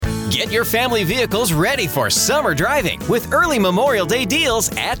Get your family vehicles ready for summer driving with early Memorial Day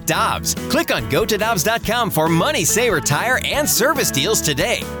deals at Dobbs. Click on GoToDobbs.com for money saver tire and service deals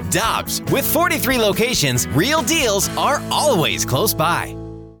today. Dobbs, with 43 locations, real deals are always close by.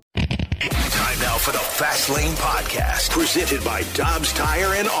 Time now for the Fast Lane Podcast, presented by Dobbs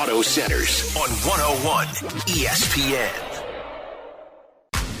Tire and Auto Centers on 101 ESPN.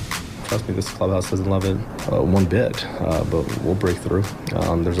 Trust me, this clubhouse doesn't love it one bit, but we'll break through.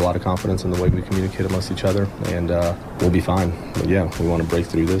 There's a lot of confidence in the way we communicate amongst each other, and we'll be fine. But yeah, we want to break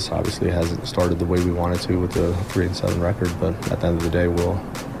through this. Obviously, it hasn't started the way we wanted to with the 3-7 record, but at the end of the day, we'll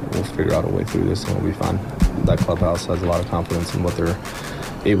figure out a way through this, and we'll be fine. That clubhouse has a lot of confidence in what they're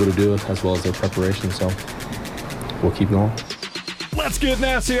able to do, as well as their preparation, so we'll keep going. Let's get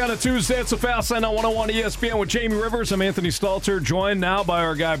nasty on a Tuesday. It's a Fast Lane on 101 ESPN with Jamie Rivers. I'm Anthony Stalter, joined now by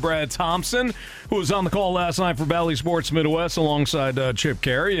our guy Brad Thompson, who was on the call last night for Bally Sports Midwest alongside Chip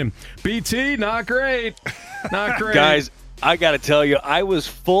Carey. And BT, not great. Not great. Guys, I got to tell you, I was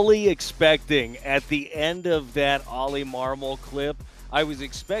fully expecting at the end of that Ollie Marmol clip, I was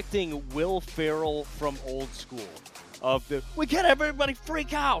expecting Will Ferrell from Old School. We can't have everybody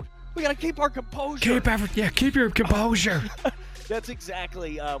freak out. We got to keep our composure. Keep your composure. That's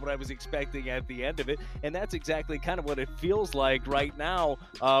exactly what I was expecting at the end of it, and that's exactly kind of what it feels like right now,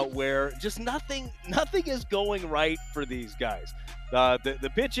 where just nothing is going right for these guys.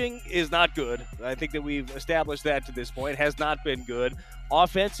 The pitching is not good. I think that we've established that to this point. Has not been good.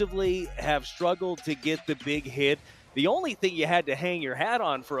 Offensively, have struggled to get the big hit. The only thing you had to hang your hat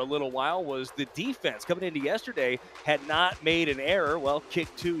on for a little while was the defense. Coming into yesterday, had not made an error. Well,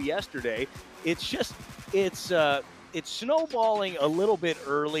 kicked 2 yesterday. It's snowballing a little bit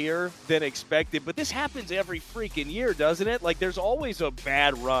earlier than expected, but this happens every freaking year, doesn't it? Like, there's always a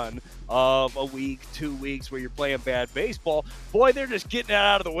bad run of a week, 2 weeks where you're playing bad baseball. Boy, they're just getting it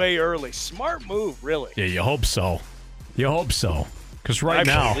out of the way early. Smart move, really. Yeah, you hope so. Because right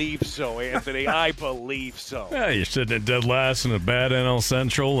now, I believe so, Anthony. I believe so. Yeah, you're sitting at dead last in a bad NL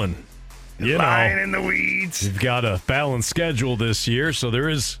Central, and lying in the weeds. You've got a balanced schedule this year, so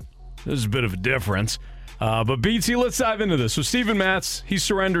there's a bit of a difference. But BT, let's dive into this. So Steven Matz, he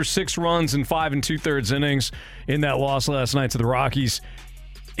surrendered 6 runs in 5 2/3 innings in that loss last night to the Rockies.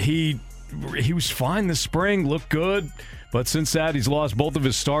 He was fine this spring, looked good, but since that, he's lost both of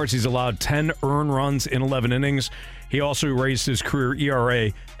his starts. He's allowed 10 earned runs in 11 innings. He also raised his career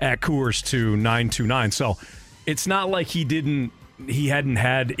ERA at Coors to 9.29. So it's not like he hadn't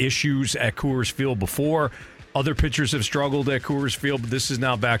had issues at Coors Field before. Other pitchers have struggled at Coors Field, but this is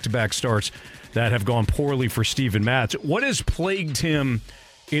now back-to-back starts that have gone poorly for Steven Matz. What has plagued him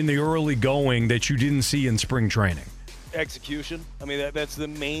in the early going that you didn't see in spring training? Execution. I mean, that's the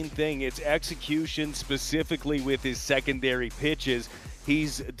main thing. It's execution, specifically with his secondary pitches.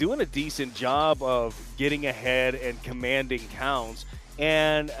 He's doing a decent job of getting ahead and commanding counts,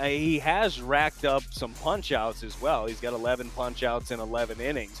 and he has racked up some punch-outs as well. He's got 11 punch-outs in 11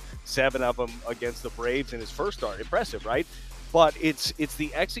 innings, 7 of them against the Braves in his first start. Impressive, right? But it's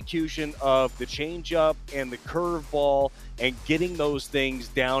the execution of the changeup and the curveball and getting those things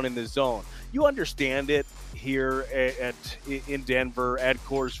down in the zone. You understand it here in Denver at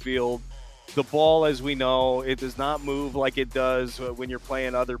Coors Field. The ball, as we know, it does not move like it does when you're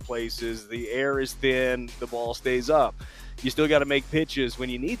playing other places. The air is thin. The ball stays up. You still got to make pitches when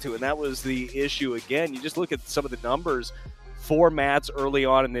you need to, and that was the issue again. You just look at some of the numbers for Matz early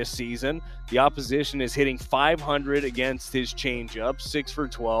on in this season. The opposition is hitting .500 against his changeup, 6 for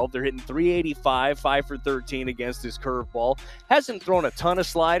 12. They're hitting .385, 5 for 13 against his curveball. Hasn't thrown a ton of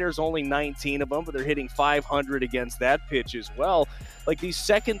sliders, only 19 of them, but they're hitting .500 against that pitch as well. Like, these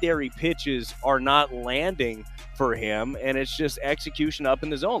secondary pitches are not landing for him, and it's just execution up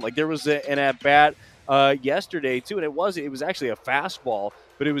in the zone. Like, there was an at-bat yesterday, too, and it was actually a fastball,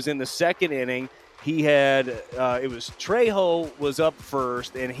 but it was in the second inning. He had, it was Trejo was up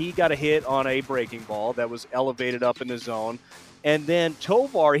first, and he got a hit on a breaking ball that was elevated up in the zone. And then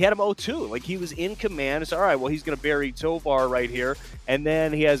Tovar, he had him 0-2. Like, he was in command. It's all right, well, he's going to bury Tovar right here. And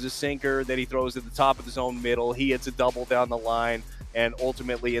then he has a sinker that he throws at the top of his own middle. He hits a double down the line, and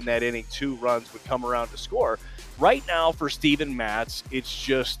ultimately in that inning, 2 runs would come around to score. Right now for Steven Matz, it's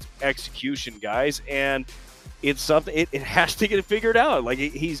just execution, guys. And it's something, it has to get figured out. Like,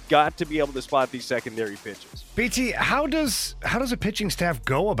 he's got to be able to spot these secondary pitches. BT, how does a pitching staff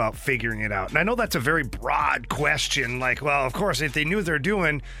go about figuring it out? And I know that's a very broad question. Like, well, of course, if they knew what they're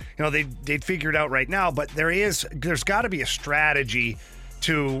doing, they'd figure it out right now. But there's got to be a strategy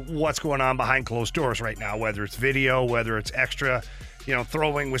to what's going on behind closed doors right now, whether it's video, whether it's extra,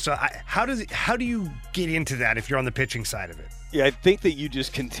 throwing with. How do you get into that if you're on the pitching side of it? Yeah, I think that you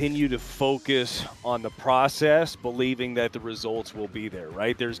just continue to focus on the process, believing that the results will be there,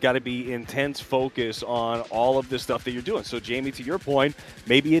 right? There's got to be intense focus on all of the stuff that you're doing. So, Jamie, to your point,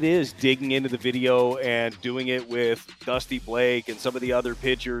 maybe it is digging into the video and doing it with Dusty Blake and some of the other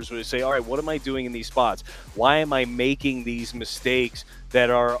pitchers who say, all right, what am I doing in these spots? Why am I making these mistakes that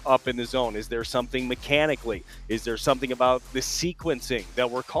are up in the zone? Is there something mechanically? Is there something about the sequencing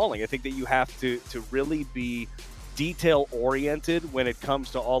that we're calling? I think that you have to really be detail oriented when it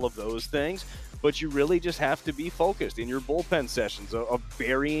comes to all of those things, but you really just have to be focused in your bullpen sessions of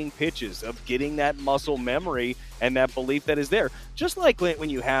burying pitches, of getting that muscle memory and that belief that is there. Just like when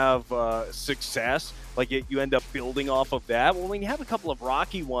you have success, like you end up building off of that. Well, when you have a couple of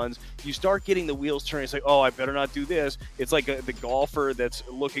rocky ones, you start getting the wheels turning. It's like, oh, I better not do this. It's like the golfer that's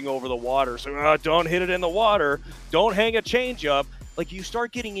looking over the water. So don't hit it in the water. Don't hang a changeup. Like, you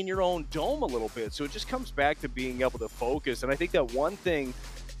start getting in your own dome a little bit. So it just comes back to being able to focus. And I think that one thing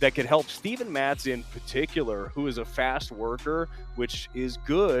that could help Steven Matz in particular, who is a fast worker, which is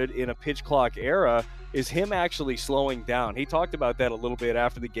good in a pitch clock era, is him actually slowing down. He talked about that a little bit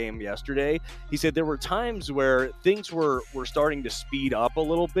after the game yesterday. He said there were times where things were starting to speed up a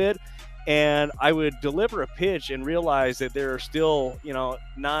little bit, and I would deliver a pitch and realize that there are still,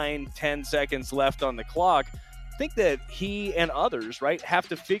 9-10 seconds left on the clock. I think that he and others, right, have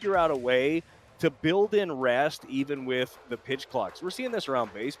to figure out a way to build in rest even with the pitch clocks. We're seeing this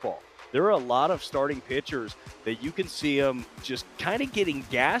around baseball. There are a lot of starting pitchers that you can see them just kind of getting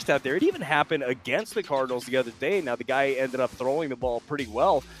gassed out there. It even happened against the Cardinals the other day. Now, the guy ended up throwing the ball pretty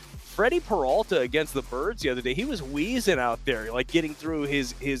well. Freddie Peralta against the Birds the other day, he was wheezing out there, like getting through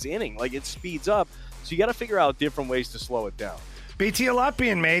his inning. Like, it speeds up. So you got to figure out different ways to slow it down. BT, a lot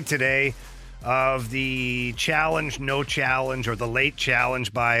being made today of the challenge, no challenge, or the late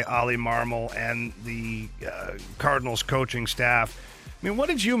challenge by Ollie Marmol and the Cardinals coaching staff. I mean, what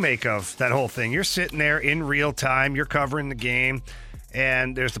did you make of that whole thing? You're sitting there in real time, you're covering the game,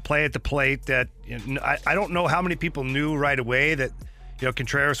 and there's the play at the plate that I don't know how many people knew right away that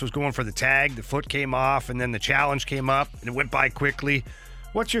Contreras was going for the tag, the foot came off, and then the challenge came up, and it went by quickly.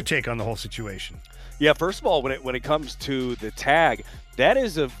 What's your take on the whole situation? Yeah, first of all, when it comes to the tag, that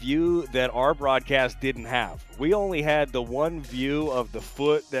is a view that our broadcast didn't have. We only had the one view of the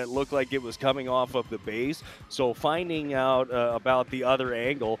foot that looked like it was coming off of the base. So finding out about the other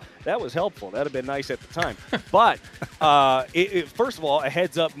angle, that was helpful. That would have been nice at the time. But first of all, a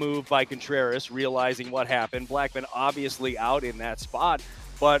heads-up move by Contreras, realizing what happened. Blackmon obviously out in that spot.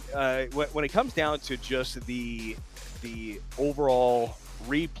 But when it comes down to just the overall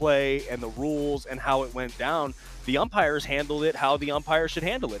replay and the rules and how it went down, the umpires handled it how the umpire should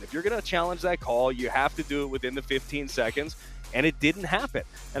handle it. If you're going to challenge that call, you have to do it within the 15 seconds, and it didn't happen.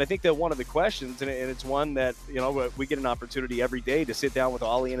 And I think that one of the questions, and it's one that, we get an opportunity every day to sit down with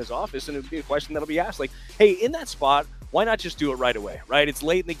Ollie in his office, and it would be a question that'll be asked, like, hey, in that spot, why not just do it right away, right? It's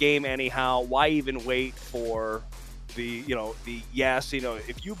late in the game anyhow. Why even wait for the yes,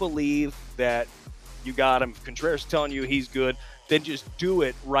 if you believe that you got him, Contreras telling you he's good, then just do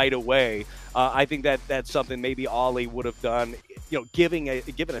it right away. I think that's something maybe Ollie would have done, given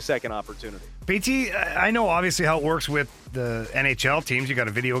a second opportunity. BT, I know obviously how it works with the NHL teams. You got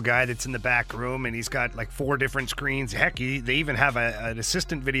a video guy that's in the back room, and he's got like 4 different screens. Heck, they even have an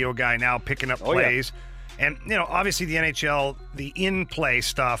assistant video guy now picking up plays. Yeah. And, obviously the NHL, the in-play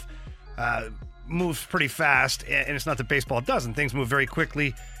stuff moves pretty fast, and it's not that baseball doesn't. Things move very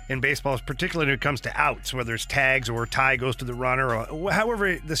quickly in baseball, particularly when it comes to outs, whether it's tags or tie goes to the runner, or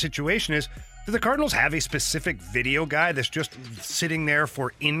however the situation is. Do the Cardinals have a specific video guy that's just sitting there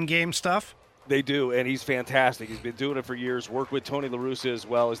for in-game stuff? They do, and he's fantastic. He's been doing it for years. Worked with Tony La Russa as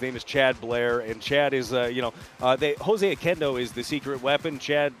well. His name is Chad Blair, and Chad is, Jose Oquendo is the secret weapon.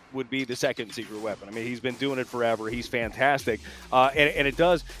 Chad would be the second secret weapon. I mean, he's been doing it forever. He's fantastic, and it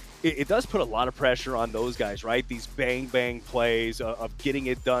does. It does put a lot of pressure on those guys, right? These bang plays of getting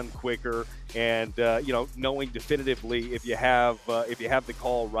it done quicker, and knowing definitively if you have the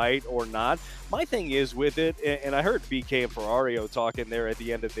call right or not. My thing is with it, and I heard BK and Ferrario talking there at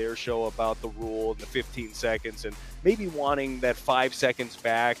the end of their show about the rule and the 15 seconds and maybe wanting that 5 seconds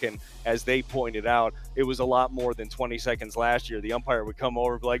back. And as they pointed out, it was a lot more than 20 seconds last year. The umpire would come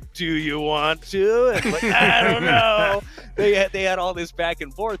over and be like, "Do you want to?" And like, I don't know. They had all this back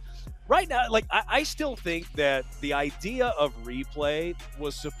and forth. Right now, I still think that the idea of replay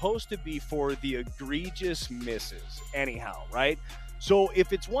was supposed to be for the egregious misses anyhow, right? So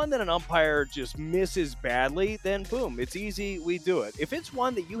if it's one that an umpire just misses badly, then boom, it's easy, we do it. If it's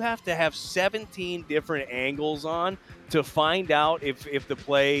one that you have to have 17 different angles on to find out if the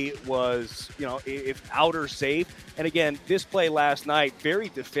play was, if out or safe, and again, this play last night, very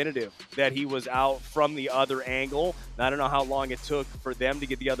definitive that he was out from the other angle. And I don't know how long it took for them to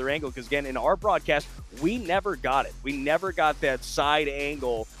get the other angle, because again, in our broadcast, we never got it. We never got that side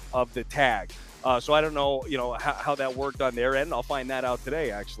angle of the tag. So I don't know, how that worked on their end. I'll find that out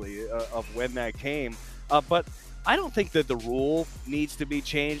today, actually, of when that came. But I don't think that the rule needs to be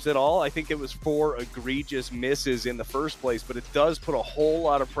changed at all. I think it was 4 egregious misses in the first place, but it does put a whole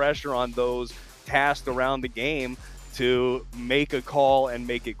lot of pressure on those tasked around the game to make a call and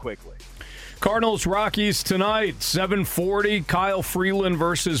make it quickly. Cardinals Rockies tonight, 7:40. Kyle Freeland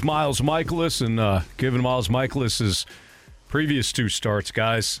versus Miles Mikolas, and given Miles Mikolas' previous 2 starts,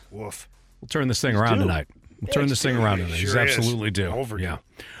 guys. Woof. We'll turn this thing around tonight. We'll turn this thing around tonight. He's absolutely due. Overdue. Yeah.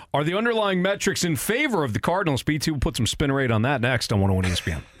 Are the underlying metrics in favor of the Cardinals? BT will put some spin rate on that next on 101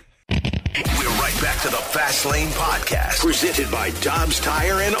 ESPN. We're right back to the Fast Lane Podcast, presented by Dobbs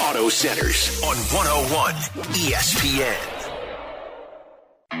Tire and Auto Centers on 101 ESPN.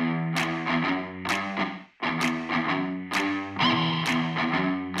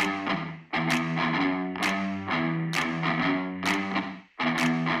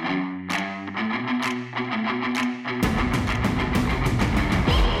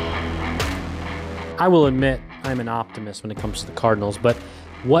 I will admit I'm an optimist when it comes to the Cardinals, but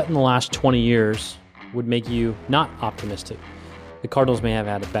what in the last 20 years would make you not optimistic? The Cardinals may have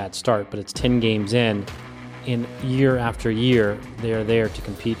had a bad start, but it's 10 games in, and year after year, they're there to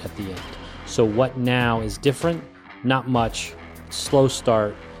compete at the end. So what now is different? Not much. Slow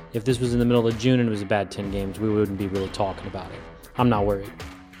start. If this was in the middle of June and it was a bad 10 games, we wouldn't be really talking about it. I'm not worried.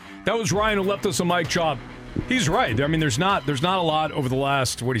 That was Ryan who left us a mic drop. He's right. I mean, there's not a lot over the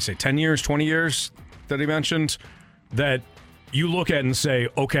last, 10 years, 20 years that he mentioned that you look at and say,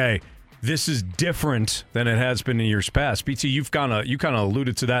 okay, this is different than it has been in years past. BT, you kind of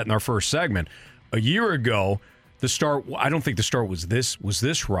alluded to that in our first segment. A year ago, the start, I don't think the start was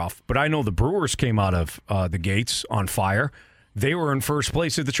this rough, but I know the Brewers came out of the gates on fire. They were in first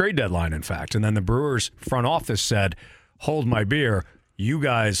place at the trade deadline, in fact. And then the Brewers front office said, hold my beer. You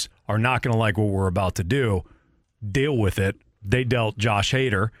guys are not going to like what we're about to do. Deal with it. They dealt Josh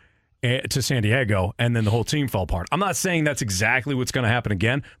Hader to San Diego, and then the whole team fell apart. I'm not saying that's exactly what's going to happen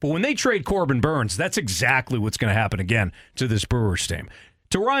again, but when they trade Corbin Burns, that's exactly what's going to happen again to this Brewers team.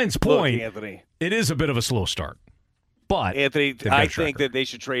 To Ryan's point, Look, Anthony, it is a bit of a slow start. But Anthony, I think that they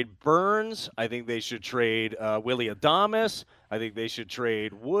should trade Burns. I think they should trade Willie Adames. I think they should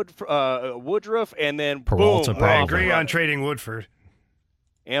trade Woodruff, and then Peralta, boom. I agree on trading Woodford.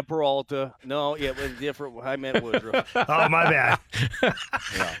 And Peralta. No, yeah, it was different. I meant Woodruff. Oh, my bad.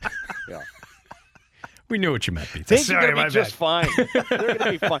 Yeah. we knew what you meant, BT. Things are going to be just fine. They're going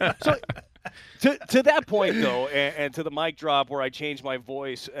to be fine. So, to that point, though, and to the mic drop where I changed my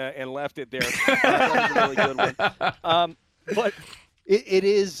voice and left it there, that was a really good one. But it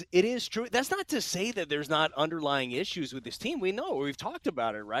is true. That's not to say that there's not underlying issues with this team. We know. We've talked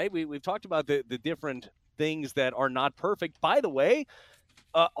about it, right? We've talked about the different things that are not perfect. By the way,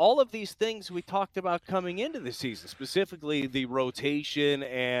 all of these things we talked about coming into the season, specifically the rotation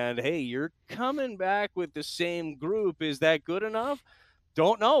and, hey, you're coming back with the same group. Is that good enough?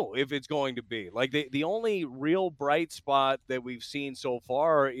 Don't know if it's going to be. Like, the only real bright spot that we've seen so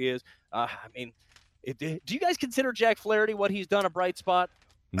far is, do you guys consider Jack Flaherty, what he's done, a bright spot?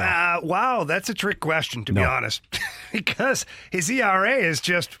 No. Wow, that's a trick question, to be honest. Because his ERA is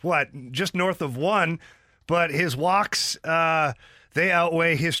just north of 1, but his walks, they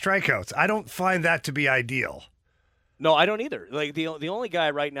outweigh his strikeouts. I don't find that to be ideal. No, I don't either. Like, the only guy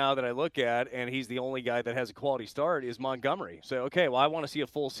right now that I look at, and he's the only guy that has a quality start, is Montgomery. So, okay, well, I want to see a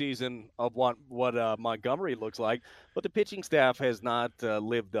full season of what Montgomery looks like, but the pitching staff has not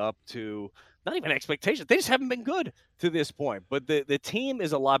lived up to not even expectations. They just haven't been good to this point. But the team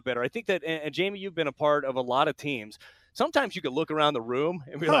is a lot better. I think that, and Jamie, you've been a part of a lot of teams. Sometimes you could look around the room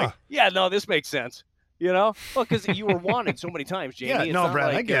and be like, yeah, no, this makes sense. You know? Well, because you were wanted so many times, Jamie. Yeah, no,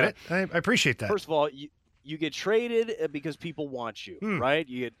 Brad, like, I get it. I appreciate that. First of all, you get traded because people want you, right?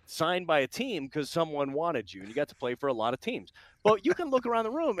 You get signed by a team because someone wanted you, and you got to play for a lot of teams. But you can look around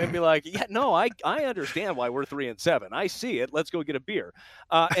the room and be like, yeah, no, I understand why we're 3-7. I see it. Let's go get a beer.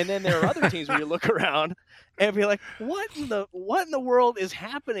 And then there are other teams where you look around and be like, what in the world is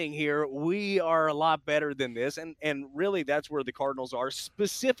happening here? We are a lot better than this. And really, that's where the Cardinals are,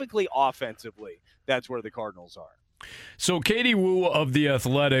 specifically offensively. That's where the Cardinals are. So Katie Wu of The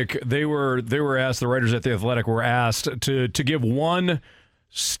Athletic, they were asked, the writers at The Athletic were asked to give one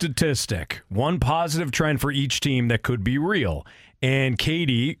statistic, one positive trend for each team that could be real. And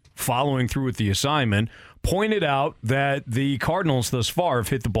Katie, following through with the assignment, pointed out that the Cardinals thus far have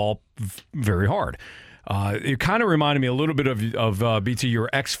hit the ball very hard. It kind of reminded me a little bit of BT, your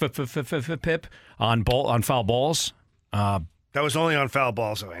ex-pip on foul balls. That was only on foul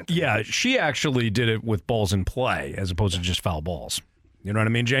balls, though, Anthony. Yeah, she actually did it with balls in play as opposed to just foul balls. You know what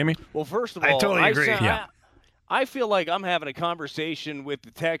I mean, Jamie? Well, first of all, I totally agree. Yeah. I feel like I'm having a conversation with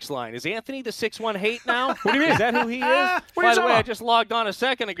the text line. Is Anthony the 6-1 hate now? What do you mean? Is that who he is? What are you By the talking way, I about? just logged on a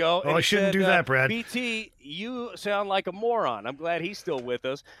second ago. Oh, I shouldn't do that, Brad. BT, you sound like a moron. I'm glad he's still with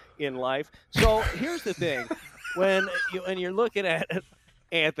us in life. So here's the thing. When you're looking at it,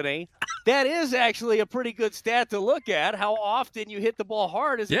 Anthony, that is actually a pretty good stat to look at, how often you hit the ball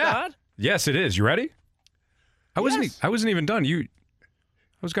hard, is it not? Yes, it is. You ready? I wasn't even done.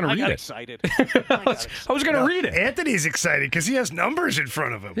 I was going to read got it. Excited. I was going to read it. Anthony's excited because he has numbers in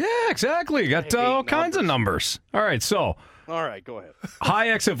front of him. Yeah, exactly. Got all kinds of numbers. All right, so All right, go ahead. high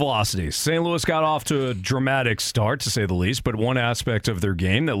exit velocities. St. Louis got off to a dramatic start, to say the least, but one aspect of their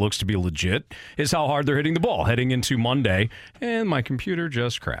game that looks to be legit is how hard they're hitting the ball heading into Monday, and my computer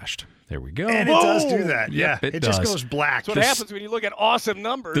just crashed. There we go. And it does do that. Yep, Yeah, it just does. goes black. That's what happens when you look at awesome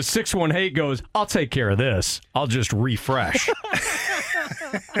numbers. The 618 goes, I'll take care of this. I'll just refresh.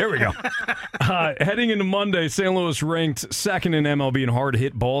 There we go. Heading into Monday, St. Louis ranked second in MLB in hard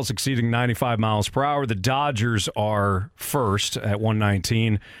hit balls, exceeding 95 miles per hour. The Dodgers are first at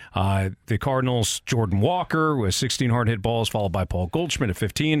 119. The Cardinals, Jordan Walker with 16 hard hit balls, followed by Paul Goldschmidt at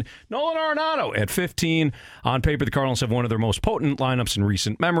 15. Nolan Arenado at 15. On paper, the Cardinals have one of their most potent lineups in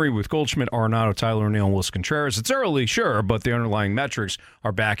recent memory with Goldschmidt, Arenado, Tyler O'Neill, and Wilson Contreras. It's early, sure, but the underlying metrics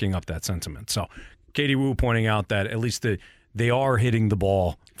are backing up that sentiment. So Katie Wu pointing out that at least they are hitting the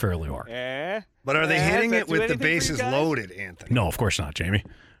ball fairly hard. But are they hitting does it that do with the anything for you bases guys? loaded, Anthony? No, of course not, Jamie.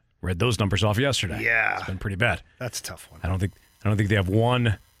 Read those numbers off yesterday. Yeah. It's been pretty bad. That's a tough one. I don't think they have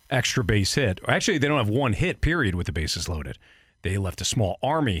one extra base hit. Or actually, they don't have one hit, period, with the bases loaded. They left a small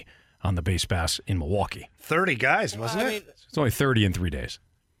army on the base pass in Milwaukee. 30 guys, wasn't I it? mean, It's only 30 in 3 days.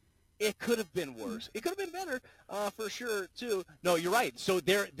 it could have been worse. It could have been better, for sure, too. No, you're right. So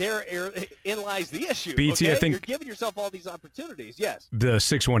in lies the issue. BT, okay? I think- you're giving yourself all these opportunities. Yes. The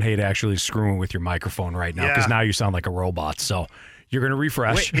 618 actually is screwing with your microphone right now because Yeah. now you sound like a robot. So you're going to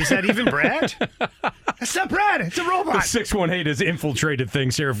refresh. Wait, is that even Brad? That's not Brad. It's a The robot. 618 has infiltrated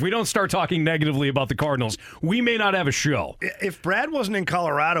things here. If we don't start talking negatively about the Cardinals, we may not have a show. If Brad wasn't in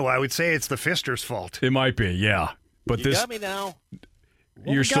Colorado, I would say it's the Fister's fault. It might be, yeah. But You this, got me now.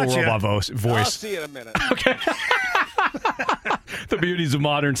 you're still gotcha. robot I'll voice. see you in a minute. The beauties of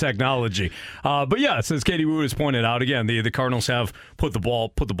modern technology. But yeah, as Katie Wu has pointed out, again, the Cardinals have put the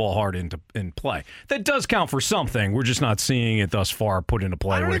ball hard in play. That does count for something. We're just not seeing it thus far put into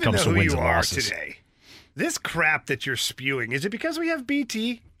play I don't when it even comes know to who wins you and are losses. today. This crap that you're spewing, is it because we have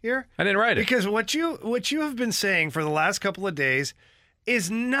BT here? I didn't write it. Because what you have been saying for the last couple of days is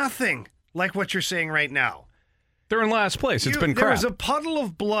nothing like what you're saying right now. They're in last place. It's been There crap. was a puddle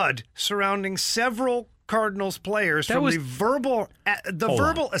of blood surrounding several Cardinals players That from was- the verbal Hold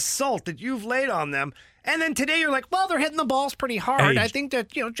verbal assault that you've laid on them. And then today you're like, well, they're hitting the balls pretty hard. Hey. I think that,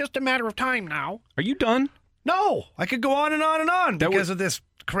 just a matter of time now. Are you done? No, I could go on and on and on That because was- of this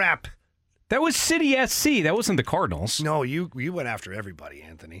crap. That was City SC. That wasn't the Cardinals. No, you went after everybody,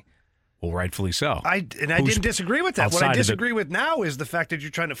 Anthony. Well, rightfully so. I Who's didn't disagree with that. What outside I of the- disagree with now is the fact that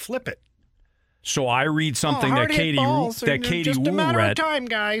you're trying to flip it. So I read something that hard-hit Katie balls, that and Katie just a Wu matter read. of time,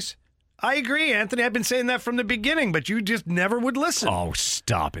 guys. I agree, Anthony. I've been saying that from the beginning, but you just never would listen. Oh,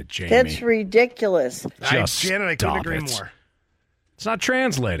 stop it, Jamie. That's ridiculous. Just Janet, I couldn't stop agree it. more. It's not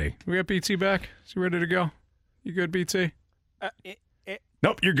translating. We got BT back. Is he ready to go? You good, BT?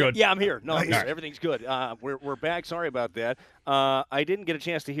 Nope, you're good. Yeah, I'm here. No, I'm Nice. here. Everything's good. We're back. Sorry about that. I didn't get a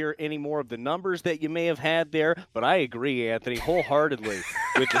chance to hear any more of the numbers that you may have had there, but I agree, Anthony, wholeheartedly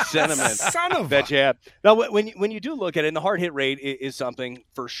with the sentiment Son of that a- you have. Now, when you do look at it, and the hard hit rate is something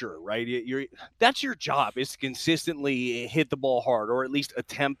for sure, right? That's your job, is to consistently hit the ball hard, or at least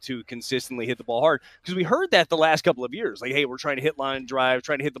attempt to consistently hit the ball hard. Because we heard that the last couple of years, like, hey, we're trying to hit line drive,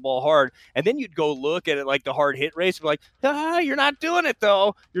 trying to hit the ball hard, and then you'd go look at it like the hard hit rates, and be like, you're not doing it though.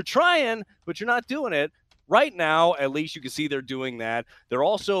 You're trying, but you're not doing it. Right now, at least you can see they're doing that. They're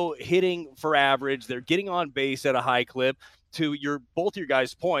also hitting for average. They're getting on base at a high clip. To both your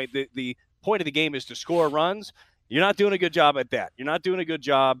guys' point, the point of the game is to score runs. You're not doing a good job at that. You're not doing a good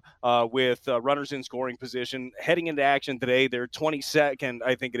job with runners in scoring position. Heading into action today, they're 22nd,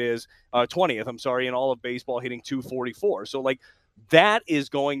 I think it is, 20th, I'm sorry, in all of baseball, hitting 244. So, that is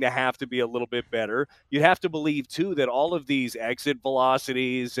going to have to be a little bit better. You have to believe, too, that all of these exit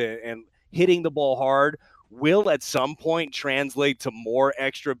velocities and hitting the ball hard will at some point translate to more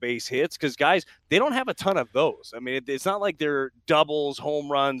extra base hits because, guys, they don't have a ton of those. I mean, it's not like they're doubles,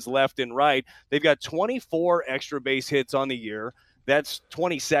 home runs left and right. They've got 24 extra base hits on the year. That's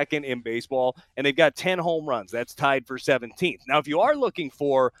 22nd in baseball, and they've got 10 home runs. That's tied for 17th. Now, if you are looking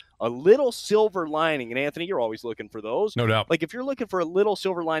for a little silver lining, and Anthony, you're always looking for those. No doubt. If you're looking for a little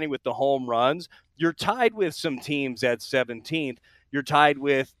silver lining with the home runs, you're tied with some teams at 17th. You're tied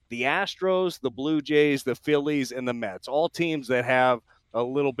with the Astros, the Blue Jays, the Phillies, and the Mets, all teams that have a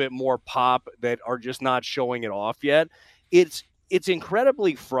little bit more pop that are just not showing it off yet. It's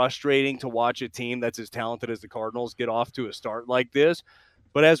incredibly frustrating to watch a team that's as talented as the Cardinals get off to a start like this.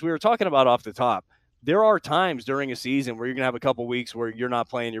 But as we were talking about off the top, there are times during a season where you're going to have a couple weeks where you're not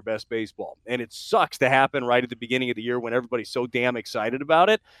playing your best baseball. And it sucks to happen right at the beginning of the year when everybody's so damn excited about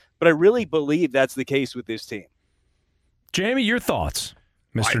it. But I really believe that's the case with this team. Jamie, your thoughts,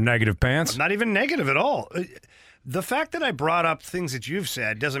 Mr. Negative Pants? I'm not even negative at all. The fact that I brought up things that you've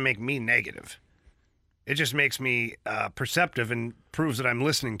said doesn't make me negative. It just makes me perceptive and proves that I'm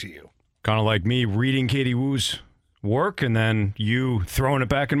listening to you. Kind of like me reading Katie Woo's work and then you throwing it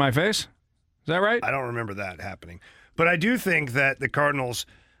back in my face? Is that right? I don't remember that happening. But I do think that the Cardinals,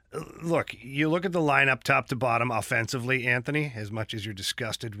 look, you look at the lineup top to bottom offensively, Anthony, as much as you're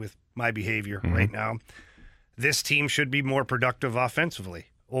disgusted with my behavior right now, this team should be more productive offensively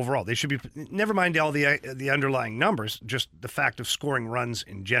overall. They should be, never mind all the underlying numbers, just the fact of scoring runs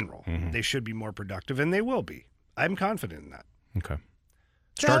in general. They should be more productive, and they will be. I'm confident in that. Okay.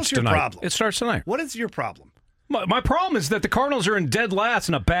 What's your problem? It starts tonight. What is your problem? My problem is that the Cardinals are in dead last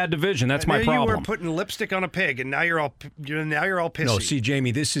in a bad division. That's my problem. You were putting lipstick on a pig, and now you're all pissy. No, see,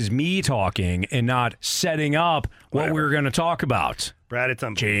 Jamie, this is me talking and not setting up what we were going to talk about. Brad, it's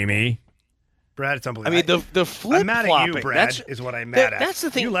unbelievable. Jamie. Brad, it's unbelievable. I mean, the flip-flopping. I'm mad at you, Brad, is what I'm mad at. That's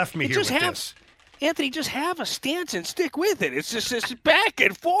the thing. You left me here with this. Anthony, just have a stance and stick with it. It's just back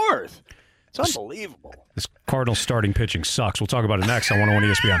and forth. It's unbelievable. This Cardinals starting pitching sucks. We'll talk about it next on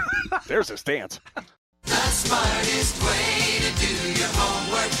 101 ESPN. There's a stance. The smartest way to do your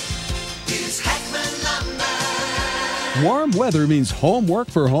homework is Heckman Lumber. Warm weather means homework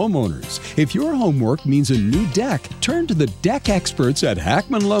for homeowners. If your homework means a new deck, turn to the deck experts at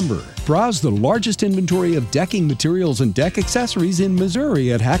Hackman Lumber. Browse the largest inventory of decking materials and deck accessories in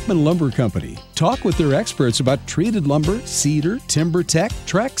Missouri at Hackman Lumber Company. Talk with their experts about treated lumber, cedar, TimberTech,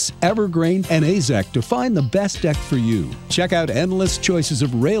 Trex, Evergreen, and Azek to find the best deck for you. Check out endless choices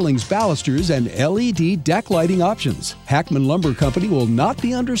of railings, balusters, and LED deck lighting options. Hackman Lumber Company will not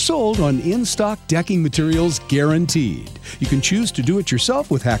be undersold on in-stock decking materials guaranteed. You can choose to do it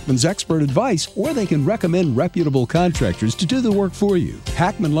yourself with Hackman's expert advice, or they can recommend reputable contractors to do the work for you.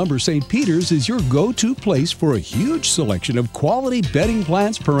 Hackman Lumber St. Peter's is your go-to place for a huge selection of quality bedding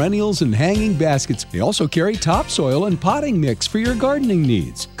plants, perennials, and hanging baskets. They also carry topsoil and potting mix for your gardening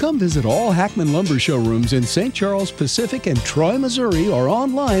needs. Come visit all Hackman Lumber showrooms in St. Charles Pacific and Troy, Missouri, or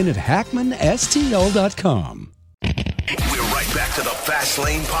online at hackmanstl.com. We're right back to the Fast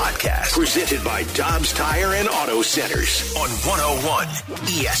Lane Podcast, presented by Dobbs Tire and Auto Centers on 101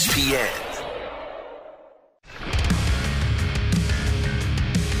 ESPN.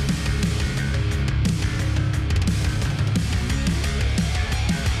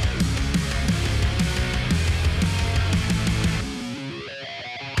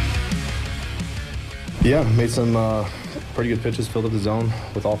 Yeah, made some pretty good pitches, filled up the zone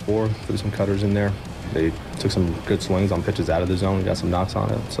with all four, threw some cutters in there. They took some good swings on pitches out of the zone, got some knocks on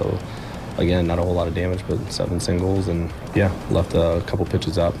it. So, again, not a whole lot of damage, but 7 singles. And, yeah, left a couple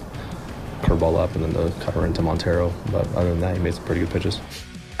pitches up, curveball up, and then the cutter into Montero. But other than that, he made some pretty good pitches.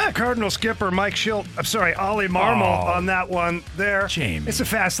 Cardinal skipper Ollie Marmol on that one there. Jamie. It's a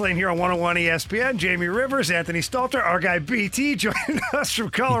Fast Lane here on 101 ESPN. Jamie Rivers, Anthony Stalter, our guy BT joining us from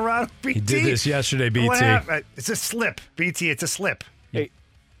Colorado. BT. He did this yesterday, BT. What happened? It's a slip, BT. It's a slip. Hey,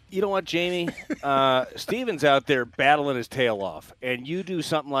 you know what, Jamie? Steven's out there battling his tail off, and you do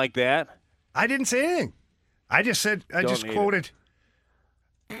something like that. I didn't say anything. I just said, I just quoted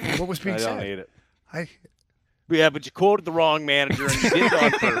what was being said. I don't need it. Yeah, but you quoted the wrong manager, and you did it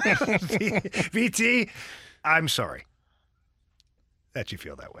on purpose. VT, I'm sorry that you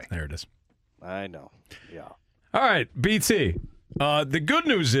feel that way. There it is. I know. Yeah. All right, BT. The good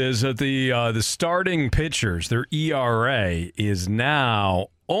news is that the starting pitchers, their ERA is now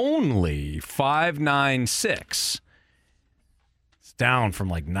only 5.96. It's down from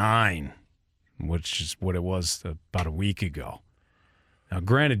like 9, which is what it was about a week ago. Now,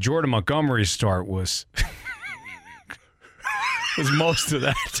 granted, Jordan Montgomery's start was most of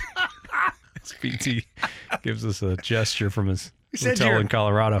that. BT gives us a gesture from his hotel in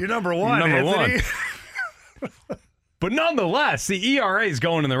Colorado. You're number one, You're number Anthony. one. But nonetheless, the ERA is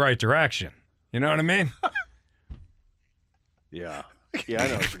going in the right direction. You know what I mean? Yeah. Yeah, I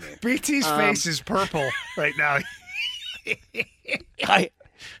know what you mean. BT's face is purple right now.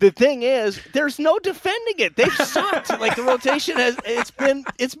 The thing is, there's no defending it. They've sucked. Like the rotation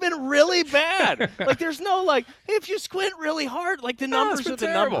it's been really bad. Like there's no like if you squint really hard, like the numbers are the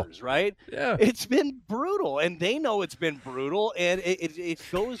numbers, right? Yeah. It's been brutal, and they know it's been brutal, and it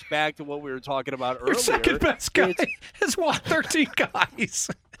goes back to what we were talking about earlier. Your second best guy has walked 13 guys.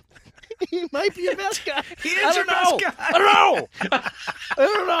 He might be your best guy. He is your best guy. I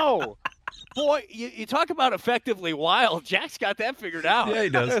don't know. Boy, you talk about effectively wild. Jack's got that figured out. Yeah, he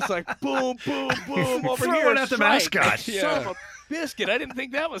does. It's like boom, boom, boom over Throwing here. at the strike. mascot. Son of a biscuit. I didn't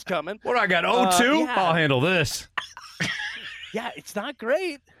think that was coming. What I got? 0-2? Yeah. I'll handle this. Yeah, it's not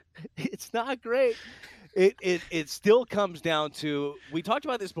great. It's not great. It still comes down to, we talked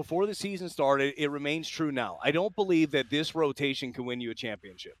about this before the season started. It remains true now. I don't believe that this rotation can win you a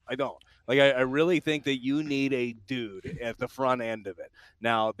championship. I don't. Like, I really think that you need a dude at the front end of it.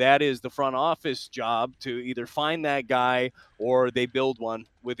 Now, that is the front office job to either find that guy or they build one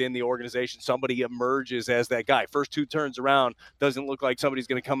within the organization. Somebody emerges as that guy. First two turns around, doesn't look like somebody's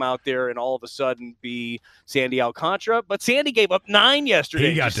going to come out there and all of a sudden be Sandy Alcantara. But Sandy gave up 9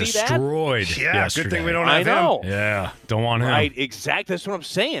 yesterday. He got Did you see that? destroyed yesterday. Good thing we don't I have know. him. Yeah, don't want him. Right, exactly. That's what I'm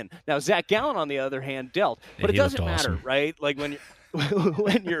saying. Now, Zach Gallen, on the other hand, dealt, but he it doesn't looked matter, awesome. right? Like when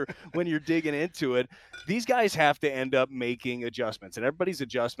you're digging into it, these guys have to end up making adjustments, and everybody's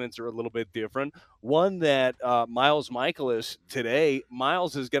adjustments are a little bit different. One that Miles Michaelis today,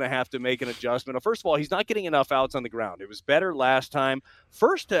 Miles is going to have to make an adjustment. First of all, he's not getting enough outs on the ground. It was better last time.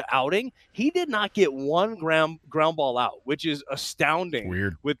 First outing, he did not get one ground ball out, which is astounding.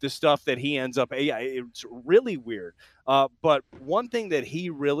 Weird. With the stuff that he ends up. Yeah, it's really weird. But one thing that he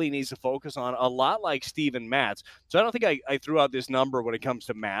really needs to focus on, a lot like Steven Matz. So I don't think I threw out this number when it comes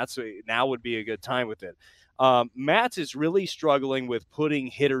to Matz. So now would be a good time with it. Matz is really struggling with putting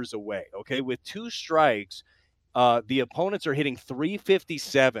hitters away. Okay, with 2 strikes, the opponents are hitting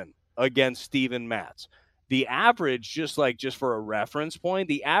 .357 against Steven Matz. The average, just for a reference point,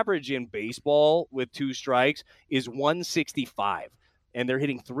 the average in baseball with 2 strikes is 165. And they're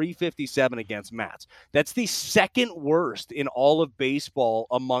hitting .357 against Matz. That's the second worst in all of baseball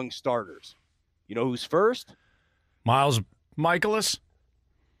among starters. You know who's first? Miles Michaelis?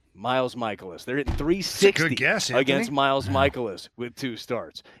 Miles Michaelis. They're hitting .360 good guess, Anthony. against Miles Michaelis with 2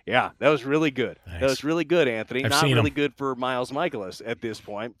 starts. Yeah, that was really good. Nice. That was really good, Anthony. I've Not seen really him. good for Miles Michaelis at this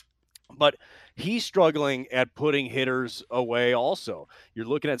point. But he's struggling at putting hitters away also. You're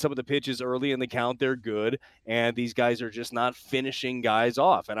looking at some of the pitches early in the count, they're good, and these guys are just not finishing guys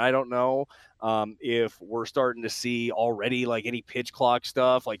off. And I don't know if we're starting to see already like any pitch clock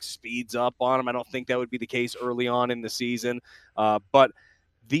stuff, like speeds up on them. I don't think that would be the case early on in the season. But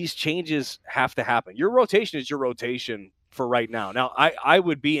these changes have to happen. Your rotation is your rotation for right now. Now, I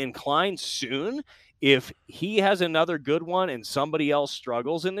would be inclined soon if he has another good one and somebody else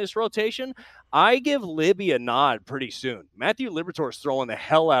struggles in this rotation, I give Libby a nod pretty soon. Matthew Liberatore's throwing the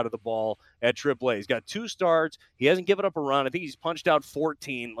hell out of the ball at AAA. He's got 2 starts. He hasn't given up a run. I think he's punched out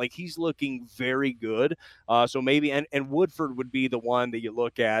 14. Like, he's looking very good. So maybe, and Woodford would be the one that you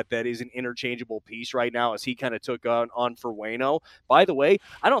look at that is an interchangeable piece right now as he kind of took on for Waino. By the way,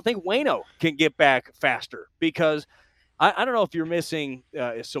 I don't think Waino can get back faster because I don't know if you're missing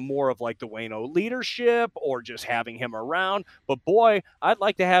some more of like the Waino leadership or just having him around, but boy, I'd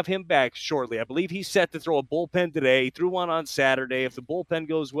like to have him back shortly. I believe he's set to throw a bullpen today. He threw one on Saturday. If the bullpen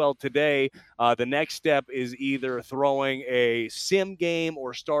goes well today, the next step is either throwing a sim game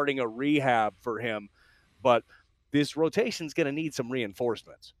or starting a rehab for him. But this rotation's going to need some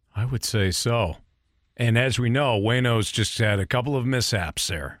reinforcements. I would say so. And as we know, Waino's just had a couple of mishaps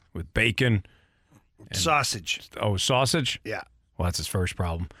there with Bacon. Sausage. Oh, sausage? Yeah. Well, that's his first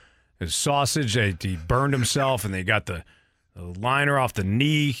problem. His sausage, he burned himself, and they got the liner off the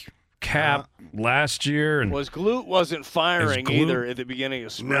knee cap last year. And his glute wasn't firing either at the beginning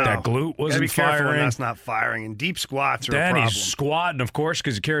of spring. No. that glute Gotta wasn't be careful when firing. that's not firing. And deep squats are a Then problem. he's squatting, of course,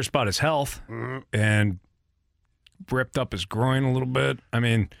 because he cares about his health, and ripped up his groin a little bit. I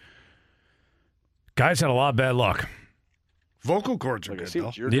mean, guys had a lot of bad luck. Vocal cords are Look, I good, see though.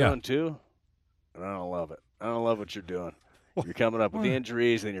 what you're Yeah. doing too, and I don't love it. I don't love what you're doing. you're coming up with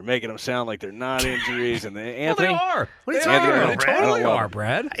injuries, and then you're making them sound like they're not injuries. And Anthony, Well, they are. What are you They talking are. about, They Brad? totally are,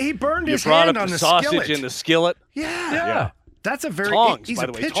 Brad. He burned you his brought hand up on the the sausage skillet. in the skillet. Yeah. That's a very Tongs, he's by a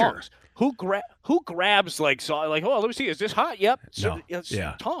the way, pitcher. tongs. Who grabs like oh, let me see, is this hot? Yep. So, No.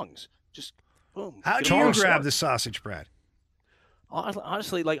 Yeah. Tongs. Just boom. How Get do it you on grab the the sausage, Brad?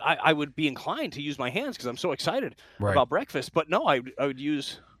 Honestly, like I would be inclined to use my hands because I'm so excited Right. about breakfast. But no, I would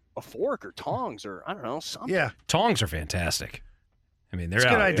use a fork or tongs or I don't know something. Yeah. Tongs are fantastic. I mean, they're It's a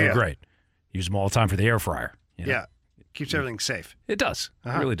good out. They're idea. great. Use them all the time for the air fryer. you know? Yeah. Keeps everything safe, It does.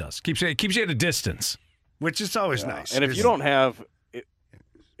 Uh-huh. It really does. Keeps you at a distance. which is always nice. And if you don't have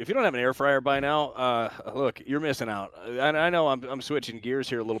an air fryer by now, look, you're missing out. I know I'm switching gears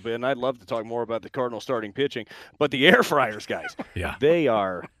here a little bit, and I'd love to talk more about the Cardinals starting pitching, but the air fryers, guys, Yeah.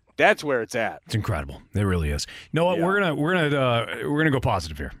 that's where it's at. It's incredible. It really is. You know what? Yeah. We're gonna go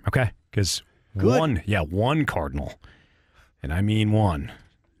positive here, okay? Because one Cardinal, and I mean one,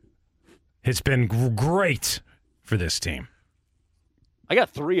 it's been great for this team. I got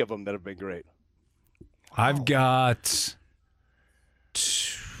 3 of them that have been great. I've got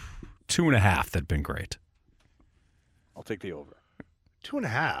 2.5 that've been great. I'll take the over.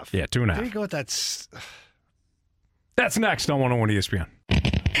 2.5. Yeah, There you 2.5. go with that. That's next on 101 ESPN.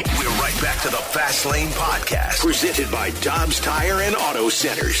 We're right back to the Fast Lane Podcast, presented by Dobbs Tire and Auto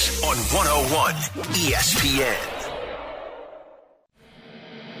Centers on 101 ESPN.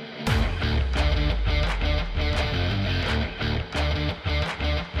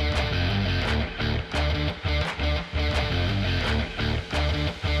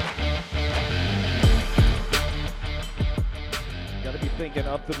 Got to be thinking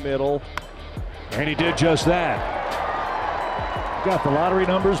up the middle. And he did just that. Got the lottery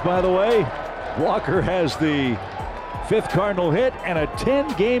numbers, by the way. Walker has the 5th Cardinal hit and a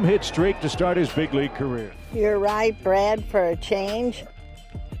 10-game hit streak to start his big league career. You're right, Brad, for a change.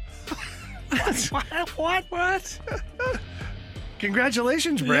 What?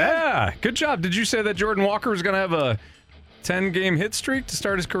 Congratulations, Brad. Yeah, good job. Did you say that Jordan Walker was going to have a 10-game hit streak to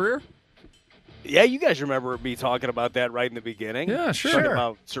start his career? Yeah, you guys remember me talking about that right in the beginning. Yeah, sure. Talking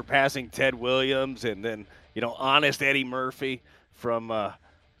about surpassing Ted Williams and then, honest Eddie Murphy from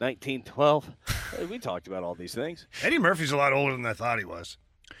 1912. We talked about all these things. Eddie Murphy's a lot older than I thought he was.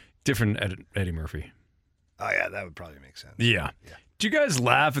 Different Eddie Murphy. Oh, yeah, that would probably make sense. Yeah. Do you guys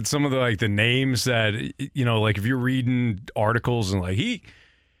laugh at some of the names that like if you're reading articles and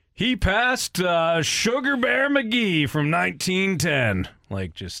he passed Sugar Bear McGee from 1910?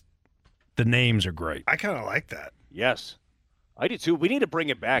 Just the names are great. I kind of like that. Yes, I do too. We need to bring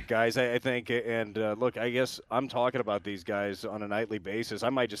it back, guys, I think. And look, I guess I'm talking about these guys on a nightly basis. I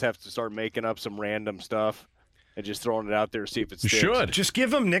might just have to start making up some random stuff and just throwing it out there, see if it You sticks. should. Just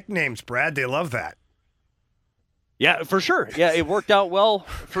give them nicknames, Brad. They love that. Yeah, for sure. Yeah, it worked out well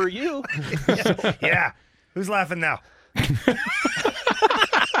for you. Yeah. Who's laughing now?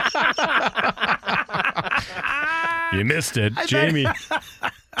 You missed it.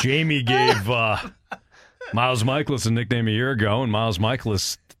 Jamie gave Miles Michaelis a nickname a year ago, and Miles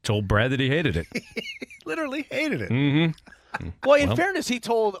Michaelis told Brad that he hated it. Literally hated it. Mm-hmm. Well, in fairness, he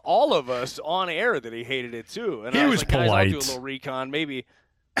told all of us on air that he hated it too. And He I was like, guys, I'll do a polite. little recon. Maybe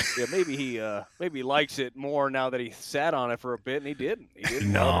he likes it more now that he sat on it for a bit, and he didn't. He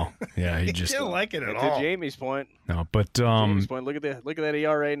didn't. love No, yeah, he He just didn't like it at it. all. To Jamie's point. no. But Jamie's point. Look at that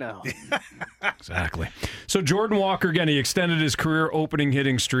ERA now. exactly. So Jordan Walker again, he extended his career opening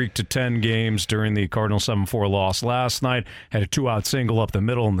hitting streak to 10 games during the Cardinals 7-4 loss last night. Had a 2-out single up the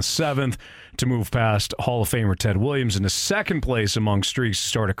middle in the 7th to move past Hall of Famer Ted Williams into second place among streaks to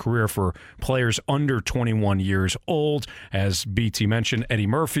start a career for players under 21 years old. As BT mentioned, Eddie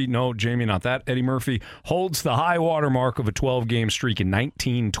Murphy, no, Jamie, not that. Eddie Murphy holds the high water mark of a 12-game streak in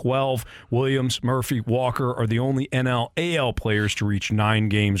 1912. Williams, Murphy, Walker are the only NL-AL players to reach 9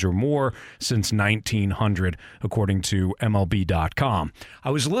 games or more since 1900, according to MLB.com.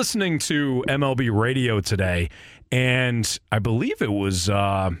 I was listening to MLB radio today, and I believe it was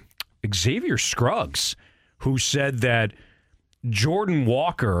Xavier Scruggs who said that Jordan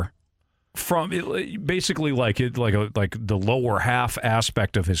Walker, from basically like the lower half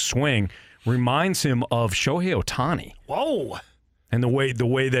aspect of his swing, reminds him of Shohei Ohtani. Whoa. And the way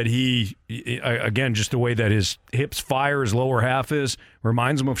that he, again, just the way that his hips fire, his lower half is,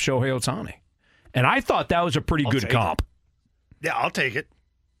 reminds him of Shohei Ohtani. And I thought that was a pretty good comp. Yeah, I'll take it.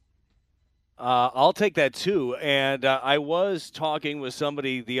 I'll take that too. And I was talking with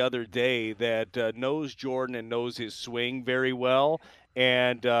somebody the other day that knows Jordan and knows his swing very well.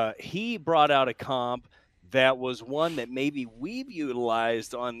 And he brought out a comp that was one that maybe we've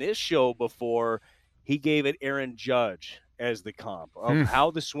utilized on this show before. He gave it Aaron Judge as the comp of how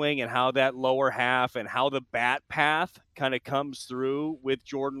the swing and how that lower half and how the bat path kind of comes through with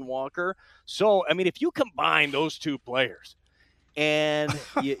Jordan Walker. So, I mean, if you combine those two players and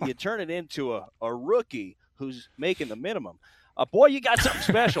you turn it into a rookie who's making the minimum, boy, you got something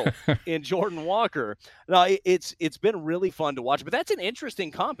special in Jordan Walker. Now, it's been really fun to watch, but that's an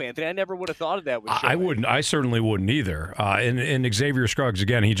interesting comp, Anthony. I never would have thought of that with Shohei. I wouldn't. I certainly wouldn't either. And Xavier Scruggs,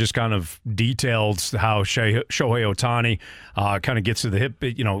 again, he just kind of detailed how Shohei Ohtani kind of gets to the hip.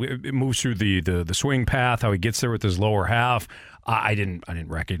 It moves through the swing path, how he gets there with his lower half. I didn't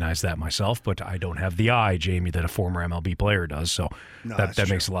recognize that myself, but I don't have the eye, Jamie, that a former MLB player does. So that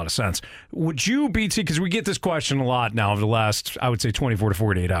makes a lot of sense. Would you, BT, because we get this question a lot now over the last, I would say, 24 to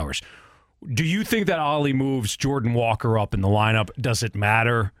 48 hours. Do you think that Ollie moves Jordan Walker up in the lineup? Does it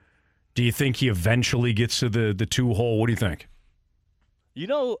matter? Do you think he eventually gets to the 2-hole? What do you think? You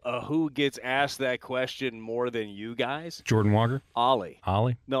know who gets asked that question more than you guys? Jordan Walker? Ollie.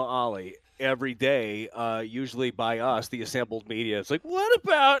 No, Ollie. Every day, usually by us, the assembled media. It's like, what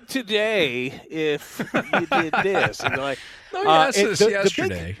about today if you did this? And they're like, no, yes,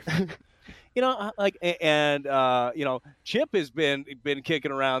 yesterday. Chip has been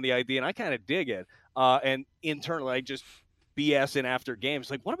kicking around the idea, and I kind of dig it. And internally, I just BSing after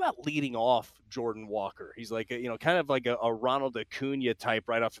games. Like, what about leading off Jordan Walker? He's like, kind of like a Ronald Acuna type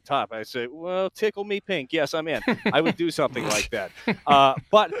right off the top. I say, well, tickle me pink. Yes, I'm in. I would do something like that.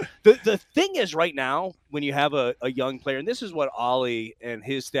 But the thing is right now, when you have a young player, and this is what Ollie and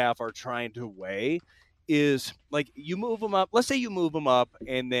his staff are trying to weigh, is like you move him up. Let's say you move him up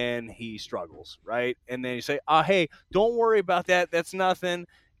and then he struggles, right? And then you say, hey, don't worry about that. That's nothing.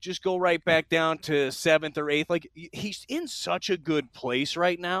 Just go right back down to 7th or 8th. Like, he's in such a good place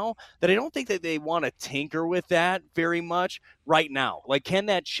right now that I don't think that they want to tinker with that very much right now. Like, can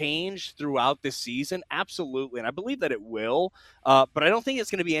that change throughout the season? Absolutely. And I believe that it will. But I don't think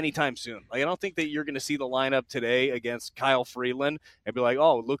it's going to be anytime soon. Like, I don't think that you're going to see the lineup today against Kyle Freeland and be like,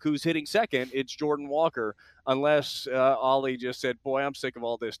 oh, look who's hitting second. It's Jordan Walker. Unless Ollie just said, boy, I'm sick of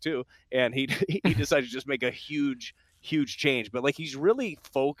all this too. And he decided to just make a huge change. But like, he's really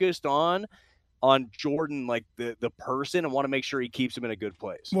focused on Jordan, like the person, and want to make sure he keeps him in a good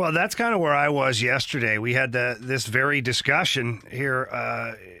place. Well, that's kind of where I was yesterday. We had this very discussion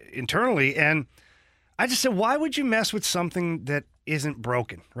here internally, and I just said, why would you mess with something that isn't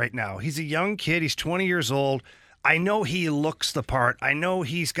broken right now? He's a young kid. He's 20 years old. I know he looks the part. I know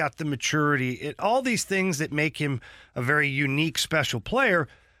he's got the maturity. All these things that make him a very unique, special player.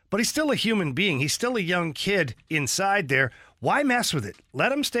 But he's still a human being. He's still a young kid inside there. Why mess with it?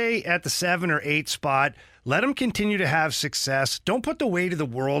 Let him stay at the 7 or 8 spot. Let him continue to have success. Don't put the weight of the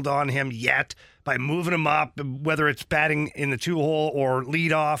world on him yet by moving him up, whether it's batting in the 2-hole or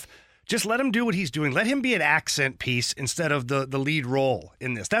lead off. Just let him do what he's doing. Let him be an accent piece instead of the lead role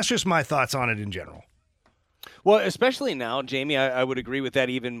in this. That's just my thoughts on it in general. Well, especially now, Jamie, I would agree with that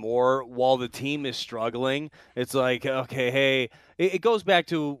even more. While the team is struggling, it's like, okay, hey, it goes back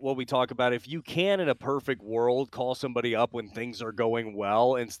to what we talk about. If you can, in a perfect world, call somebody up when things are going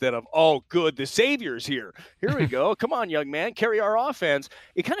well instead of, oh, good, the Savior's here. Here we go. Come on, young man, carry our offense.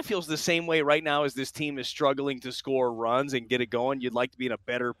 It kind of feels the same way right now as this team is struggling to score runs and get it going. You'd like to be in a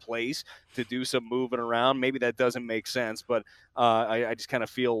better place to do some moving around. Maybe that doesn't make sense, but I just kind of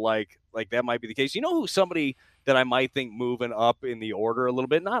feel like that might be the case. You know who somebody that I might think moving up in the order a little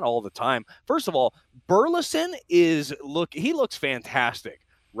bit, not all the time. First of all, Burleson he looks fantastic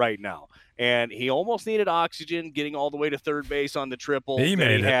right now. And he almost needed oxygen getting all the way to third base on the triple he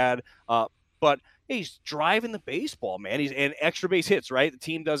had. But he's driving the baseball, man. And extra base hits, right? The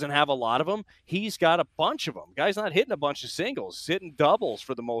team doesn't have a lot of them. He's got a bunch of them. Guy's not hitting a bunch of singles, hitting doubles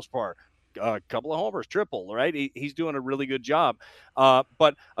for the most part. A couple of homers, triple, right? He's doing a really good job.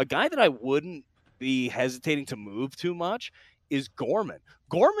 But a guy that I wouldn't be hesitating to move too much is Gorman.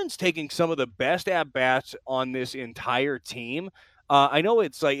 Gorman's taking some of the best at-bats on this entire team. I know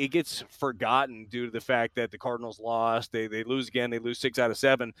it's like it gets forgotten due to the fact that the Cardinals lost. They lose again. They lose 6 out of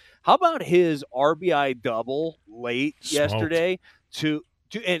 7. How about his RBI double late yesterday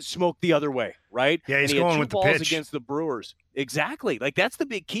and smoke the other way, right? Yeah, he's and he going had 2 with the balls pitch against the Brewers. Exactly. Like, that's the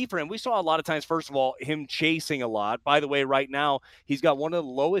big key for him. We saw a lot of times, first of all, him chasing a lot. By the way, right now, he's got one of the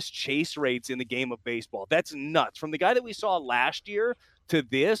lowest chase rates in the game of baseball. That's nuts. From the guy that we saw last year to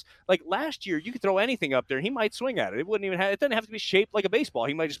this, like last year, you could throw anything up there. He might swing at it. It doesn't have to be shaped like a baseball.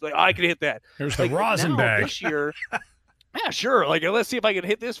 He might just be like, I could hit that. There's like, the rosin now, bag. This year, Yeah, sure. Like, let's see if I can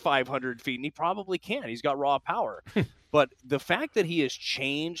hit this 500 feet. And he probably can. He's got raw power. But the fact that he has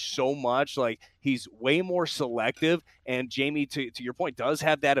changed so much, like he's way more selective. And Jamie, to your point, does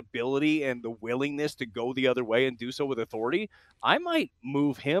have that ability and the willingness to go the other way and do so with authority. I might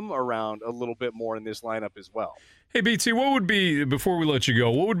move him around a little bit more in this lineup as well. Hey, BT, what would be, before we let you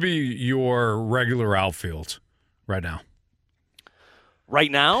go, what would be your regular outfield right now?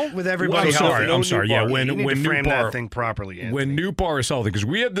 Right now, with everybody, I'm sorry. Yeah, when frame Nootbaar, that thing properly. Anthony. When Nootbaar is healthy, because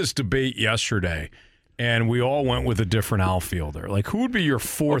we had this debate yesterday, and we all went with a different outfielder. Like, who would be your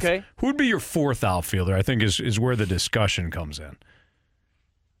fourth? Okay. Who would be your fourth outfielder? I think is where the discussion comes in.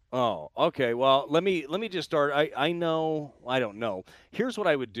 Oh, okay. Well, let me just start. I don't know. Here's what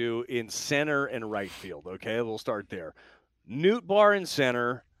I would do in center and right field. Okay, we'll start there. Nootbaar in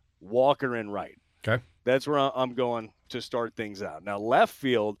center, Walker in right. Okay. That's where I'm going to start things out. Now, left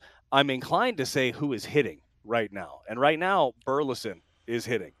field, I'm inclined to say who is hitting right now. And right now, Burleson is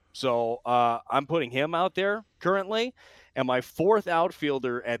hitting. So I'm putting him out there currently. And my fourth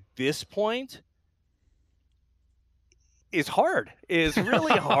outfielder at this point is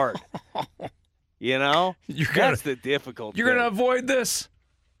really hard. You know? That's the difficult You're going to avoid this?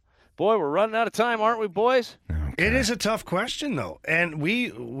 Boy, we're running out of time, aren't we, boys? Okay. It is a tough question, though. And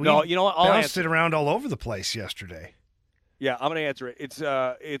we no, you know what? bounced it around all over the place yesterday. Yeah, I'm going to answer it. It's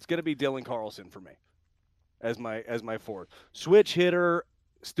going to be Dylan Carlson for me as my fourth. Switch hitter,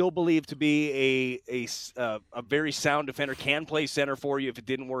 still believed to be a very sound defender, can play center for you if it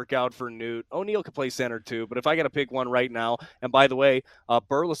didn't work out for Newt. O'Neill could play center too, but if I got to pick one right now, and by the way,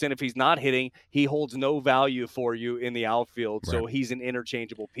 Burleson, if he's not hitting, he holds no value for you in the outfield, so he's an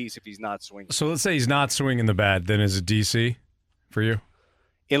interchangeable piece if he's not swinging. So let's say he's not swinging the bat, then is it DC for you?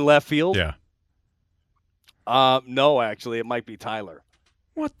 In left field? Yeah. No, actually, it might be Tyler.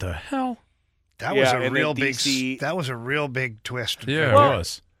 What the hell? That was a real big. That was a real big twist. Yeah, it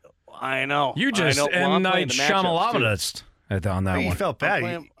was. I know. You just M. Night Shyamalan on that one. He felt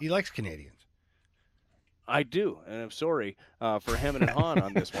bad. He likes Canadians. I do, and I'm sorry for him and Han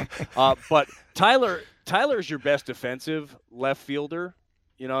on this one. But Tyler's your best defensive left fielder.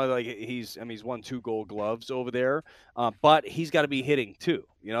 You know, like he's won 2 Gold Gloves over there, but he's got to be hitting too.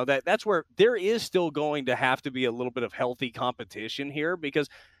 You know, that's where there is still going to have to be a little bit of healthy competition here, because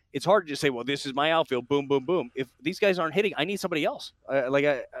it's hard to just say, well, this is my outfield, boom, boom, boom. If these guys aren't hitting, I need somebody else.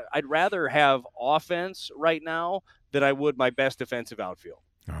 I'd rather have offense right now than I would my best defensive outfield.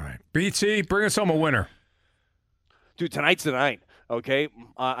 All right. BT, bring us home a winner. Dude, tonight's the night, okay?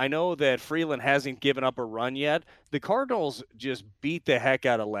 I know that Freeland hasn't given up a run yet. The Cardinals just beat the heck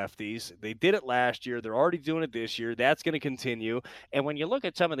out of lefties. They did it last year. They're already doing it this year. That's going to continue. And when you look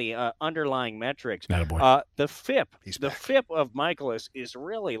at some of the underlying metrics, the FIP of Michaelis is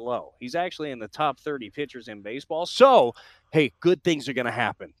really low. He's actually in the top 30 pitchers in baseball. So, hey, good things are going to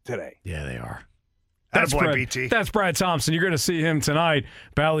happen today. Yeah, they are. That's BT. That's Brad Thompson. You're going to see him tonight,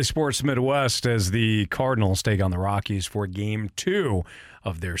 Bally Sports Midwest, as the Cardinals take on the Rockies for Game 2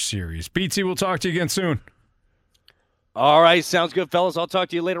 of their series. BT, we'll talk to you again soon. All right, sounds good, fellas. I'll talk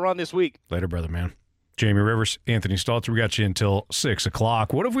to you later on this week. Later, brother, man. Jamie Rivers, Anthony Stalter, we got you until 6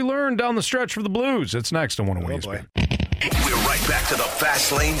 o'clock. What have we learned down the stretch for the Blues? It's next on 101 ESPN. We're right back to the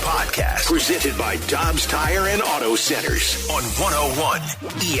Fast Lane Podcast, presented by Dobbs Tire and Auto Centers on 101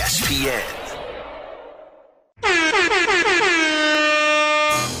 ESPN.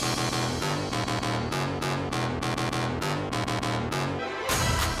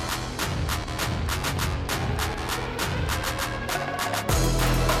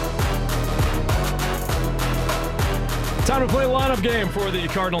 Time to play a lineup game for the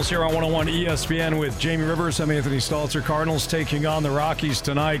Cardinals here on 101 ESPN with Jamie Rivers. I'm Anthony Stalter. Cardinals taking on the Rockies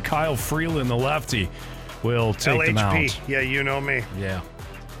tonight. Kyle Freeland, the lefty, will take them out. LHP. Yeah, you know me. Yeah.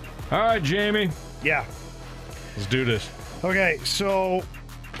 All right, Jamie. Yeah. Let's do this. Okay, so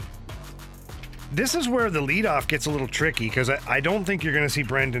this is where the leadoff gets a little tricky, because I don't think you're going to see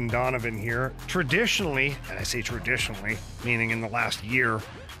Brendan Donovan here. Traditionally, and I say traditionally, meaning in the last year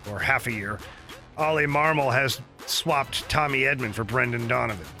or half a year, Ollie Marmol has swapped Tommy Edman for Brendan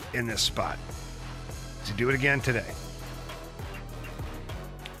Donovan in this spot. Does he do it again today?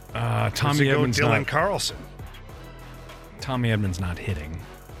 Tommy Edman's Dylan Carlson. Tommy Edman's not hitting.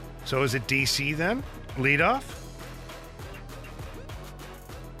 So is it DC then? Leadoff?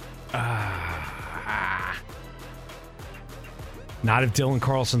 Not if Dylan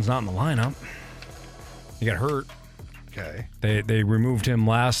Carlson's not in the lineup. He got hurt. Okay. They removed him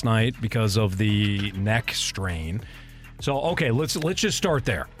last night because of the neck strain. So okay, let's just start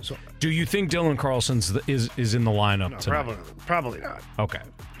there. So, do you think Dylan Carlson is in the lineup tonight? Probably not. Okay,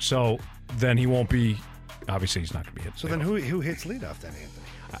 so then he won't be obviously he's not going to be hit. So then who hits leadoff then, Anthony?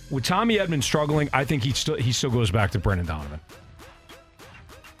 With Tommy Edman struggling, I think he still goes back to Brendan Donovan.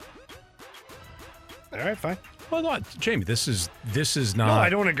 All right, fine. Well, no, Jamie, this is not. No, I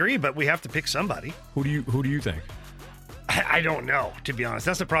don't agree, but we have to pick somebody. Who do you think? I don't know, to be honest.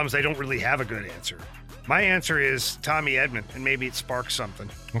 That's the problem is I don't really have a good answer. My answer is Tommy Edman, and maybe it sparks something.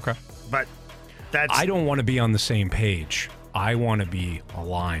 Okay. But that's... I don't want to be on the same page. I want to be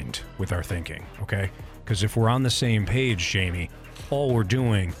aligned with our thinking, okay? Because if we're on the same page, Jamie, all we're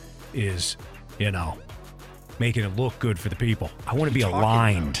doing is, making it look good for the people. I want to be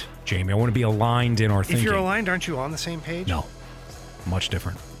aligned, Jamie. I want to be aligned in our thinking. If you're aligned, aren't you on the same page? No. Much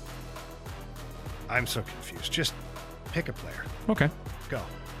different. I'm so confused. Just pick a player. Okay. Go.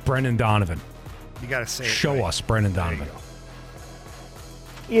 Brendan Donovan. You got to say it Show right. us Brendan Donovan.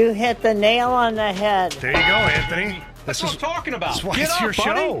 You hit the nail on the head. There you go, Anthony. That's what I'm talking about. That's why Get it's up, your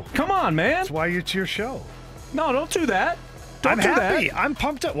buddy. show. Come on, man. That's why it's your show. No, don't do that. Don't I'm do happy. that. I'm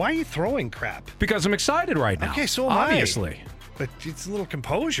pumped up. Why are you throwing crap? Because I'm excited right now. Okay, so am obviously. I. But it's a little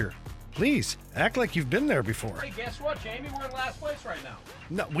composure. Please, act like you've been there before. Hey, guess what, Jamie? We're in last place right now.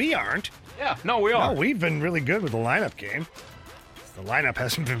 No, we aren't. Yeah, no, we are. No, we've been really good with the lineup game. The lineup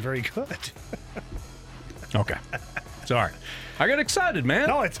hasn't been very good. Okay. Sorry. I got excited, man.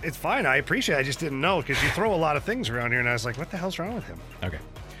 No, it's fine. I appreciate it. I just didn't know because you throw a lot of things around here, and I was like, what the hell's wrong with him? Okay.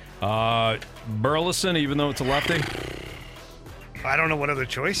 Burleson, even though it's a lefty? I don't know what other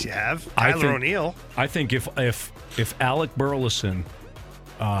choice you have. I Tyler think- O'Neill. I think if Alec Burleson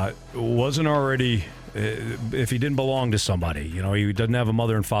wasn't already, if he didn't belong to somebody, he doesn't have a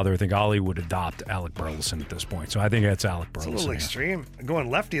mother and father, I think Ollie would adopt Alec Burleson at this point. So I think that's Alec It's Burleson. a little yeah. extreme.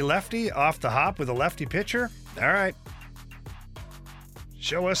 Going lefty off the hop with a lefty pitcher. All right.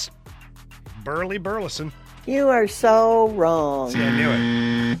 Show us Burleson. You are so wrong. See, I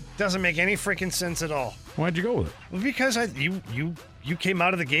knew it. Doesn't make any freaking sense at all. Why'd you go with it? Well, because you came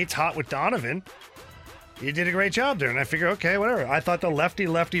out of the gates hot with Donovan. You did a great job there, and I figure, okay, whatever. I thought the lefty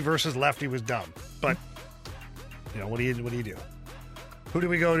versus lefty was dumb, but what do you do? Who do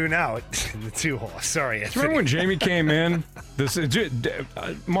we go to now? In the 2-hole. Sorry, Anthony. Remember when Jamie came in?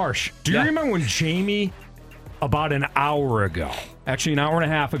 Marsh, do you remember when Jamie, about an hour ago, actually an hour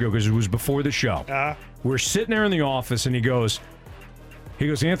and a half ago, because it was before the show, we're sitting there in the office, and he goes,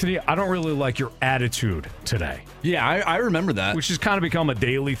 Anthony, I don't really like your attitude today. Yeah, I remember that. Which has kind of become a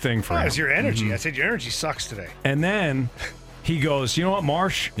daily thing for him. It's your energy. Mhm. I said your energy sucks today. And then he goes, you know what,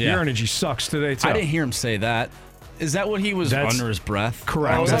 Marsh? Yeah. Your energy sucks today, too. I didn't hear him say that. Is that what he was under his breath?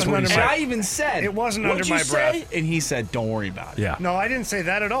 Correct. Oh, That's what he And said. I even said It wasn't "What'd under you my say?" breath. And he said, "Don't worry about it." Yeah. No, I didn't say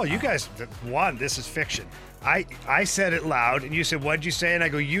that at all. You guys, this is fiction. I said it loud, and you said, what'd you say? And I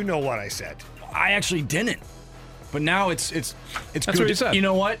go, you know what I said. I actually didn't. But now it's That's good. what he said. You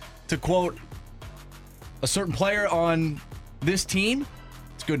know what? To quote a certain player on this team,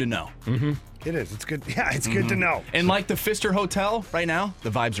 it's good to know. Mm-hmm. It is. It's good. Yeah, it's good to know. And like the Pfister Hotel right now, the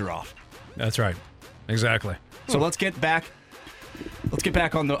vibes are off. That's right. Exactly. So let's get back. Let's get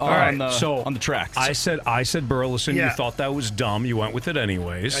back on the on the tracks. I said Burleson. Yeah. You thought that was dumb. You went with it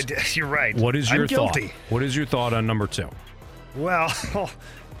anyways. I did, you're right. What is your I'm guilty. thought? What is your thought on number 2? Well,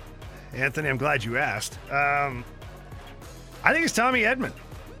 Anthony, I'm glad you asked. I think it's Tommy Edman.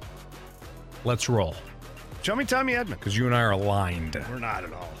 Let's roll. Show me Tommy Edman. Because you and I are aligned. We're not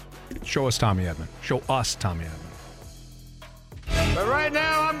at all. Show us Tommy Edman. Show us Tommy Edman. But right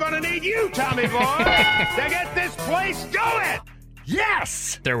now, I'm going to need you, Tommy boy, to get this place going.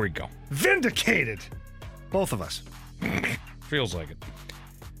 Yes! There we go. Vindicated. Both of us. Feels like it.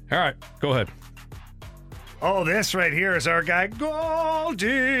 All right, go ahead. Oh, this right here is our guy,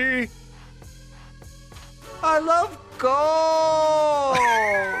 Goldie. I love gold.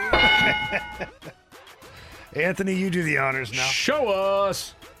 Anthony, you do the honors now. Show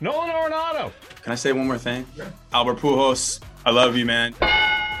us Nolan Arenado. Can I say one more thing? Albert Pujols, I love you, man.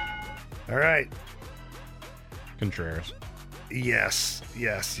 All right. Contreras. Yes.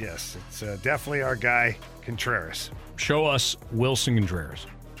 It's definitely our guy, Contreras. Show us Wilson Contreras.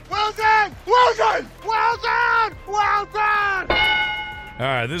 Well done! Well done! Well done! Well done! All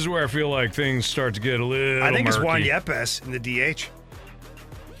right, this is where I feel like things start to get a little I think it's Juan murky. Yepes in the DH.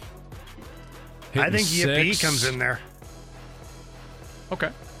 Hitting I think Yippee 6. comes in there. Okay.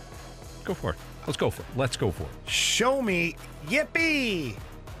 Go for it. Let's go for it. Let's go for it. Show me Yippee.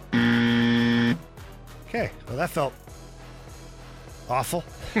 Okay, well that felt awful.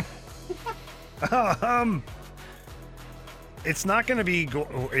 It's not going to be.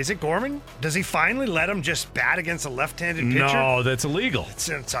 Is it Gorman? Does he finally let him just bat against a left-handed pitcher? No, that's illegal. It's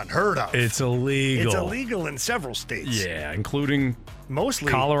unheard of. It's illegal. It's illegal in several states. Yeah, including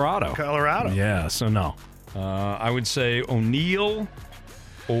mostly Colorado. Colorado. Yeah, so no. I would say O'Neill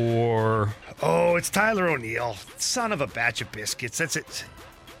or... Oh, it's Tyler O'Neill. Son of a batch of biscuits. That's it.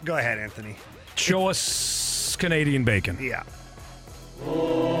 Go ahead, Anthony. Show us Canadian bacon. Yeah.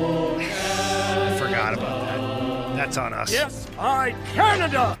 I forgot about that. That's on us. Yes,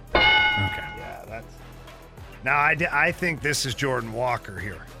 Canada. Okay. Yeah, that's... Now, I think this is Jordan Walker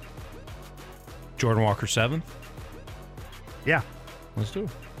here. Jordan Walker 7? Yeah. Let's do it.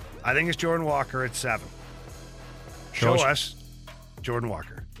 I think it's Jordan Walker at 7. Show Show us. us Jordan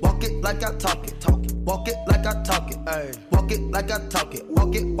Walker. Walk it like I talk it, talk it. Walk it like I talk it, ay. Walk it like I talk it.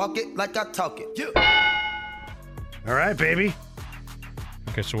 Walk it like I talk it. All right, baby.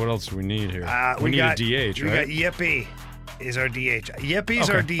 Okay, so what else do we need here? We need got, a DH, we right? got Yippee is our DH. Yippie's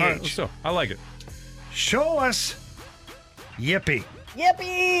our DH. All right, let's go. I like it. Show us Yippee.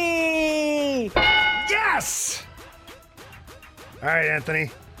 Yippee! Yes! All right,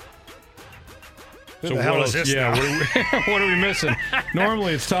 Anthony. Who So the hell what is else? this Yeah, now? what are we missing?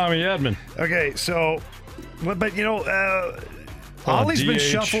 Normally it's Tommy Edman. Okay, so, but you know, Ollie's been DH.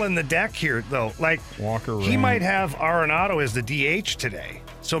 shuffling the deck here, though. Like, Walker he Rain. might have Arenado as the DH today.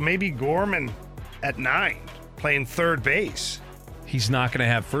 So maybe Gorman at 9 playing third base. He's not going to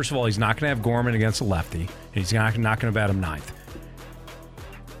have, first of all, he's not going to have Gorman against a lefty. And he's not going to bat him 9th.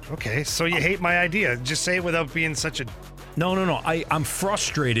 Okay, so you hate my idea. Just say it without being such a... No. I'm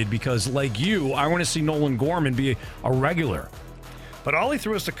frustrated because, like you, I want to see Nolan Gorman be a regular. But Ollie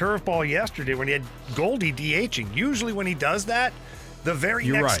threw us the curveball yesterday when he had Goldie DHing. Usually when he does that, the very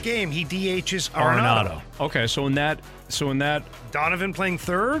You're next right. game he DHs Arenado. Okay, so in that Donovan playing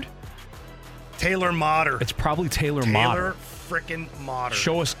third, Taylor Motter. it's probably Taylor Taylor Motter. frickin' Motter.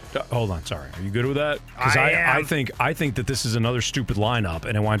 Show us. Hold on, sorry. Are you good with that? Because I I am. think that this is another stupid lineup,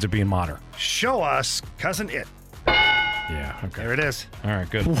 and it winds up being Motter. Show us Cousin It. Yeah. Okay. There it is. All right.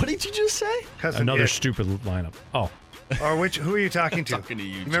 Good. What did you just say? Cousin Another It. stupid lineup. Oh. Or who are you talking to? Talking to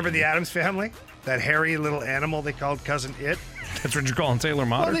you, Remember Jamie. the Addams Family? That hairy little animal they called Cousin It? That's what you're calling Taylor Oh,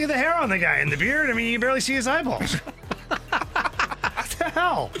 Motter? look at the hair on the guy and the beard. I mean, you barely see his eyeballs. What the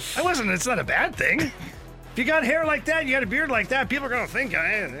hell? It's not a bad thing. If you got hair like that, you got a beard like that, people are going to think,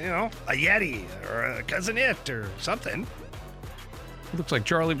 a Yeti or a Cousin It or something. He looks like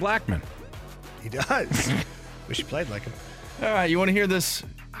Charlie Blackman. He does. Wish he played like him. All right, you want to hear this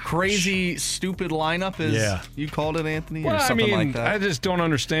crazy, stupid lineup, as Yeah. you called it, Anthony, Well, or I something mean, like that? I just don't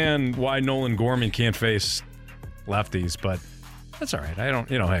understand why Nolan Gorman can't face lefties, but that's all right. I don't,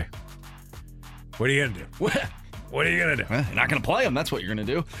 hey. What are you going to do? What are you going to do? Well, you're not going to play him. That's what you're going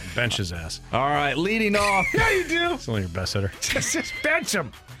to do. Bench his ass. All right, leading off. Yeah, you do. It's only your best hitter. Just bench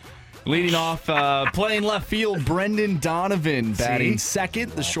him. Leading off, playing left field, Brendan Donovan. Batting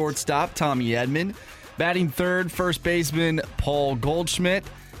second, the shortstop, Tommy Edman. Batting third, first baseman, Paul Goldschmidt.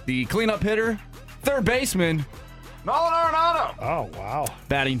 The cleanup hitter, third baseman, Nolan Arenado. Oh, wow.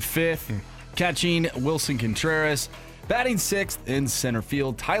 batting fifth. Catching, Wilson Contreras. Batting sixth in center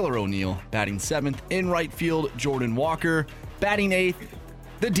field, Tyler O'Neill. Batting seventh in right field, Jordan Walker. Batting eighth,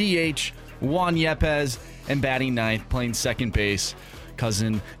 the DH, Juan Yepez. And batting ninth, playing second base,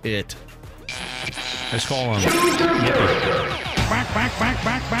 Cousin It. Nice call on him.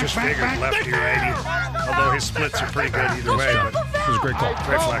 Just figured lefty righty. Although his splits are pretty good either way. But It was a great call.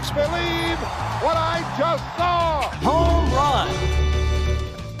 very flexible. Believe what I just saw. Home run.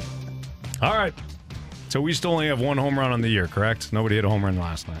 All right. So we still only have one home run on the year, correct? Nobody hit a home run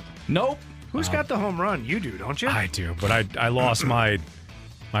last night. Nope. Who's got the home run? You do, don't you? I do, but I lost my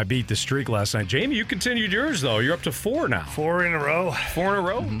beat the streak last night. Jamie, you continued yours, though. You're up to 4 now. 4 in a row. 4 in a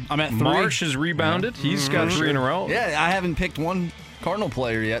row? I'm at 3. Marsh has rebounded. He's got 3 in a row. Yeah, I haven't picked one Cardinal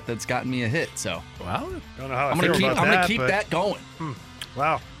player yet that's gotten me a hit, so Well, Don't know how I I'm feel gonna keep. about I'm gonna that, keep but- that going.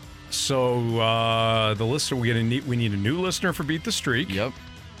 Wow. so the listener, we need a new listener for Beat the Streak. Yep.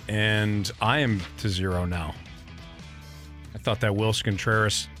 And I am to 0 now. I thought that Wilson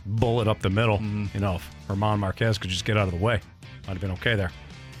Contreras bullet up the middle, if Herman Marquez could just get out of the way. Might have been okay there.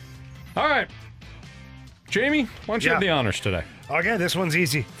 All right. Jamie, why don't you Yeah. have the honors today? Okay, this one's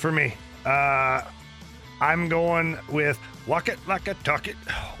easy for me. I'm going with walk it like a talk it,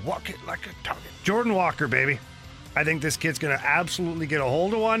 walk it like a talk it. Jordan Walker, baby. I think this kid's going to absolutely get a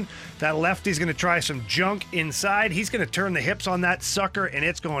hold of one. That lefty's going to try some junk inside. He's going to turn the hips on that sucker, and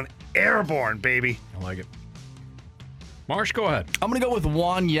it's going airborne, baby. I like it. Marsh, go ahead. I'm gonna go with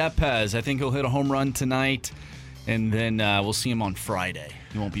Juan Yepez. I think he'll hit a home run tonight, and then we'll see him on Friday.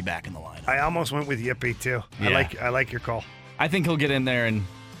 He won't be back in the lineup. I almost went with Yippee, too. Yeah. I like your call. I think he'll get in there and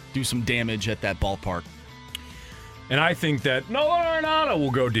do some damage at that ballpark. And I think that Nolan Arenado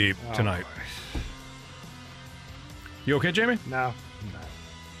will go deep tonight. You okay, Jamie? No.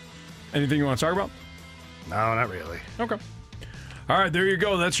 Anything you want to talk about? No, not really. Okay. All right, there you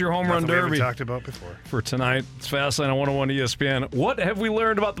go. That's your home run Nothing we derby. haven't talked about before. For tonight. It's Fastlane on 101 ESPN. What have we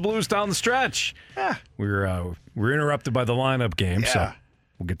learned about the Blues down the stretch? We're interrupted by the lineup game, so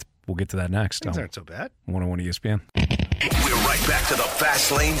we'll get to that next. Things aren't so bad. 101 ESPN. We're right back to the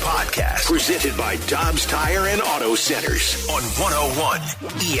Fast Lane Podcast, presented by Dobbs Tire and Auto Centers on 101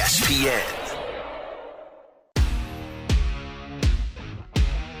 ESPN.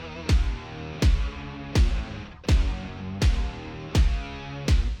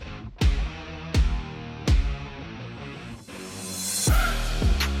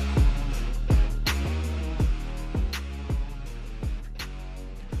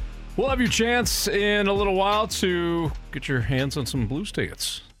 We'll have your chance in a little while to get your hands on some Blues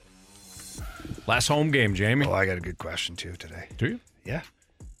tickets. Last home game, Jamie. Oh, I got a good question, too, today. Do you? Yeah,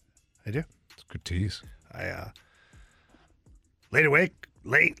 I do. It's a good tease. I laid awake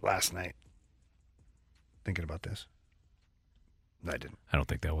late last night thinking about this. No, I didn't. I don't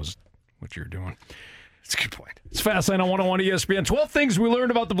think that was what you were doing. It's a good point. It's Fastlane on 101 ESPN. 12 things we learned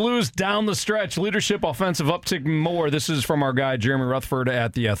about the Blues down the stretch. Leadership, offensive uptick, more. This is from our guy, Jeremy Rutherford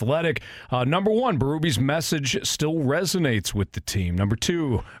at The Athletic. Number 1, Berube's message still resonates with the team. Number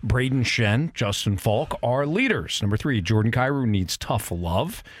 2, Brayden Schenn, Justin Falk are leaders. Number 3, Jordan Kyrou needs tough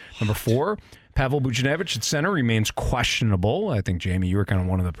love. Number 4, Pavel Buchnevich at center remains questionable. I think, Jamie, you were kind of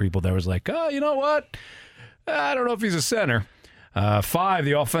one of the people that was like, oh, you know what? I don't know if he's a center. 5,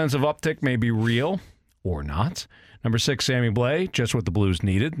 the offensive uptick may be real. Or not. Number 6, Sammy Blais, just what the Blues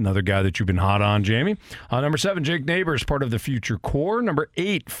needed. Another guy that you've been hot on, Jamie. Number 7, Jake Neighbors, part of the future core. Number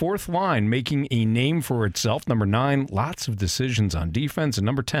 8, fourth line, making a name for itself. Number 9, lots of decisions on defense. And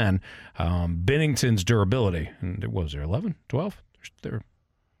number 10, Binnington's durability. And what was there, 11, 12? I think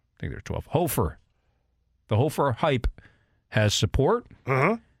there are 12. Hofer. The Hofer hype has support.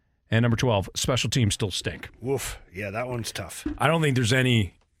 Uh-huh. And number 12, special teams still stink. Woof. Yeah, that one's tough. I don't think there's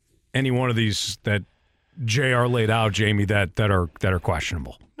any one of these that JR laid out, Jamie, that are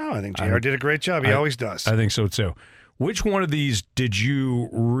questionable. No, I think JR did a great job. He always does. I think so, too. Which one of these did you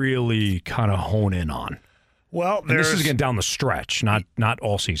really kind of hone in on? Well, this is, again, down the stretch, not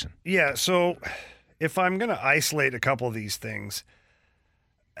all season. Yeah, so if I'm going to isolate a couple of these things,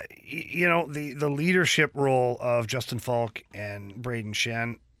 the leadership role of Justin Falk and Brayden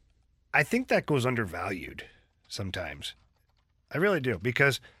Schenn, I think that goes undervalued sometimes. I really do,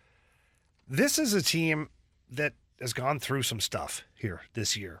 because this is a team that has gone through some stuff here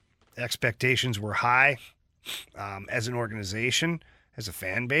this year. Expectations were high as an organization, as a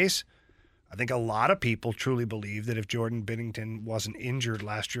fan base. I think a lot of people truly believe that if Jordan Binnington wasn't injured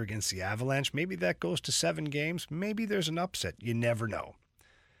last year against the Avalanche, maybe that goes to 7 games. Maybe there's an upset. You never know.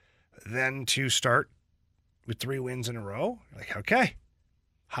 Then to start with 3 wins in a row, like, okay,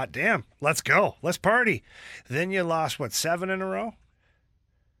 hot damn, let's go. Let's party. Then you lost, 7 in a row?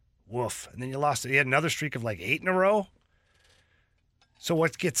 Woof. And then you had another streak of 8 in a row. So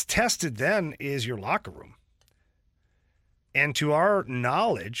what gets tested then is your locker room. And to our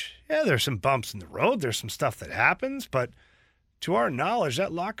knowledge, there's some bumps in the road. There's some stuff that happens. But to our knowledge,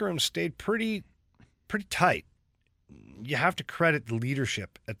 that locker room stayed pretty tight. You have to credit the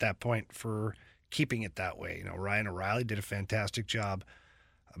leadership at that point for keeping it that way. Ryan O'Reilly did a fantastic job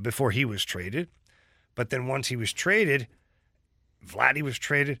before he was traded. But then once he was traded, Vladdy was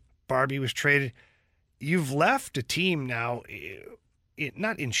traded. Barbie was traded. You've left a team now,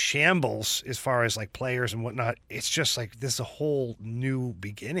 not in shambles as far as players and whatnot. It's just this is a whole new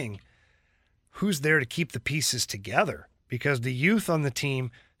beginning. Who's there to keep the pieces together? Because the youth on the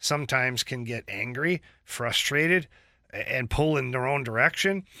team sometimes can get angry, frustrated, and pull in their own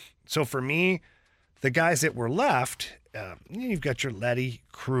direction. So for me, the guys that were left, you've got your Leddy,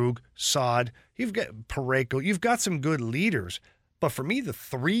 Krug, Saad, you've got Parayko, you've got some good leaders. But for me, the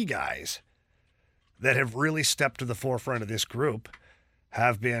 3 guys that have really stepped to the forefront of this group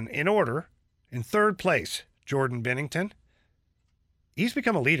have been, in order, in 3rd place, Jordan Binnington. He's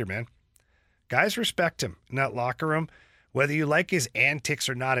become a leader, man. Guys respect him in that locker room. Whether you like his antics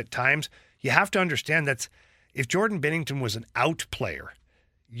or not at times, you have to understand that if Jordan Binnington was an out player,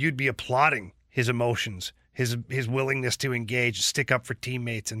 you'd be applauding his emotions, his willingness to engage, stick up for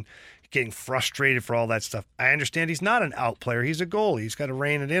teammates, and getting frustrated for all that stuff. I understand he's not an out player. He's a goalie. He's got to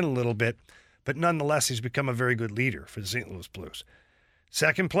rein it in a little bit. But nonetheless, he's become a very good leader for the St. Louis Blues.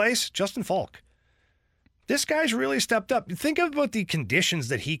 2nd place, Justin Falk. This guy's really stepped up. Think about the conditions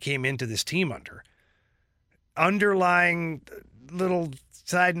that he came into this team under. Underlying little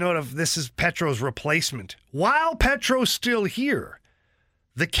side note of this is Petro's replacement. While Petro's still here,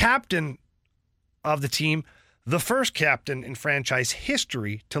 the captain of the team, the first captain in franchise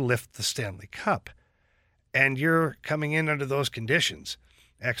history to lift the Stanley Cup. And you're coming in under those conditions.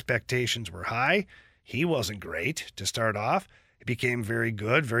 Expectations were high. He wasn't great to start off. It became very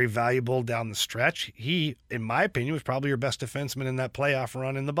good, very valuable down the stretch. He, in my opinion, was probably your best defenseman in that playoff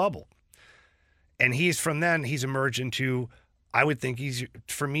run in the bubble. And he's emerged into, I would think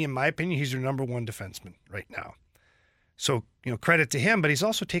for me, in my opinion, he's your number one defenseman right now. So, credit to him, but he's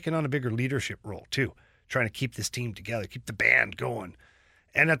also taken on a bigger leadership role too, trying to keep this team together, keep the band going.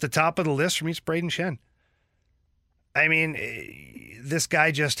 And at the top of the list for me is Brayden Schenn. I mean, this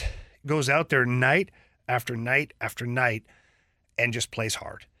guy just goes out there night after night after night and just plays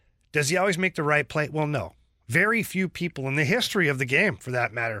hard. Does he always make the right play? Well, no. Very few people in the history of the game, for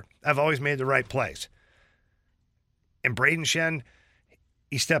that matter, have always made the right plays. And Brayden Schenn,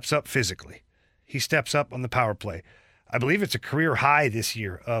 he steps up physically. He steps up on the power play. I believe it's a career high this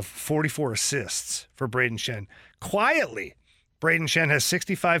year of 44 assists for Brayden Schenn. Quietly, Brayden Schenn has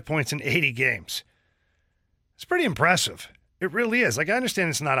 65 points in 80 games. It's pretty impressive. It really is. Like, I understand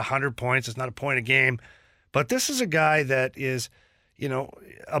it's not 100 points. It's not a point a game. But this is a guy that is,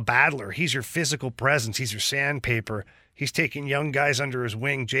 a battler. He's your physical presence. He's your sandpaper. He's taking young guys under his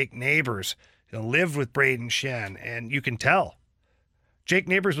wing. Jake Neighbors lived with Brayden Schenn, and you can tell. Jake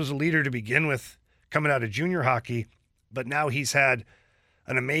Neighbors was a leader to begin with coming out of junior hockey, but now he's had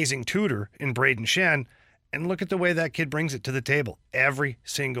an amazing tutor in Brayden Schenn, and look at the way that kid brings it to the table every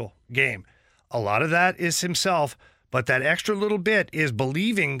single game. A lot of that is himself, but that extra little bit is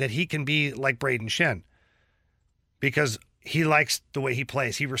believing that he can be like Brayden Schenn because he likes the way he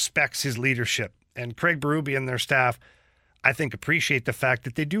plays. He respects his leadership. And Craig Berube and their staff, I think, appreciate the fact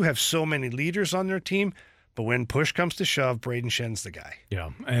that they do have so many leaders on their team, but when push comes to shove, Brayden Schenn's the guy. Yeah,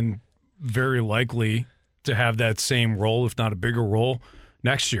 and very likely to have that same role, if not a bigger role,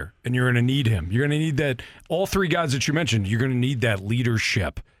 next year. And you're going to need him. You're going to need that. All three guys that you mentioned, you're going to need that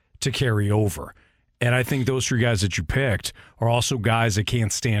leadership to carry over. And I think those three guys that you picked are also guys that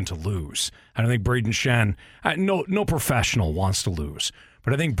can't stand to lose. I don't think Brayden Schenn, no professional wants to lose,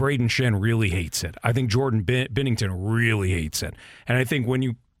 but I think Brayden Schenn really hates it. I think Jordan Binnington really hates it. And I think when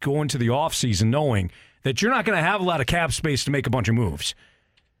you go into the offseason knowing that you're not going to have a lot of cap space to make a bunch of moves,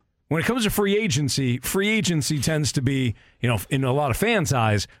 when it comes to free agency tends to be, in a lot of fans'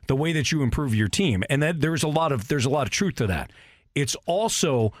 eyes, the way that you improve your team. And that there's a lot of truth to that. It's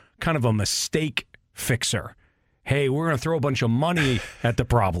also kind of a mistake fixer. Hey, we're going to throw a bunch of money at the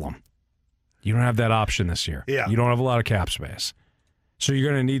problem. You don't have that option this year. Yeah. You don't have a lot of cap space. So you're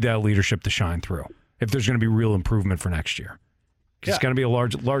going to need that leadership to shine through if there's going to be real improvement for next year. It's going to be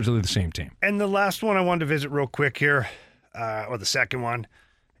largely the same team. And the last one I wanted to visit real quick here, or the second one,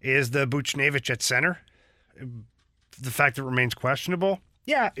 is the Buchnevich at center. The fact that it remains questionable.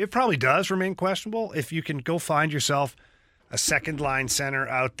 Yeah, it probably does remain questionable. If you can go find yourself a second-line center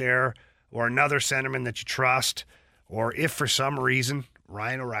out there or another centerman that you trust, or if for some reason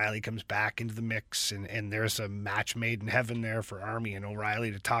Ryan O'Reilly comes back into the mix and there's a match made in heaven there for Army and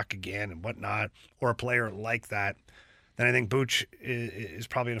O'Reilly to talk again and whatnot, or a player like that, then I think Buch is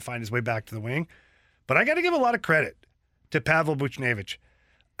probably going to find his way back to the wing. But I got to give a lot of credit to Pavel Buchnevich.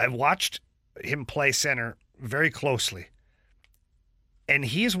 I've watched him play center very closely, and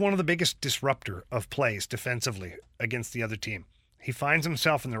he is one of the biggest disruptor of plays defensively against the other team. He finds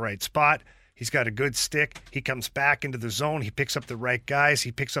himself in the right spot. He's got a good stick. He comes back into the zone. He picks up the right guys.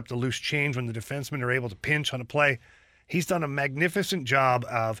 He picks up the loose change when the defensemen are able to pinch on a play. He's done a magnificent job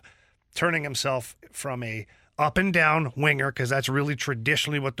of turning himself from a up and down winger, because that's really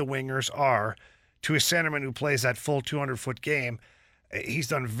traditionally what the wingers are, to a centerman who plays that full 200-foot game. He's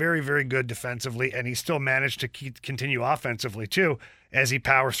done very, very good defensively, and he's still managed to continue offensively, too, as he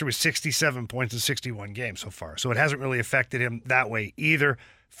powers through his 67 points in 61 games so far. So it hasn't really affected him that way either.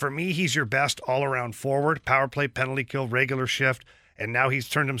 For me, he's your best all-around forward, power play, penalty kill, regular shift, and now he's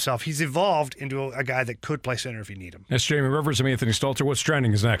evolved into a guy that could play center if you need him. That's Jamie Rivers. I'm Anthony Stalter. What's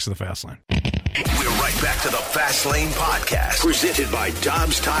trending is next to the Fast Lane. We're right back to the Fast Lane Podcast, presented by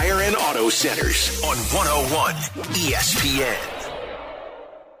Dobbs Tire and Auto Centers on 101 ESPN.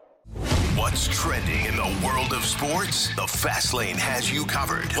 What's trending in the world of sports? The Fast Lane has you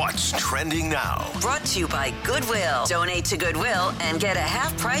covered. What's trending now? Brought to you by Goodwill. Donate to Goodwill and get a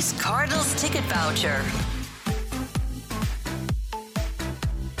half-price Cardinals ticket voucher.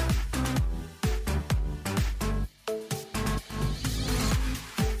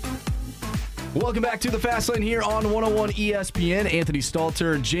 Welcome back to the Fast Lane here on 101 ESPN. Anthony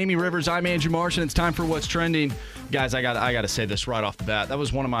Stalter, Jamie Rivers, I'm Andrew Marsh, and it's time for What's Trending. Guys, I got to say this right off the bat. That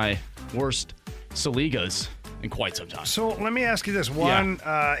was one of my worst Saligas in quite some time. So let me ask you this. One,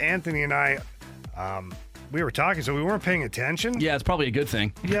 Anthony and I, we were talking, so we weren't paying attention. Yeah, it's probably a good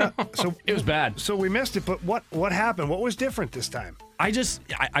thing. Yeah. So it was bad. So we missed it. But what happened? What was different this time? I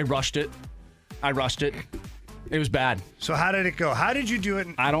rushed it. It was bad. So how did it go? How did you do it?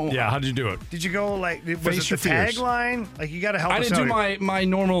 Yeah, how did you do it? Did you go like, was Face it your the fears. tagline? Like, you got to help us out. I didn't do here. my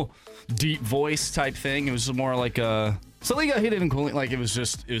normal deep voice type thing. It was more like Saliga hit it and cooling. Like, it was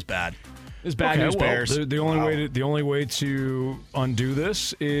bad. It was bad news bears. The only way to undo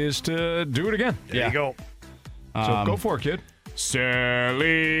this is to do it again. There you go. So go for it, kid.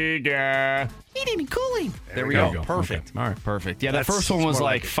 Saliga. Heating and cooling. There we go. Perfect. Okay. All right. Perfect. Yeah, That's that first one was more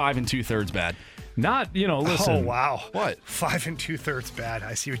like like it. 5 2/3 bad. Not, listen. Oh, wow. What? 5 2/3 bad.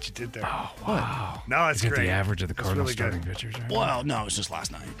 I see what you did there. Oh, wow. No, it's Get great. the average of the That's Cardinals really good. starting pitchers. Right? Well, no, it was just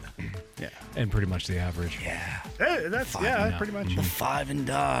last night. Yeah. And pretty much the average. Yeah. That's pretty much. The 5 and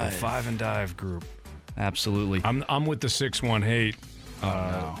dive. The 5 and dive group. Absolutely. I'm with the 6-1 hate.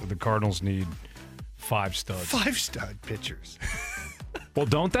 The Cardinals need 5 studs. 5 stud pitchers. Well,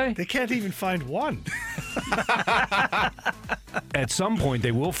 don't they? They can't even find one. At some point,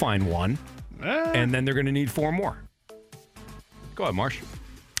 they will find one, and then they're going to need 4 more. Go ahead, Marsh.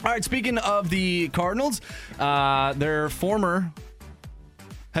 All right, speaking of the Cardinals, their former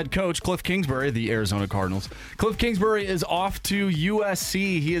head coach, Cliff Kingsbury, the Arizona Cardinals. Cliff Kingsbury is off to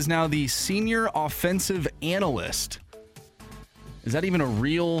USC. He is now the senior offensive analyst. Is that even a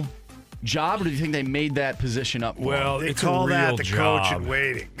real job, or do you think they made that position up? Well, They it's call a real that the job. coach in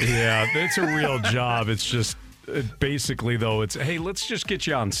waiting. Yeah, it's a real job. It's just basically, though, it's hey, let's just get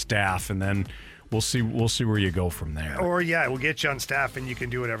you on staff, and then we'll see where you go from there. Or, we'll get you on staff, and you can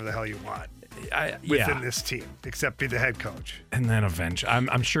do whatever the hell you want within this team, except be the head coach. And then eventually,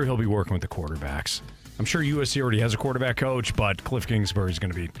 I'm sure he'll be working with the quarterbacks. I'm sure USC already has a quarterback coach, but Cliff Kingsbury's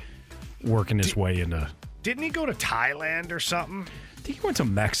going to be working his way into. Didn't he go to Thailand or something? I think he went to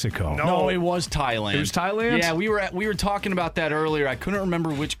Mexico. No, it was Thailand. It was Thailand? Yeah, we were talking about that earlier. I couldn't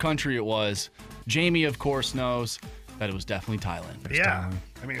remember which country it was. Jamie, of course, knows that it was definitely Thailand. Yeah.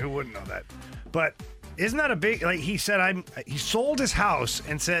 I mean, who wouldn't know that? But isn't that a big, like he said, he sold his house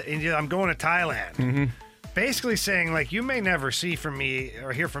and said, I'm going to Thailand. Mm-hmm. Basically saying, like, you may never see from me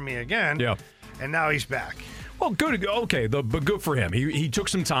or hear from me again. Yeah. And now he's back. Well, good. Okay, but good for him. He took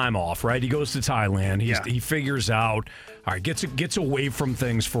some time off, right? He goes to Thailand. He figures out. All right, gets away from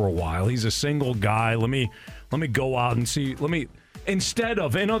things for a while. He's a single guy. Let me go out and see. Instead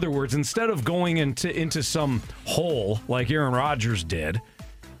of going into some hole like Aaron Rodgers did,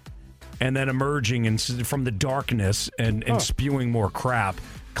 and then emerging from the darkness and spewing more crap,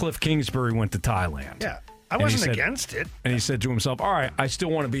 Cliff Kingsbury went to Thailand. Yeah, I wasn't against it. And he said to himself, all right, I still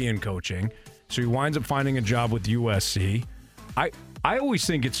want to be in coaching. So he winds up finding a job with USC. I always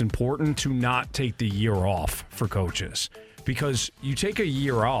think it's important to not take the year off for coaches, because you take a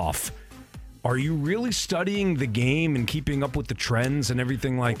year off, are you really studying the game and keeping up with the trends and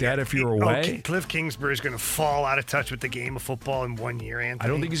everything like that if you're away? Okay, Cliff Kingsbury's going to fall out of touch with the game of football in 1 year, Anthony. I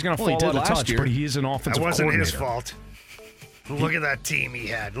don't think he's going to fall out of touch, but he is an offensive coordinator. That wasn't his fault. Look at that team he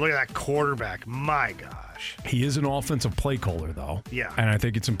had. Look at that quarterback. My gosh. He is an offensive play caller, though. Yeah. And I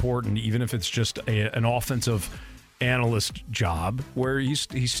think it's important, even if it's just an offensive analyst job, where he's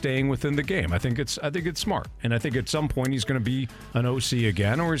staying within the game. I think it's smart. And I think at some point he's going to be an OC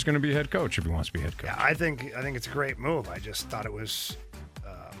again, or he's going to be head coach if he wants to be head coach. Yeah, I think it's a great move. I just thought it was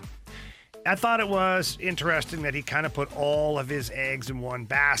interesting that he kind of put all of his eggs in one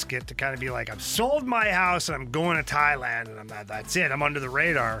basket to kind of be like, I've sold my house and I'm going to Thailand, and that's it. I'm under the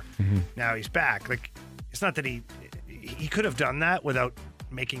radar. Mm-hmm. Now he's back. Like, it's not that he could have done that without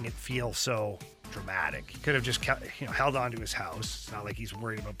making it feel so dramatic. He could have just held on to his house. It's not like he's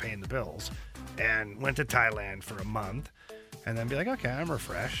worried about paying the bills, and went to Thailand for a month, and then be like, okay, I'm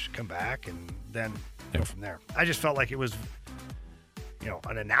refreshed, come back, and then go from there. I just felt like it was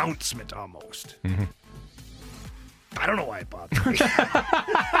an announcement almost. Mm-hmm. I don't know why it bothered me.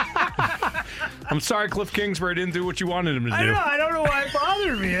 I'm sorry Cliff Kingsbury didn't do what you wanted him to do. I don't know why it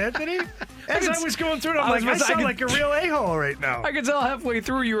bothered me, Anthony. As I was going through it, I'm like, I sound like a real a-hole right now. I could tell halfway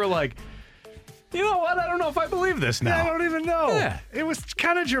through you were like, you know what? I don't know if I believe this now. Yeah, I don't even know. Yeah. It was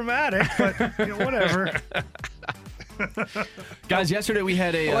kind of dramatic, but whatever. Guys, yesterday we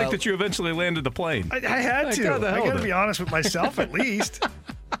had I like that you eventually landed the plane. I had to. I got to be honest with myself at least.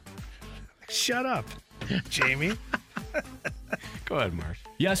 Shut up, Jamie. Go ahead, Marsh.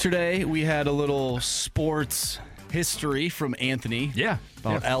 Yesterday we had a little sports history from Anthony. Yeah.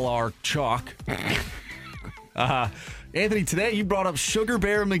 About LR Chalk. Anthony, today you brought up Sugar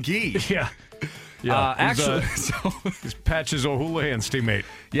Bear McGee. Yeah. Yeah, actually, he's Patches O'Houlihan's teammate.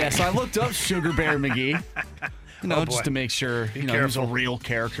 Yeah, so I looked up Sugar Bear McGee, just to make sure, he's a real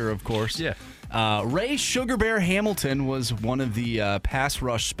character, of course. Yeah. Ray Sugar Bear Hamilton was one of the pass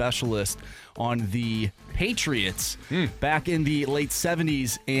rush specialists on the Patriots back in the late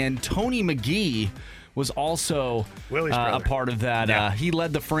 70s, and Tony McGee was also a part of that. Yeah. He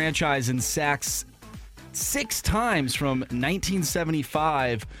led the franchise in sacks 6 times from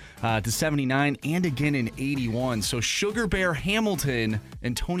 1975 to 79 and again in 81. So Sugar Bear Hamilton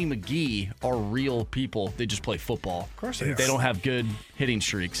and Tony McGee are real people. They just play football. Of course they don't have good hitting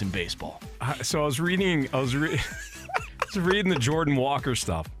streaks in baseball. So I was reading the Jordan Walker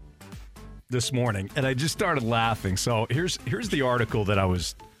stuff this morning, and I just started laughing. So here's the article that I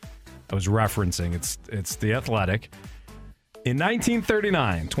was referencing. It's The Athletic. In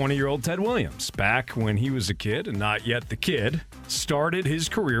 1939, 20-year-old Ted Williams, back when he was a kid and not yet the kid, started his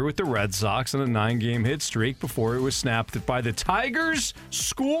career with the Red Sox on a 9-game hit streak before it was snapped by the Tigers'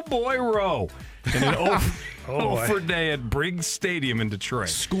 Schoolboy Rowe in an over day at Briggs Stadium in Detroit.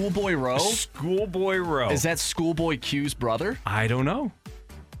 Schoolboy Rowe? Schoolboy Rowe. Is that Schoolboy Q's brother? I don't know.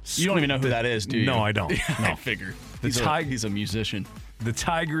 You don't even know who that is, do you? No, I don't. No. I figured. He's a musician. The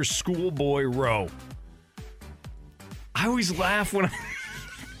Tigers' Schoolboy Rowe. I always laugh when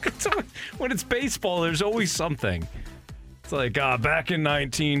it's baseball. There's always something. It's like back in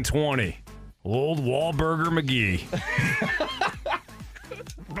 1920, old Wahlburger McGee.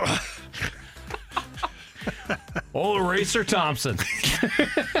 Old Eraser Thompson.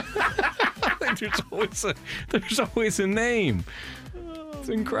 There's always a name. It's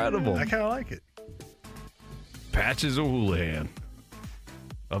incredible. I kind of like it. Patches O'Houlihan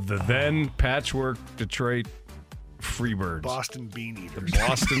of the then Patchwork Detroit Freebirds. Boston Bean Eaters. The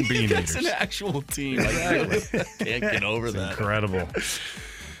Boston Bean That's Eaters. an actual team. Exactly. Can't get over that. Incredible.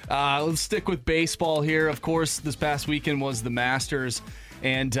 Let's stick with baseball here. Of course, this past weekend was the Masters.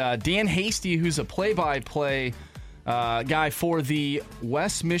 And Dan Hasty, who's a play-by-play guy for the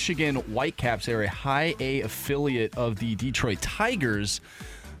West Michigan Whitecaps, they're a high A affiliate of the Detroit Tigers.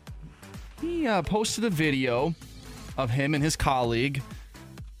 He posted a video of him and his colleague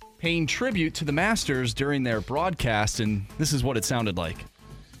paying tribute to the Masters during their broadcast, and this is what it sounded like.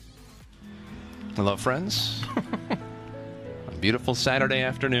 Hello, friends. A beautiful Saturday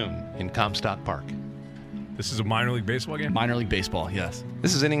afternoon in Comstock Park. This is a minor league baseball game? Minor league baseball, yes.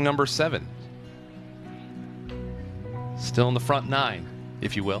 This is inning number 7. Still in the front 9,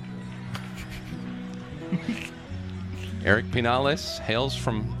 if you will. Eric Pinales hails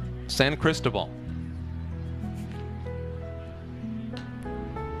from San Cristobal.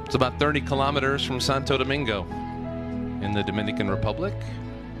 It's about 30 kilometers from Santo Domingo in the Dominican Republic.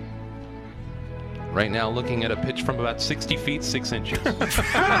 Right now looking at a pitch from about 60 feet, 6 inches.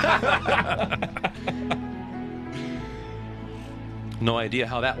 No idea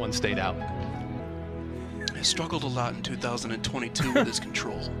how that one stayed out. I struggled a lot in 2022 with his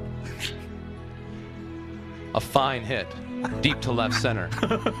control. A fine hit, deep to left center.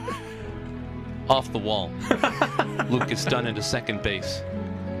 Off the wall. Lucas Dunn into second base.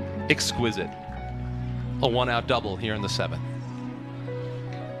 Exquisite. A 1-out double here in the 7th.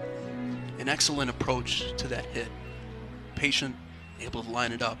 An excellent approach to that hit. Patient, able to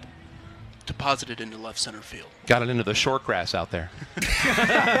line it up. Deposit it into left center field. Got it into the short grass out there.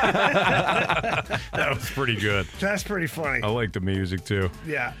 That was pretty good. That's pretty funny. I like the music too.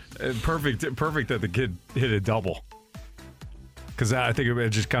 Yeah. Perfect that the kid hit a double. Because I think it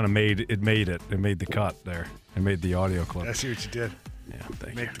just kind of made the cut there. It made the audio clip. I see what you did. Yeah,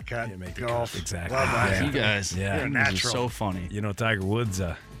 thank Make you. the cut. Yeah, make the golf. cut. Exactly. Well done. Yeah. You guys, yeah, You're a this natural. is so funny. You know, Tiger Woods,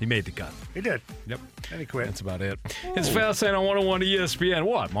 he made the cut. He did. Yep. And he quit. That's about it. It's Fast Lane on 101 ESPN.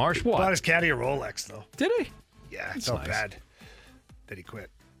 What, Marsh? What? Bought his caddy a Rolex, though. Did he? Yeah, That's so nice. bad that he quit.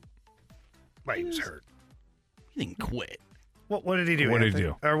 Well, he was hurt. He didn't quit. What did he do? What did he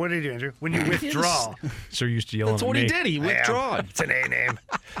Anthony? do? Or what did he do, Andrew? When you withdraw. So used to yelling That's at what me. he did. He withdrew. It's an A name.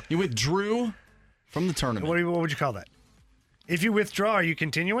 He withdrew from the tournament. What would you call that? If you withdraw, are you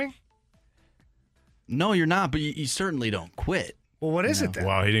continuing? No, you're not, but you certainly don't quit. Well, what is it then?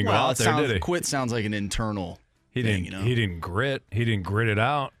 Well, he didn't go out there, did he? Quit sounds like an internal He thing, didn't. you know? He didn't grit. He didn't grit it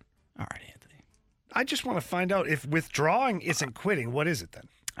out. All right, Anthony. I just want to find out if withdrawing isn't quitting. What is it then?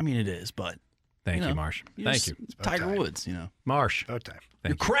 I mean, it is, but Thank you, know, Marsh. you're Thank just- you. it's Tiger time. Woods, you know. Marsh. About time.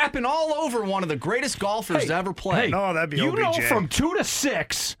 You're crapping all over one of the greatest golfers to ever play. Hey, No, that'd be you OBJ. know, from 2 to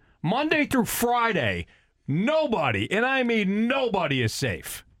 6, Monday through Friday, nobody, and I mean nobody, is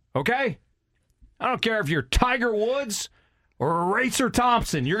safe. Okay? I don't care if you're Tiger Woods or Eraser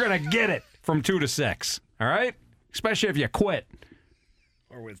Thompson. You're going to get it from 2 to 6. All right? Especially if you quit.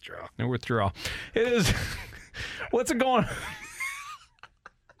 Or withdraw. No withdrawal. It is. What's it going?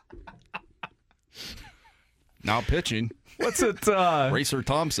 Now pitching. What's it? Racer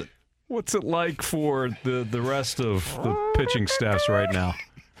Thompson. What's it like for the rest of the pitching staffs right now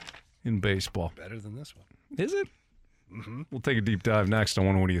in baseball? Better than this one. Is it? Mm-hmm. We'll take a deep dive next on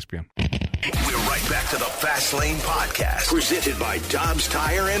 101 ESPN. We're right back to the Fast Lane Podcast, presented by Dobbs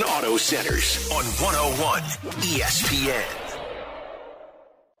Tire and Auto Centers on 101 ESPN.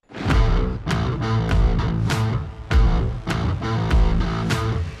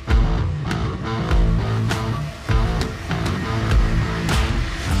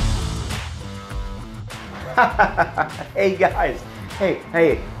 Hey guys,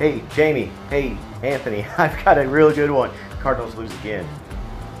 hey Jamie, hey Anthony, I've got a real good one. Cardinals lose again.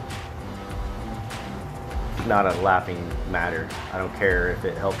 Not a laughing matter. I don't care if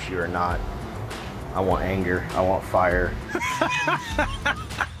it helps you or not. I want anger. I want fire.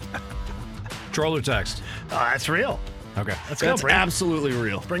 Troll or text? That's real. Okay. That's absolutely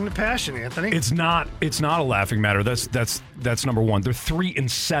real. Bring the passion, Anthony. It's not a laughing matter. That's number one. They're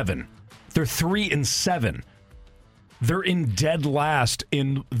 3-7. They're 3-7. They're in dead last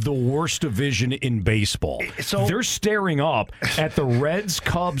in the worst division in baseball. So they're staring up at the Reds,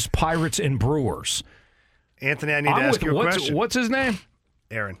 Cubs, Pirates, and Brewers. Anthony, I need to ask you a question. What's his name?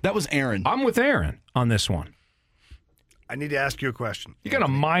 Aaron. That was Aaron. I'm with Aaron on this one. I need to ask you a question. You got a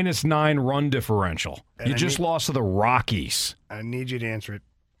 -9 run differential. And you just lost to the Rockies. I need you to answer it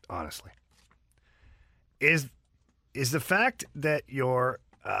honestly. Is the fact that you're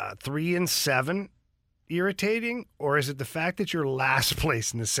 3-7 irritating, or is it the fact that you're last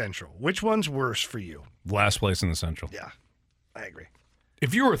place in the Central? Which one's worse for you? Last place in the Central. Yeah, I agree.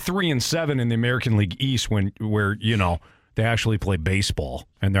 If you were 3-7 in the American League East, where they actually play baseball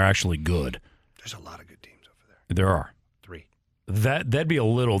and they're actually good, there's a lot of good teams over there. There are 3. That'd be a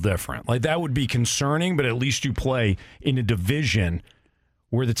little different. Like that would be concerning, but at least you play in a division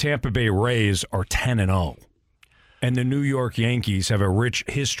where the Tampa Bay Rays are 10-0, and the New York Yankees have a rich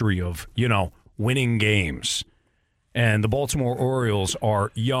history of winning games. And the Baltimore Orioles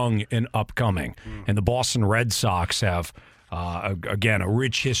are young and upcoming. And the Boston Red Sox have, again, a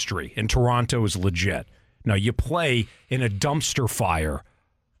rich history. And Toronto is legit. Now, you play in a dumpster fire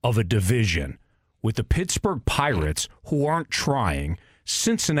of a division with the Pittsburgh Pirates, who aren't trying.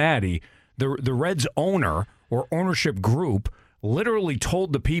 Cincinnati, the Reds owner or ownership group literally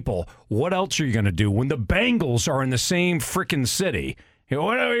told the people, what else are you going to do when the Bengals are in the same freaking city?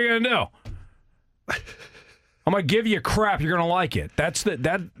 What are you going to do? I'm going to give you crap. You're going to like it. That's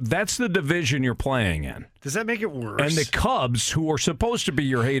the division you're playing in. Does that make it worse? And the Cubs, who are supposed to be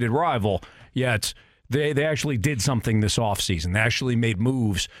your hated rival, they actually did something this offseason. They actually made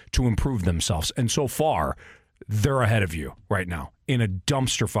moves to improve themselves. And so far, they're ahead of you right now in a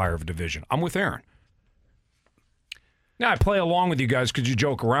dumpster fire of a division. I'm with Aaron. Now, I play along with you guys because you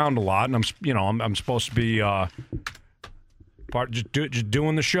joke around a lot, and I'm supposed to be just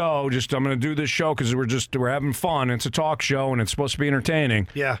doing the show. I'm going to do this show because we're having fun. It's a talk show and it's supposed to be entertaining.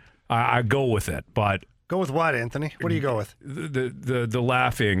 Yeah, I go with it, but go with what, Anthony? What do you go with? The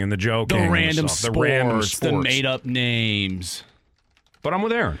laughing and the joking, the random sports, the made up names. But I'm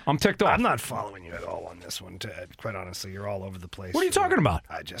with Aaron. I'm ticked off. I'm not following you at all on this one, Ted. Quite honestly, you're all over the place. What are you talking about?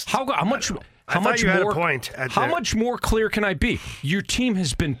 How much? I thought you had a point. How much more clear can I be? Your team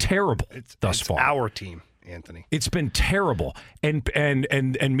has been terrible thus far. Our team, Anthony. It's been terrible, and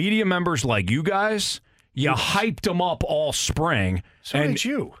media members like you guys, you hyped them up all spring. So did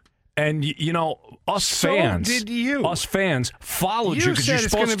you. And us fans. So did you. Us fans followed you because you're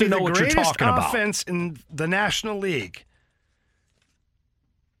supposed to know what you're talking about. Offense in the National League.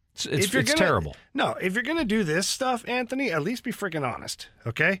 It's terrible. No, if you're going to do this stuff, Anthony, at least be freaking honest,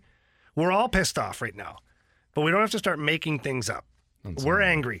 okay? We're all pissed off right now, but we don't have to start making things up. We're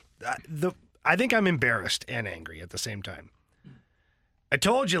angry. I think I'm embarrassed and angry at the same time. I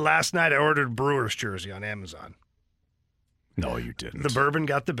told you last night I ordered a Brewers jersey on Amazon. No, you didn't. The bourbon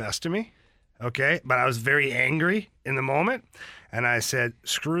got the best of me, okay? But I was very angry in the moment, and I said,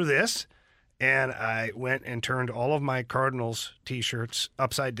 screw this. And I went and turned all of my Cardinals T-shirts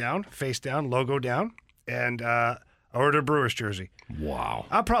upside down, face down, logo down, and I ordered a Brewers jersey. Wow.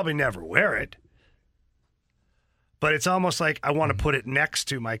 I'll probably never wear it, but it's almost like I want to put it next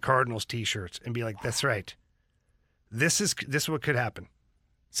to my Cardinals T-shirts and be like, that's right. This is what could happen.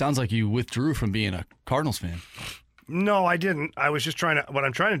 Sounds like you withdrew from being a Cardinals fan. No, I didn't. I was just what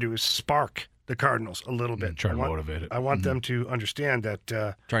I'm trying to do is spark the Cardinals a little bit. Trying to motivate it. I want them to understand that.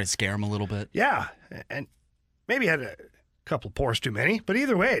 Try to scare them a little bit. Yeah, and maybe had a couple pours too many, but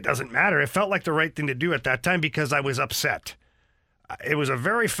either way, it doesn't matter. It felt like the right thing to do at that time because I was upset. It was a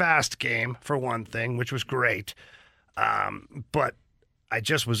very fast game, for one thing, which was great, but I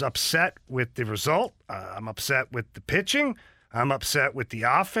just was upset with the result. I'm upset with the pitching. I'm upset with the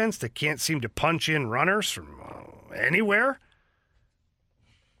offense that can't seem to punch in runners from anywhere.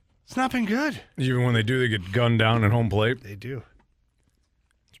 It's not been good. Even when they do, they get gunned down at home plate. They do.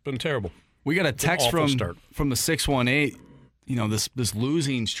 It's been terrible. We got a text from start. the 618. This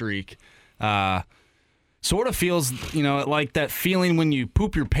losing streak sort of feels, like that feeling when you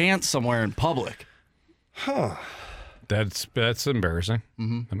poop your pants somewhere in public. Huh. That's embarrassing.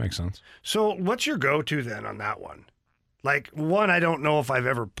 Mm-hmm. That makes sense. So what's your go-to then on that one? Like, one, I don't know if I've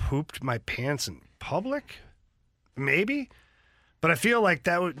ever pooped my pants in public. Maybe. But I feel like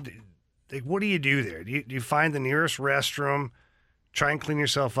that would, like, what do you do there? Do you find the nearest restroom, try and clean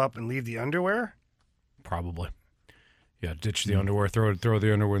yourself up, and leave the underwear? Probably. Yeah, ditch the underwear, throw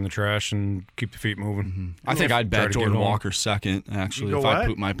the underwear in the trash, and keep the feet moving. Mm-hmm. I think I'd bet Jordan Walker second, actually, if I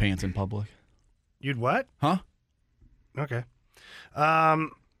poop my pants in public. You'd what? Huh? Okay.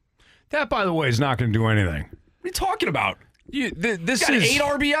 That, by the way, is not going to do anything. What are you talking about? This got is 8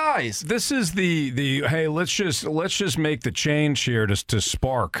 RBIs. This is the hey, let's just make the change here to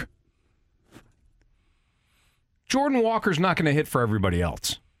spark. Jordan Walker's not going to hit for everybody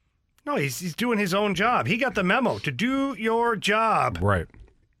else. No, he's doing his own job. He got the memo to do your job. Right.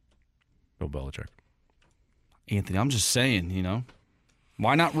 Bill Belichick. Anthony, I'm just saying,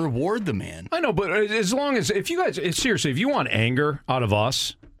 why not reward the man? I know, but as long as if you guys seriously, if you want anger out of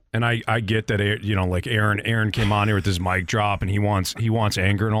us. And I get that, like Aaron came on here with his mic drop, and he wants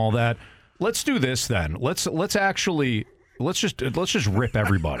anger and all that. Let's do this then. Let's just rip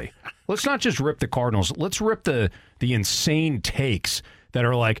everybody. Let's not just rip the Cardinals. Let's rip the insane takes that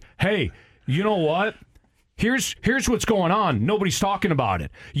are like, hey, you know what? Here's what's going on. Nobody's talking about it.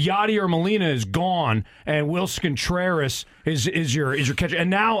 Yadier Molina is gone, and Wilson Contreras is your catcher. And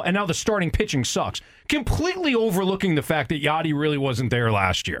now the starting pitching sucks. Completely overlooking the fact that Yadi really wasn't there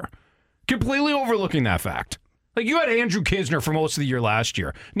last year. Completely overlooking that fact. Like, you had Andrew Kisner for most of the year last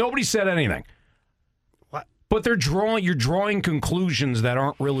year. Nobody said anything. What? But you're drawing conclusions that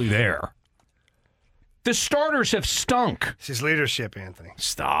aren't really there. The starters have stunk. It's his leadership, Anthony.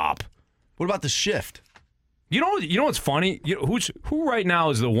 Stop. What about the shift? You know what's funny? Who right now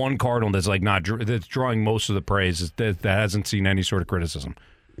is the one Cardinal that's like that's drawing most of the praise that hasn't seen any sort of criticism?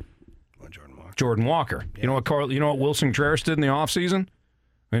 Well, Jordan Walker. Yeah. You know what Wilson Contreras did in the offseason?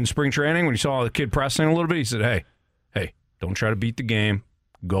 In spring training, when he saw the kid pressing a little bit, he said, hey, don't try to beat the game.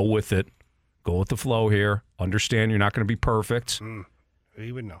 Go with it. Go with the flow here. Understand you're not going to be perfect.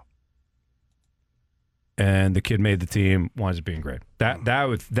 He would know. And the kid made the team. Winds up being great. That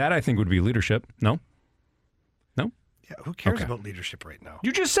I think would be leadership. No? Yeah, who cares about leadership right now?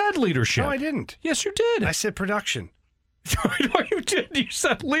 You just said leadership. No, I didn't. Yes, you did. I said production. No, you did. You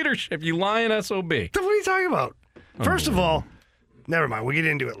said leadership. You lying SOB. What are you talking about? First of all, never mind. We'll get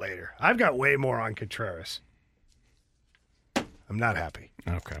into it later. I've got way more on Contreras. I'm not happy.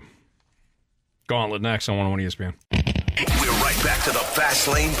 Okay. Gauntlet next on 101 ESPN. We're right back to the Fast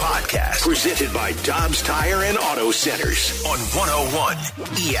Lane Podcast, presented by Dobbs Tire and Auto Centers on 101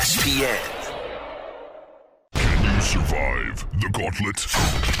 ESPN. Survive the gauntlet.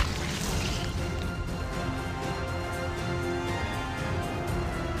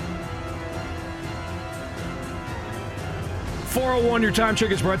 401, your time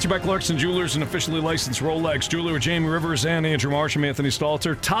check is brought to you by Clarkson Jewelers, an officially licensed Rolex jeweler with Jamie Rivers and Andrew Marsh. I'm Anthony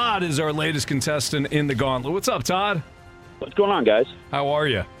Stalter. Todd is our latest contestant in the gauntlet. What's up, Todd? What's going on, guys? How are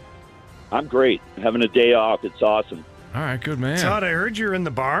you? I'm great. Having a day off. It's awesome. All right, good man. Todd, I heard you're in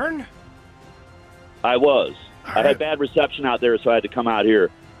the barn? I was. I had bad reception out there, so I had to come out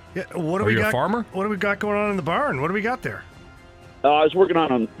here. Yeah, what do we got? A farmer? What do we got going on in the barn? What do we got there? I was working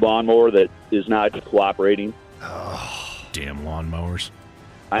on a lawnmower that is not cooperating. Oh, damn lawnmowers!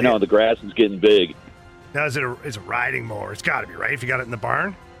 I know the grass is getting big. Now it's a riding mower. It's got to be right if you got it in the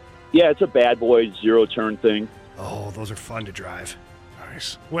barn. Yeah, it's a bad boy zero-turn thing. Oh, those are fun to drive.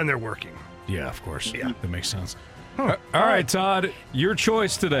 Nice when they're working. Yeah, of course. Yeah, that makes sense. Huh. All right, Todd, your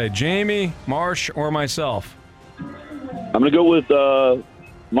choice today: Jamie, Marsh, or myself. I'm going to go with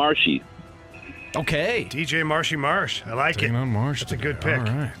Marshy. Okay. DJ Marshy Marsh. I like it. On Marsh That's today. A good pick.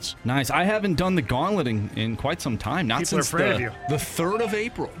 All right. Nice. I haven't done the gauntlet in quite some time. Not People since are afraid of you. The 3rd of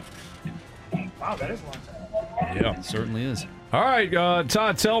April. Wow, that is a long time. Yeah, it certainly is. All right,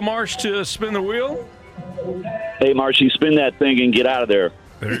 Todd, tell Marsh to spin the wheel. Hey, Marshy, spin that thing and get out of there.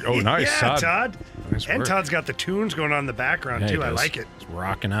 Oh, nice, yeah, Todd. Nice and work. Todd's got the tunes going on in the background, too. I like it. He's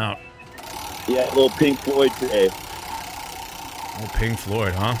rocking out. Yeah, a little Pink Floyd today. Oh, Pink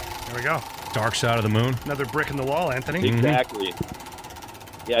Floyd, huh? There we go. Dark Side of the Moon. Another brick in the wall, Anthony. Exactly.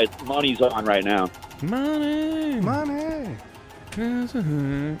 Yeah, money's on right now. Money.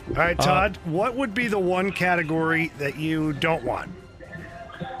 All right, Todd, what would be the one category that you don't want?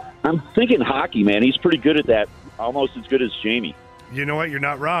 I'm thinking hockey, man. He's pretty good at that, almost as good as Jamie. You know what? You're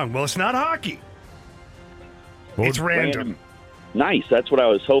not wrong. Well, it's not hockey. It's random. Nice. That's what I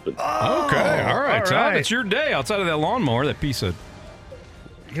was hoping. Oh, Okay, all right, all Todd. right. It's your day outside of that lawnmower, that piece of...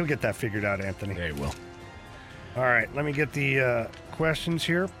 He'll get that figured out, Anthony. Yeah, he will. All right, let me get the questions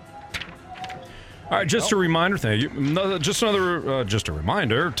here. All right, just a reminder, thank you. Just a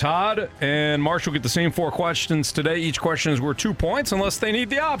reminder. Todd and Marsh will get the same 4 questions today. Each question is worth 2 points unless they need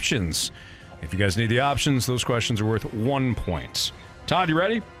the options. If you guys need the options, those questions are worth 1 point. Todd, you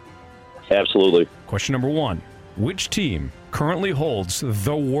ready? Absolutely. Question number 1. Which team currently holds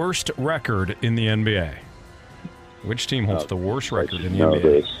the worst record in the NBA? Which team holds the worst record in the NBA?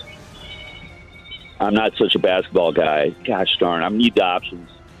 This. I'm not such a basketball guy. Gosh darn, I need the options.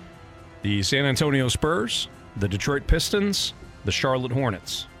 The San Antonio Spurs, the Detroit Pistons, the Charlotte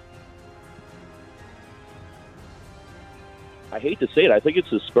Hornets. I hate to say it. I think it's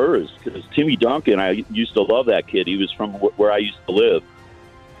the Spurs because Timmy Duncan, I used to love that kid. He was from where I used to live.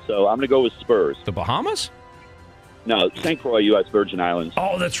 So I'm going to go with Spurs. The Bahamas? No, St. Croix, U.S. Virgin Islands.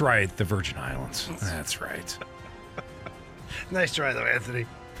 Oh, that's right. The Virgin Islands. That's right. Nice try, though, Anthony.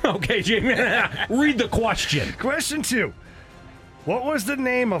 Okay, Jamie, read the question. Question 2. What was the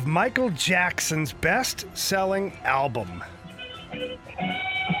name of Michael Jackson's best-selling album? It's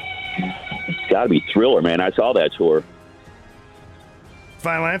got to be Thriller, man. I saw that tour.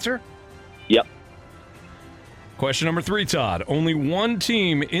 Final answer? Yep. Question number 3, Todd. Only one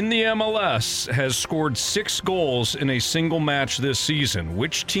team in the MLS has scored 6 goals in a single match this season.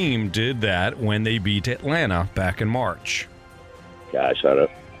 Which team did that when they beat Atlanta back in March? Gosh, I don't.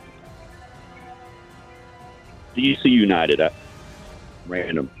 DC United.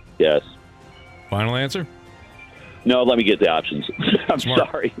 Random. Yes. Final answer? No, let me get the options. I'm Smart.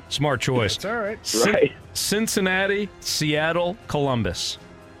 sorry. Smart choice. That's all right. Right. Cincinnati, Seattle, Columbus.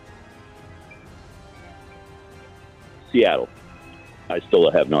 Seattle. I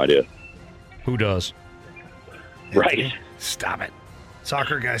still have no idea. Who does? Right. Stop it.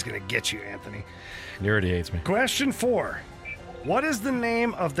 Soccer guy's going to get you, Anthony. He already hates me. Question 4. What is the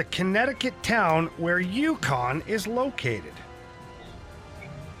name of the Connecticut town where UConn is located?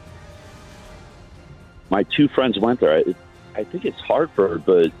 My 2 friends went there. I think it's Hartford,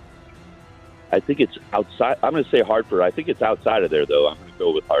 but I think it's outside. I'm going to say Hartford. I think it's outside of there, though. I'm going to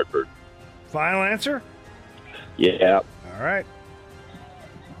go with Hartford. Final answer? Yeah. All right.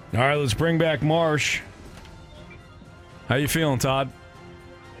 All right, let's bring back Marsh. How you feeling, Todd?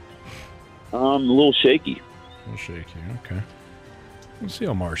 A little shaky. A little shaky, okay. Let's see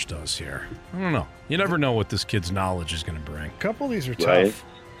how Marsh does here. I don't know. You never know what this kid's knowledge is going to bring. A couple of these are tough. Right.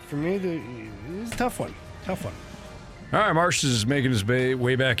 For me, it's a tough one. Tough one. All right, Marsh is making his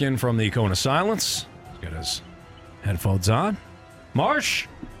way back in from the cone of silence. He's got his headphones on. Marsh?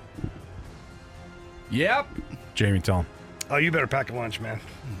 Yep. Jamie, tell him. Oh, you better pack a lunch, man.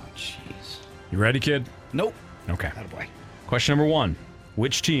 Oh, jeez. You ready, kid? Nope. Okay. Attaboy. Question number 1.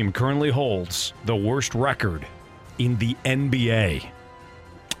 Which team currently holds the worst record in the NBA?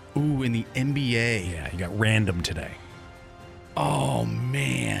 Ooh, in the NBA. Yeah, you got random today. Oh,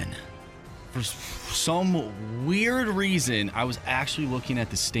 man. For some weird reason, I was actually looking at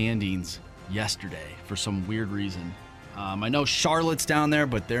the standings yesterday for some weird reason. I know Charlotte's down there,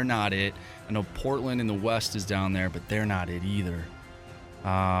 but they're not it. I know Portland in the West is down there, but they're not it either.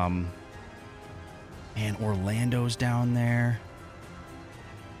 And Orlando's down there.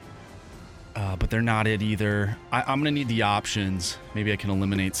 But they're not it either. I'm going to need the options. Maybe I can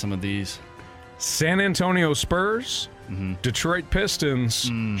eliminate some of these. San Antonio Spurs, Detroit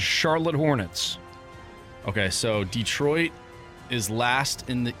Pistons, Charlotte Hornets. Okay, so Detroit is last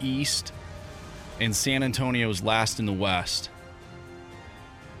in the East, and San Antonio is last in the West.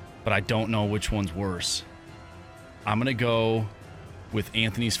 But I don't know which one's worse. I'm going to go with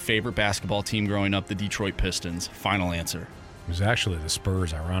Anthony's favorite basketball team growing up, the Detroit Pistons. Final answer. It was actually the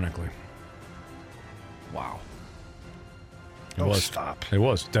Spurs, ironically. Wow. It was. Stop. It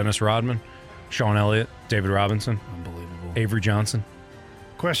was. Dennis Rodman, Sean Elliott, David Robinson. Unbelievable. Avery Johnson.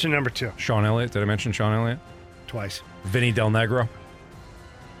 Question number 2. Sean Elliott. Did I mention Sean Elliott? Twice. Vinny Del Negro.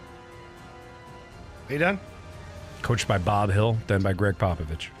 Are you done? Coached by Bob Hill, then by Greg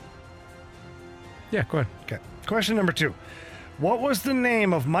Popovich. Yeah, go ahead. Okay. Question number 2. What was the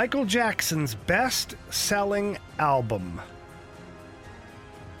name of Michael Jackson's best-selling album?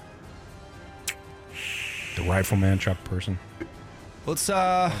 The Rifleman, Chuck Person. Let's,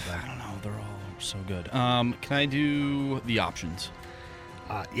 I don't know. They're all so good. Can I do the options?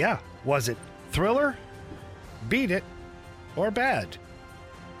 Yeah. Was it Thriller, Beat It, or bad?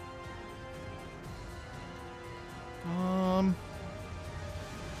 I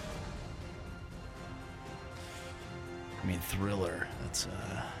mean, Thriller. Let's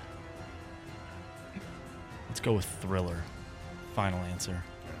go with Thriller. Final answer.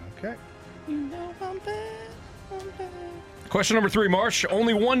 Okay. You know I'm bad. Question number 3, Marsh.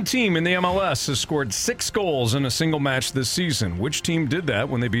 Only one team in the MLS has scored 6 goals in a single match this season. Which team did that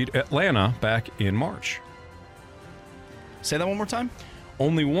when they beat Atlanta back in March? Say that one more time.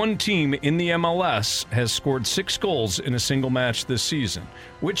 Only one team in the MLS has scored 6 goals in a single match this season.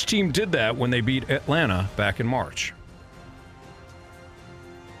 Which team did that when they beat Atlanta back in March?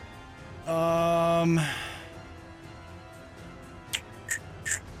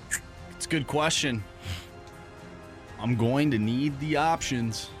 It's a good question. I'm going to need the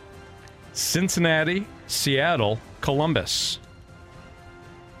options. Cincinnati, Seattle, Columbus.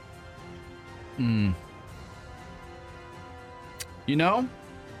 You know,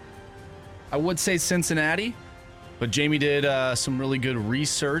 I would say Cincinnati, but Jamie did some really good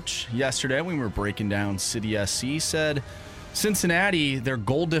research yesterday when we were breaking down City SC. Said Cincinnati, their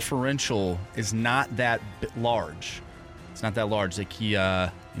goal differential is not that large. It's not that large. They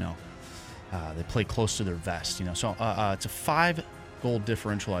they play close to their vest. So it's a 5-goal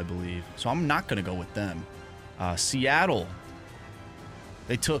differential, I believe. So I'm not going to go with them. Seattle,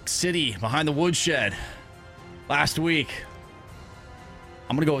 they took City behind the woodshed last week.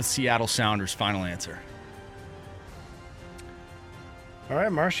 I'm going to go with Seattle Sounders. Final answer. All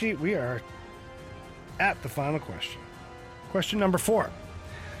right, Marshy, we are at the final question. Question number 4.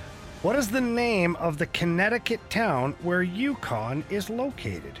 What is the name of the Connecticut town where UConn is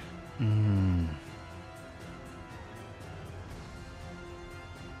located? Oh,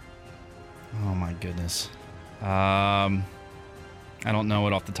 my goodness. I don't know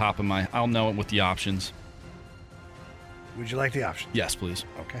it off the top of my... I'll know it with the options. Would you like the options? Yes, please.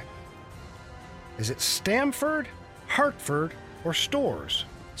 Okay. Is it Stamford, Hartford, or Stores?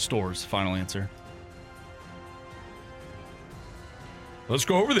 Stores. Final answer. Let's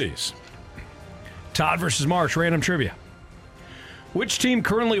go over these. Todd versus Marsh, random trivia. Which team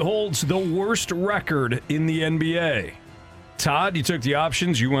currently holds the worst record in the NBA? Todd, you took the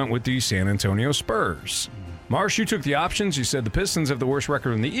options. You went with the San Antonio Spurs. Marsh, you took the options. You said the Pistons have the worst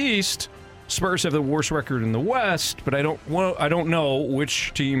record in the East. Spurs have the worst record in the West, but I don't know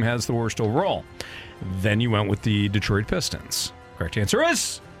which team has the worst overall. Then you went with the Detroit Pistons. Correct answer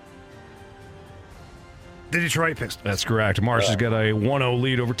is... The Detroit Pistons. That's correct. Marsh has got a 1-0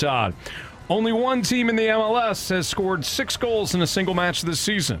 lead over Todd. Only one team in the MLS has scored 6 goals in a single match this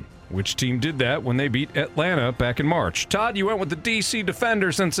season. Which team did that when they beat Atlanta back in March? Todd, you went with the DC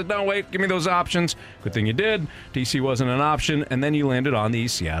Defenders and said, no, wait, give me those options. Good thing you did. DC wasn't an option, and then you landed on the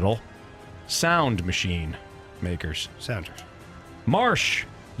Seattle Sound Machine Makers. Sounders. Marsh,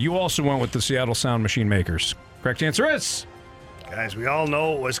 you also went with the Seattle Sound Machine Makers. Correct answer is... Guys, we all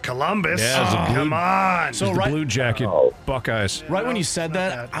know it was Columbus. Yeah, come on. So the Blue Jacket Buckeyes. Right when you said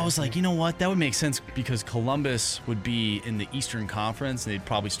that, I was like, you know what? That would make sense because Columbus would be in the Eastern Conference. They'd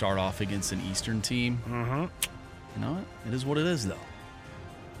probably start off against an Eastern team. Mm-hmm. You know what? It is what it is, though.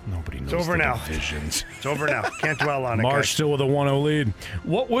 Nobody knows It's over the now. divisions. It's over now. Can't dwell on it, Marsh guys. still with a 1-0 lead.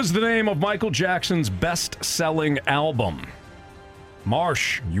 What was the name of Michael Jackson's best-selling album?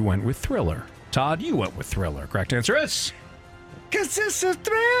 Marsh, you went with Thriller. Todd, you went with Thriller. Correct answer is... 'Cause it's a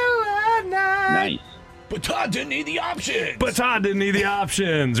Thriller night. Nice. But Todd didn't need the options.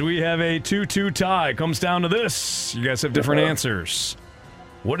 We have a 2-2 tie. Comes down to this. You guys have different answers.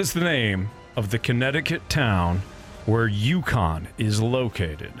 What is the name of the Connecticut town where UConn is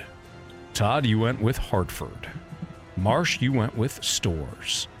located? Todd, you went with Hartford. Marsh, you went with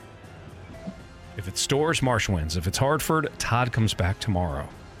Stores. If it's Stores, Marsh wins. If it's Hartford, Todd comes back tomorrow.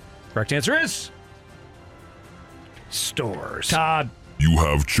 Correct answer is... Stores. Todd. You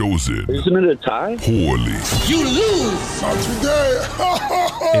have chosen. Isn't it a tie? Poorly. You lose. Not today.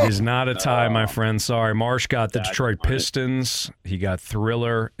 It is not a tie, my friend. Sorry. Marsh got the Detroit Pistons. He got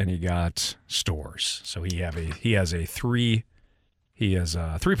Thriller, and he got Stores. So he has 3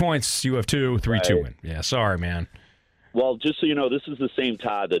 points. You have 2, 3-2 win. Yeah, sorry, man. Well, just so you know, this is the same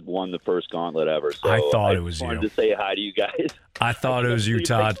Todd that won the first gauntlet ever. So I thought it was I you. wanted to say hi to you guys. I thought it was you,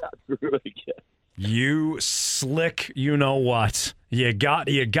 Todd. You slick, you know what? You got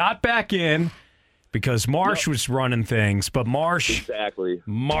back in because Marsh was running things, but Marsh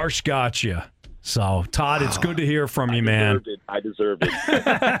got you. So, Todd, it's good to hear from you, man. I deserved it.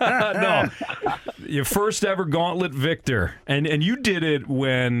 No, your first ever gauntlet victor, and you did it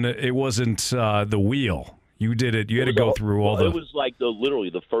when it wasn't the wheel. You did it. You had to go through all the. It was like literally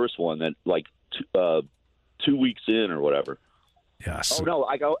the first one that like 2 weeks in or whatever. Yes. Oh no,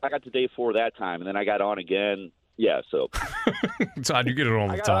 I got to day 4 that time, and then I got on again. Yeah, so Todd, you get it all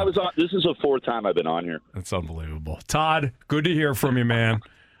the time. I was on. This is the 4th time I've been on here. That's unbelievable. Todd, good to hear from you, man.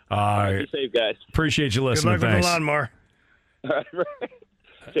 Be safe, guys. Appreciate you listening. Good luck Thanks. with the lawnmower.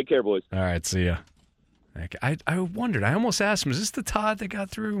 Take care, boys. All right, see ya. I wondered. I almost asked him, is this the Todd that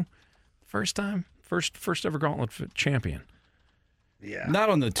got through first time? First ever Gauntlet champion? Yeah. Not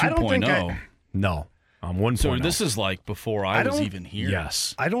on the 2.0. No. On 1.0. So this is like before I was even here.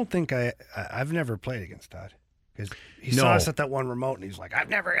 Yes. I don't think I've never played against Todd. Because he saw us at that one remote, and he's like, I've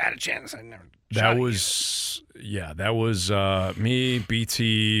never had a chance. I never. That was me,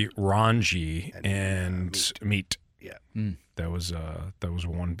 BT, Ranji, and Meat. Yeah. That was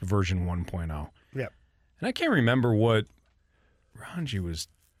version 1.0. Yep. And I can't remember what Ranji was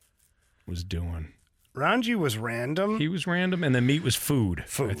doing. Ranji was random. He was random, and then Meat was food.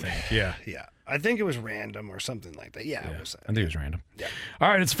 I think. Yeah. Yeah. I think it was random or something like that. Yeah. It was. I think it was random. Yeah. All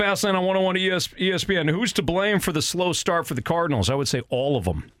right, it's Fastlane on 101 ESPN. Who's to blame for the slow start for the Cardinals? I would say all of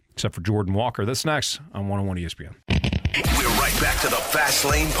them, except for Jordan Walker. That's next on 101 ESPN. We're right back to the Fast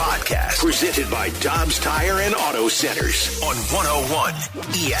Lane Podcast, presented by Dobbs Tire and Auto Centers on 101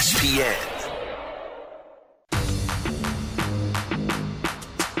 ESPN.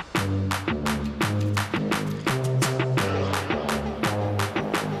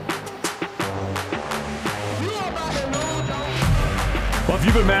 Well, if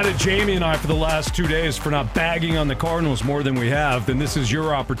you've been mad at Jamie and I for the last 2 days for not bagging on the Cardinals more than we have, then this is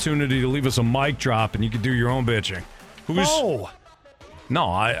your opportunity to leave us a mic drop and you can do your own bitching. No,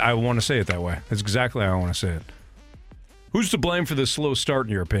 I want to say it that way. That's exactly how I want to say it. Who's to blame for this slow start,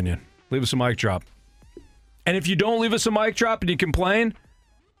 in your opinion? Leave us a mic drop. And if you don't leave us a mic drop and you complain,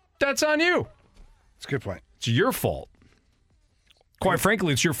 that's on you. That's a good point. It's your fault. Quite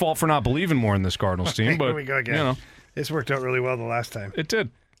frankly, it's your fault for not believing more in this Cardinals team. But here we go again. You know, this worked out really well the last time. It did.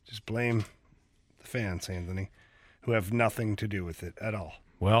 Just blame the fans, Anthony, who have nothing to do with it at all.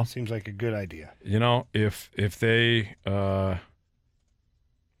 Well, seems like a good idea. You know, if they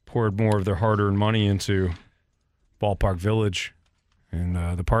poured more of their hard-earned money into Ballpark Village and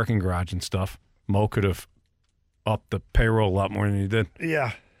the parking garage and stuff, Mo could have upped the payroll a lot more than he did.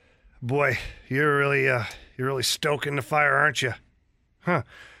 Yeah, boy, you're really stoking the fire, aren't you? Huh?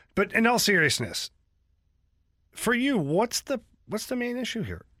 But in all seriousness, for you, what's the main issue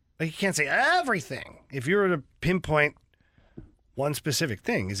here? Like, you can't say everything. If you were to pinpoint one specific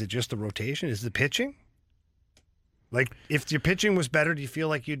thing, is it just the rotation? Is it the pitching? Like, if your pitching was better, do you feel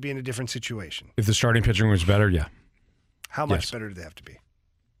like you'd be in a different situation? If the starting pitching was better, yeah. How much better do they have to be?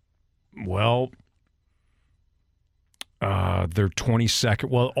 Well, they're 22nd.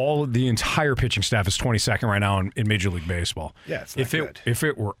 Well, the entire pitching staff is 22nd right now in Major League Baseball. Yeah, it's not good. If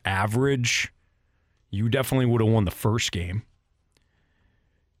it were average, you definitely would have won the first game.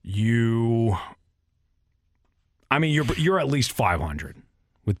 You're at least 500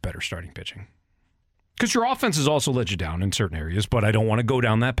 with better starting pitching. Because your offense has also let you down in certain areas, but I don't want to go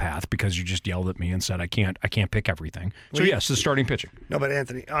down that path because you just yelled at me and said I can't pick everything. So yes, the starting pitching. No, but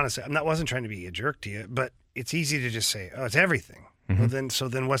Anthony, honestly, wasn't trying to be a jerk to you, but it's easy to just say, "Oh, it's everything." Mm-hmm. Well,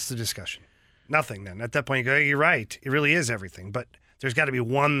 then what's the discussion? Nothing. Then at that point, you go, "You're right. It really is everything." But there's got to be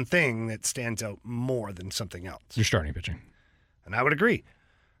one thing that stands out more than something else. Your starting pitching, and I would agree.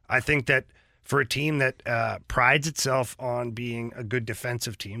 I think that for a team that prides itself on being a good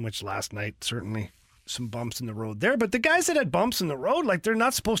defensive team, which last night certainly some bumps in the road there, but the guys that had bumps in the road, like, they're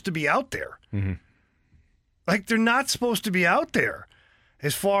not supposed to be out there. Mm-hmm. Like, they're not supposed to be out there.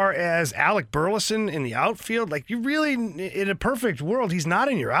 As far as Alec Burleson in the outfield, like, you really, in a perfect world, he's not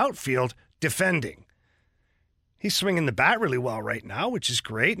in your outfield defending. He's swinging the bat really well right now, which is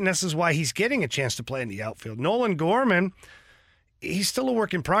great, and this is why he's getting a chance to play in the outfield. Nolan Gorman, he's still a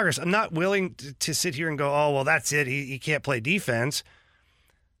work in progress. I'm not willing to sit here and go, oh, well, that's it. He can't play defense.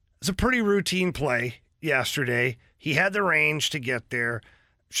 It's a pretty routine play yesterday. He had the range to get there.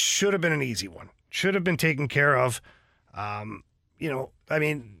 Should have been an easy one. Should have been taken care of.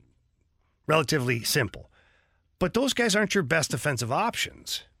 Relatively simple. But those guys aren't your best defensive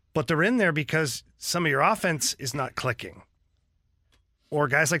options. But they're in there because some of your offense is not clicking. Or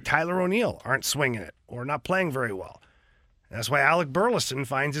guys like Tyler O'Neill aren't swinging it or not playing very well. That's why Alec Burleson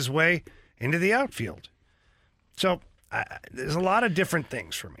finds his way into the outfield. So there's a lot of different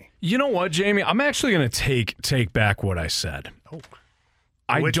things for me. You know what, Jamie? I'm actually going to take back what I said. Oh,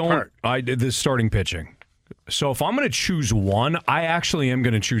 Which part? The starting pitching. So if I'm going to choose one, I actually am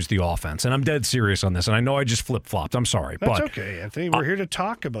going to choose the offense, and I'm dead serious on this. And I know I just flip-flopped. I'm sorry, That's okay, Anthony. We're here to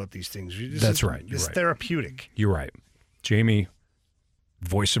talk about these things. That's right. It's therapeutic. You're right, Jamie.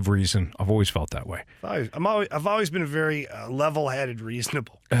 voice of reason. I've always felt that way. I've always been very level-headed,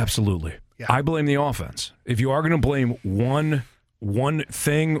 reasonable. Absolutely. Yeah. I blame the offense. If you are going to blame one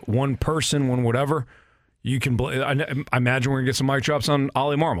thing, one person, one whatever, you can blame. I imagine we're going to get some mic drops on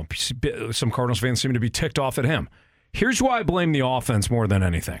Ollie Marmol. Some Cardinals fans seem to be ticked off at him. Here's why I blame the offense more than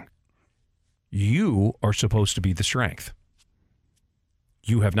anything. You are supposed to be the strength.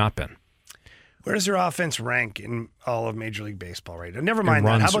 You have not been. Where does their offense rank in all of Major League Baseball right now? Never mind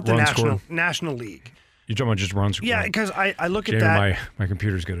that. How about the National League? You're talking about just runs? Yeah, because I look at that. My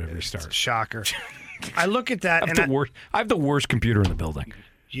computer's going to restart. It's a shocker. I look at that. I have the worst computer in the building.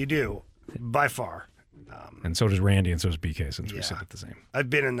 You do, by far. And so does Randy, and so does BK, since we sit at the same. I've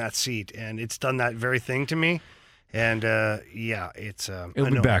been in that seat, and it's done that very thing to me. And, it's...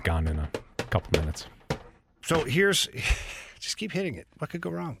 It'll be back on in a couple minutes. So here's... Just keep hitting it. What could go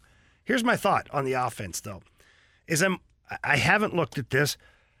wrong? Here's my thought on the offense, though. I haven't looked at this,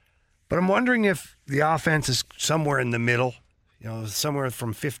 but I'm wondering if the offense is somewhere in the middle, somewhere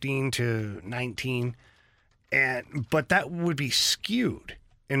from 15 to 19. But that would be skewed,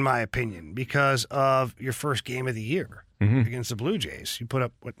 in my opinion, because of your first game of the year against the Blue Jays. You put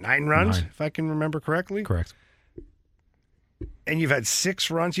up, 9 runs, if I can remember correctly? Correct. And you've had 6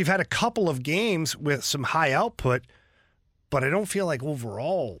 runs. You've had a couple of games with some high output, but I don't feel like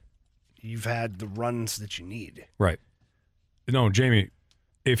overall you've had the runs that you need. Right. No, Jamie,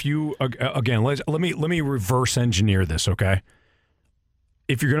 if you, again, let me reverse engineer this, okay?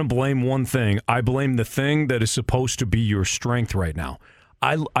 If you're going to blame one thing, I blame the thing that is supposed to be your strength right now.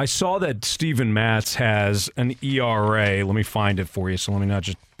 I saw that Steven Matz has an ERA. Let me find it for you, so let me not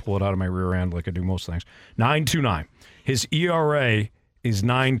just pull it out of my rear end like I do most things. 9.29. His ERA is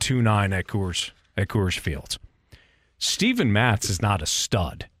 9.29 at Coors Field. Steven Matz is not a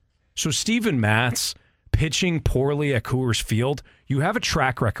stud. So Steven Matz pitching poorly at Coors Field, you have a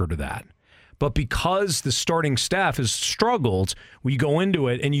track record of that. But because the starting staff has struggled, we go into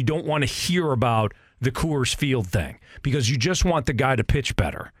it and you don't want to hear about the Coors Field thing because you just want the guy to pitch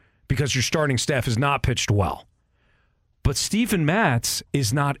better because your starting staff has not pitched well. But Steven Matz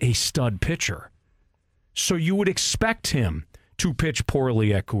is not a stud pitcher. So you would expect him to pitch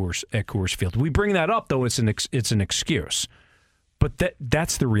poorly at Coors Field. We bring that up, though, it's an excuse. But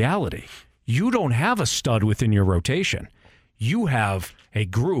that's the reality. You don't have a stud within your rotation. You have a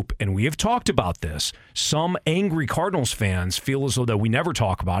group, and we have talked about this. Some angry Cardinals fans feel as though that we never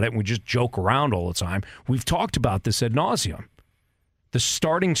talk about it and we just joke around all the time. We've talked about this ad nauseum. The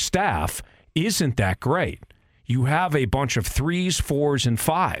starting staff isn't that great. You have a bunch of 3s, 4s, and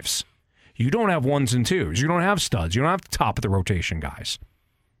 5s. You don't have 1s and 2s. You don't have studs. You don't have the top of the rotation guys.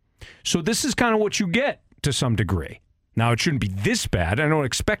 So this is kind of what you get to some degree. Now, it shouldn't be this bad. I don't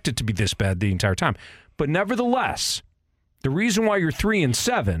expect it to be this bad the entire time. But nevertheless, the reason why you're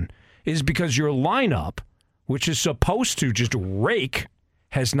 3-7 is because your lineup, which is supposed to just rake,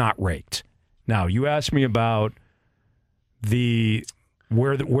 has not raked. Now, you asked me about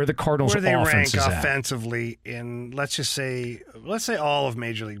where the Cardinals' offense is at. Where they rank offensively in, let's say all of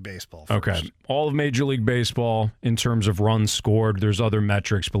Major League Baseball first. Okay, all of Major League Baseball in terms of runs scored. There's other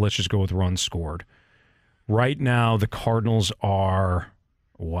metrics, but let's just go with runs scored. Right now, the Cardinals are,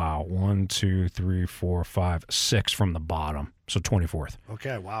 1, 2, 3, 4, 5, 6 from the bottom, so 24th.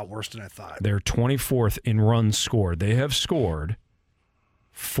 Okay, wow, worse than I thought. They're 24th in runs scored. They have scored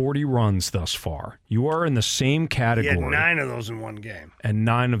 40 runs thus far. You are in the same category. You had 9 of those in one game. And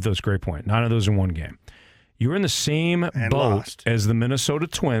 9 of those, great point, 9 of those in one game. You're in the same boat as the Minnesota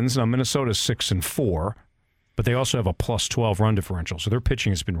Twins. Now, Minnesota's 6-4, but they also have a plus 12 run differential, so their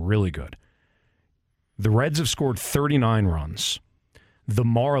pitching has been really good. The Reds have scored 39 runs. The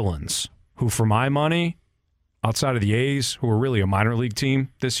Marlins, who for my money, outside of the A's, who are really a minor league team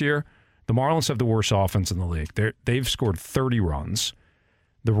this year, the Marlins have the worst offense in the league. They've scored 30 runs.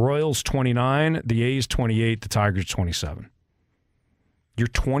 The Royals 29, the A's 28, the Tigers 27. You're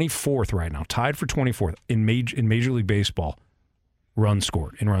 24th right now, tied for 24th in Major League Baseball runs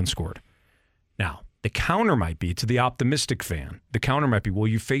scored. Now, the counter might be to the optimistic fan. The counter might be, well,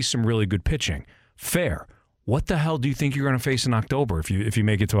 you face some really good pitching. Fair. What the hell do you think you're going to face in October if you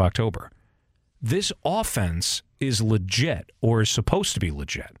make it to October? This offense is legit or is supposed to be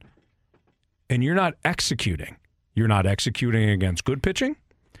legit. And you're not executing. You're not executing against good pitching.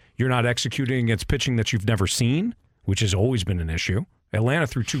 You're not executing against pitching that you've never seen, which has always been an issue. Atlanta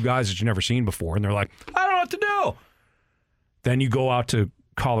threw 2 guys that you've never seen before, and they're like, I don't know what to do. Then you go out to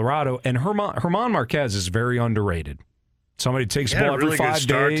Colorado, and Herman Marquez is very underrated. Somebody takes the ball every 5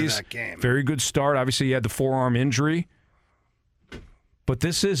 days. Very good start. Obviously, he had the forearm injury. But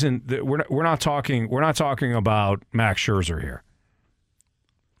this isn't. We're not talking about Max Scherzer here.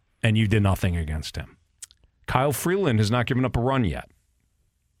 and you did nothing against him. Kyle Freeland has not given up a run yet.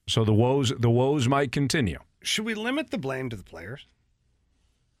 So the woes might continue. Should we limit the blame to the players?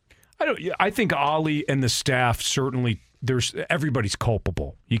 I think Ollie and the staff certainly. Everybody's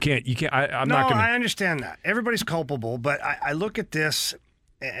culpable. You can't. I'm not going to. I understand that everybody's culpable, but I look at this,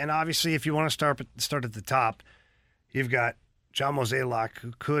 and obviously, if you want to start at the top, you've got John Mozeliak,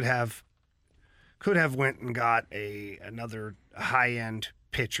 who could have went and got another high end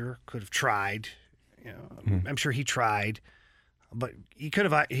pitcher. Could have tried. I'm sure he tried, but he could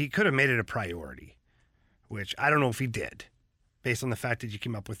have made it a priority, which I don't know if he did, based on the fact that you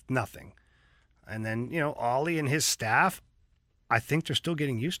came up with nothing. And then, Ollie and his staff, I think they're still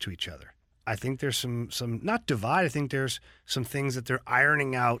getting used to each other. I think there's some not divide. I think there's some things that they're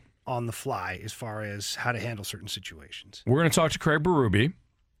ironing out on the fly as far as how to handle certain situations. We're going to talk to Craig Berube.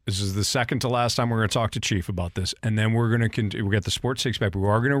 This is the second to last time we're going to talk to Chief about this. And then we're going to get the Sports Six Pack, but we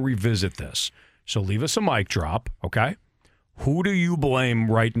are going to revisit this. So leave us a mic drop, okay? Who do you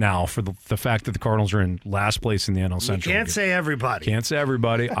blame right now for the fact that the Cardinals are in last place in the NL Central? You can't say everybody. Can't say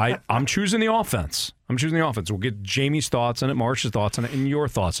everybody. I'm choosing the offense. We'll get Jamie's thoughts on it, Marsh's thoughts on it, and your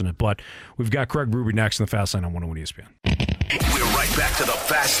thoughts on it. But we've got Craig Berube next in the Fast Lane on 101 ESPN. We're right back to the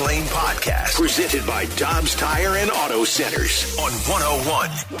Fast Lane Podcast, presented by Dobbs Tire and Auto Centers on 101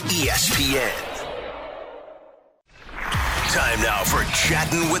 ESPN. Time now for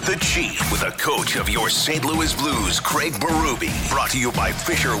Chatting with the Chief with the coach of your St. Louis Blues, Craig Berube. Brought to you by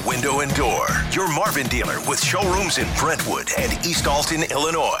Fisher Window and Door, your Marvin dealer with showrooms in Brentwood and East Alton,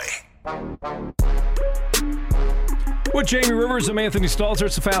 Illinois. With Jamie Rivers, I'm Anthony Stalter.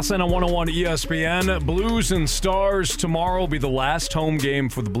 It's the Fast Lane on 101 ESPN. Blues and Stars tomorrow will be the last home game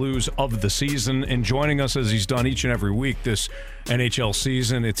for the Blues of the season. And joining us, as he's done each and every week this NHL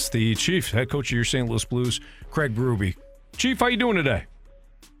season, it's the Chief, head coach of your St. Louis Blues, Craig Berube. Chief, how you doing today?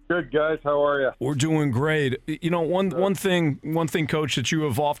 Good, guys. How are you? We're doing great. One thing, Coach, that you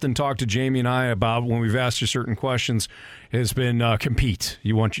have often talked to Jamie and I about when we've asked you certain questions has been compete.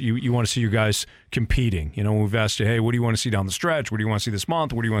 You want to see your guys competing. When we've asked you, hey, what do you want to see down the stretch? What do you want to see this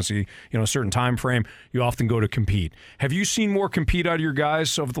month? What do you want to see? A certain time frame. You often go to compete. Have you seen more compete out of your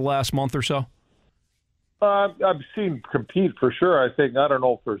guys over the last month or so? I've seen compete for sure. I don't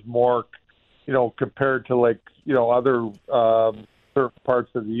know if there's more, compared to other certain parts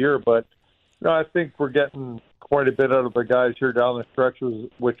of the year, but I think we're getting quite a bit out of the guys here down the stretch,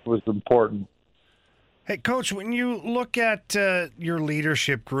 which was important. Hey, Coach, when you look at your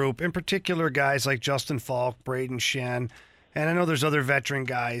leadership group, in particular guys like Justin Falk, Braden Shen, and I know there's other veteran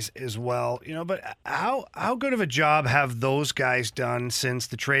guys as well, but how good of a job have those guys done since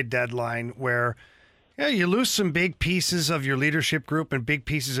the trade deadline where you lose some big pieces of your leadership group and big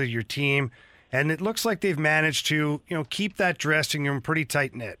pieces of your team, and it looks like they've managed to, keep that dressing room pretty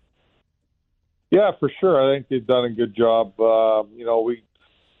tight-knit. Yeah, for sure. I think they've done a good job. We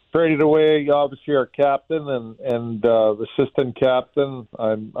traded away, obviously, our captain and assistant captain.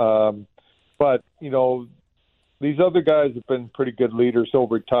 But these other guys have been pretty good leaders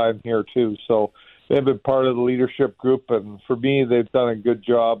over time here, too. So they've been part of the leadership group. And for me, they've done a good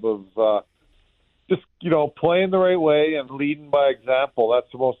job of just, playing the right way and leading by example.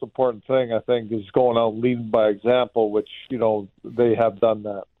 That's the most important thing, I think, is going out and leading by example, which, they have done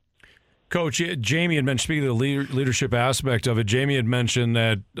that. Coach, Jamie had mentioned, speaking of the leadership aspect of it, Jamie had mentioned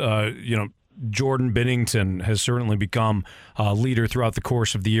that, Jordan Binnington has certainly become a leader throughout the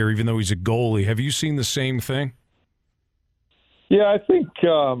course of the year, even though he's a goalie. Have you seen the same thing? Yeah, I think, I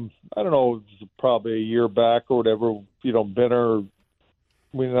don't know, it was probably a year back or whatever, Binner,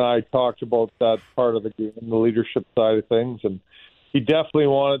 we and I talked about that part of the game, the leadership side of things, and he definitely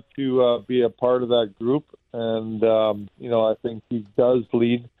wanted to be a part of that group. And, I think he does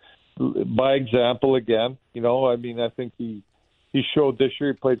lead by example again. I think he showed this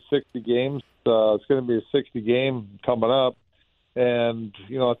year he played 60 games. It's going to be a 60 game coming up. And,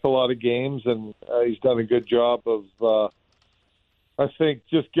 it's a lot of games, and he's done a good job of, I think,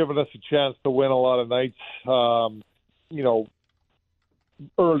 just giving us a chance to win a lot of nights,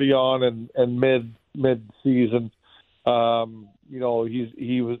 early on and mid-season.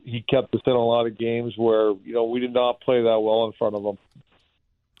 He kept us in a lot of games where, we did not play that well in front of him.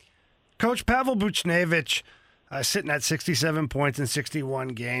 Coach, Pavel Buchnevich sitting at 67 points in 61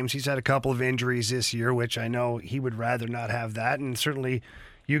 games. He's had a couple of injuries this year, which I know he would rather not have that, and certainly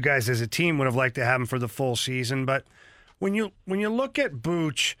you guys as a team would have liked to have him for the full season. But when you look at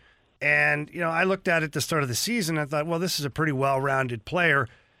Buch, and, I looked at it at the start of the season, I thought, well, this is a pretty well-rounded player,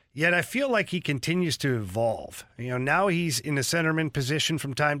 yet I feel like he continues to evolve. Now he's in the centerman position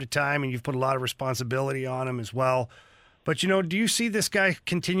from time to time, and you've put a lot of responsibility on him as well. But, do you see this guy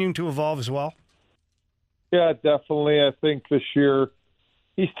continuing to evolve as well? Yeah, definitely. I think this year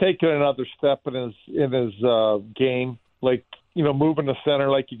he's taken another step in his game. Like, moving to center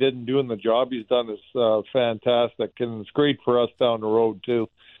like he did and doing the job he's done is fantastic, and it's great for us down the road too.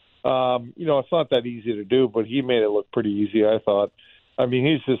 It's not that easy to do, but he made it look pretty easy, I thought. I mean,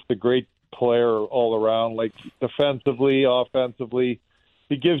 he's just a great player all around, like defensively, offensively.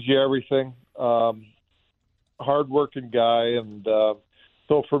 He gives you everything. Hard-working guy, and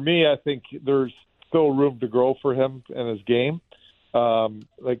so for me, I think there's still room to grow for him in his game.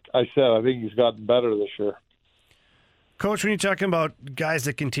 Like I said, I think he's gotten better this year. Coach, when you're talking about guys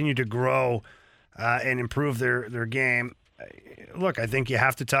that continue to grow and improve their game, look, I think you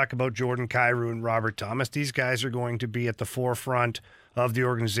have to talk about Jordan Kyrou and Robert Thomas. These guys are going to be at the forefront of the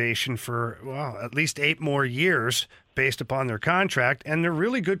organization for, at least 8 more years based upon their contract, and they're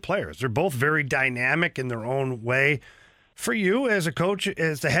really good players. They're both very dynamic in their own way. For you as a coach,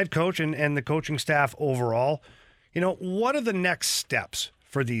 as the head coach and the coaching staff overall, what are the next steps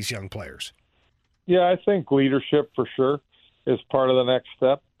for these young players? Yeah, I think leadership for sure is part of the next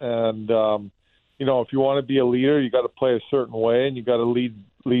step. And, if you want to be a leader, you got to play a certain way, and you got to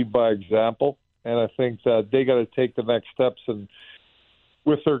lead by example. And I think that they got to take the next steps and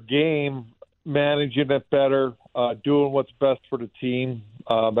with their game, managing it better, doing what's best for the team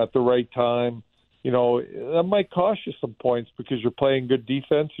at the right time. That might cost you some points because you're playing good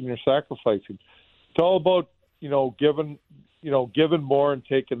defense and you're sacrificing. It's all about, giving more and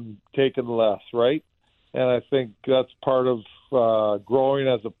taking less, right? And I think that's part of growing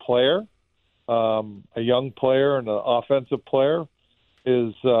as a player, a young player and an offensive player,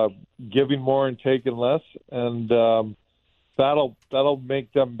 is giving more and taking less, and that'll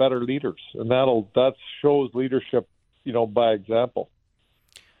make them better leaders, and that shows leadership, by example.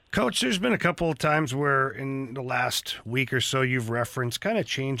 Coach, there's been a couple of times where in the last week or so you've referenced kind of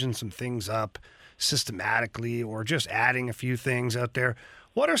changing some things up systematically or just adding a few things out there.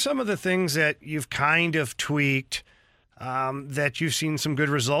 What are some of the things that you've kind of tweaked that you've seen some good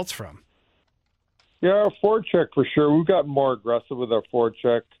results from? Yeah, our forecheck for sure. We've gotten more aggressive with our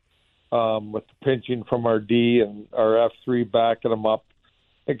forecheck, with the pinching from our D and our F3 backing them up.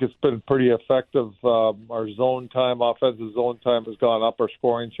 I think it's been pretty effective. Our zone time, offensive zone time has gone up. Our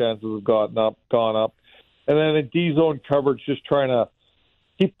scoring chances have gone up. And then in D zone coverage, just trying to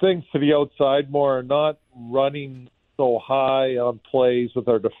keep things to the outside more and not running so high on plays with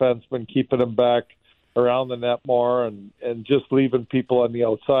our defensemen, keeping them back around the net more and just leaving people on the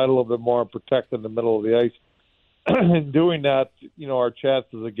outside a little bit more and protecting the middle of the ice. In doing that, our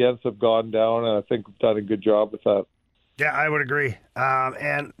chances against have gone down, and I think we've done a good job with that. Yeah, I would agree.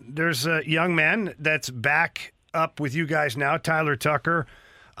 And there's a young man that's back up with you guys now, Tyler Tucker.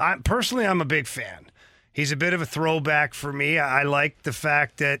 I'm a big fan. He's a bit of a throwback for me. I like the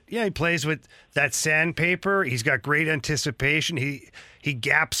fact that, he plays with that sandpaper. He's got great anticipation. He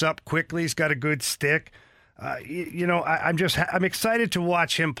gaps up quickly. He's got a good stick. I'm excited to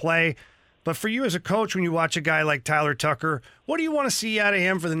watch him play. But for you as a coach, when you watch a guy like Tyler Tucker, what do you want to see out of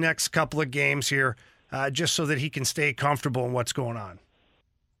him for the next couple of games here, just so that he can stay comfortable in what's going on?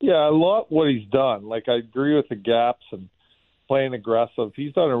 Yeah, I love what he's done. Like, I agree with the gaps and playing aggressive.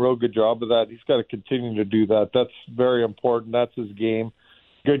 He's done a real good job of that. He's got to continue to do that. That's very important. That's his game.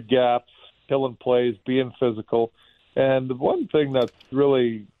 Good gaps, killing plays, being physical. And the one thing that's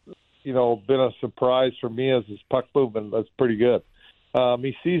really, been a surprise for me is his puck movement. That's pretty good.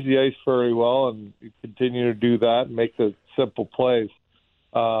 He sees the ice very well, and he continue to do that and make the simple plays.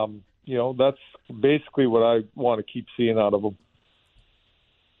 That's basically what I want to keep seeing out of him.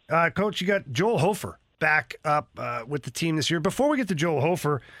 Coach, you got Joel Hofer back up with the team this year. Before we get to Joel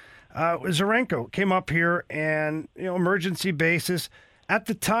Hofer, Zarenko came up here and, emergency basis. At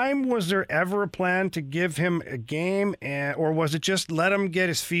the time, was there ever a plan to give him a game, or was it just let him get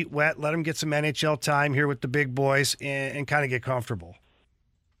his feet wet, let him get some NHL time here with the big boys and kind of get comfortable?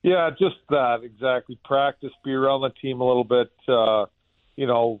 Yeah, just that, exactly. Practice, be around the team a little bit,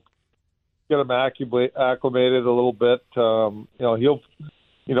 get him acclimated a little bit. He'll,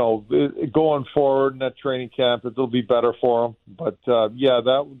 going forward in that training camp, it'll be better for him. But,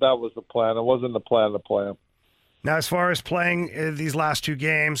 that was the plan. It wasn't the plan to play him. Now, as far as playing these last 2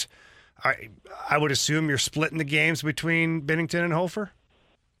 games, I would assume you're splitting the games between Binnington and Hofer?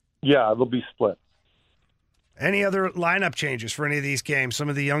 Yeah, they'll be split. Any other lineup changes for any of these games? Some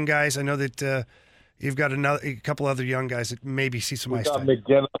of the young guys, I know that you've got a couple other young guys that maybe see some ice time.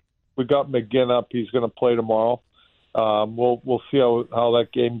 We got McGinn up. He's going to play tomorrow. We'll see how that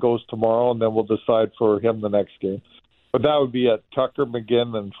game goes tomorrow, and then we'll decide for him the next game. But that would be at Tucker,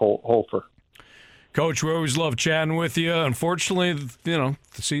 McGinn, and Hofer. Coach, we always love chatting with you. Unfortunately, the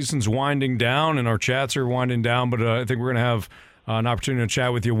season's winding down and our chats are winding down, but I think we're going to have an opportunity to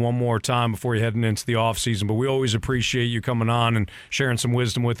chat with you one more time before you're heading into the off season. But we always appreciate you coming on and sharing some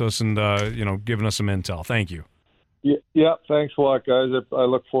wisdom with us and giving us some intel. Thank you. Yeah, thanks a lot, guys. I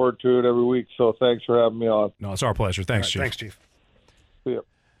look forward to it every week, so thanks for having me on. No, it's our pleasure. Thanks, right, Chief. Thanks, Chief. See ya.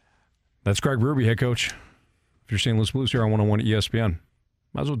 That's Craig Berube, head coach. If you're St. Louis Blues here on 101 at ESPN,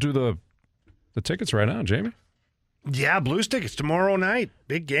 might as well do the tickets right now, Jamie. Yeah, Blues tickets tomorrow night.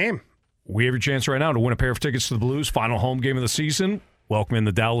 Big game. We have your chance right now to win a pair of tickets to the Blues' final home game of the season. Welcome in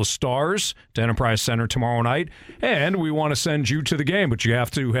the Dallas Stars to Enterprise Center tomorrow night. And we want to send you to the game, but you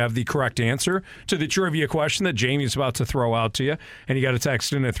have to have the correct answer to the trivia question that Jamie's about to throw out to you. And you got to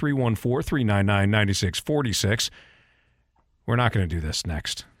text in at 314-399-9646. We're not going to do this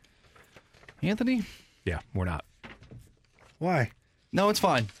next. Anthony? Yeah, we're not. Why? No, it's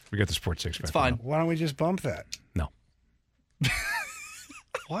fine. We got the Sports Six-Pack. It's fine. Why don't we just bump that? No.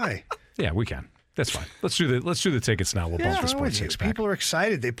 Why? Yeah, we can. That's fine. Let's do the tickets now. We'll bump the Sports Six-Pack. People are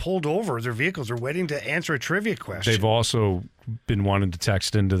excited. They pulled over their vehicles. They're waiting to answer a trivia question. They've also been wanting to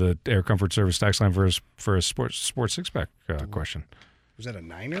text into the Air Comfort Service text line for a Sports Six-Pack question. Was that a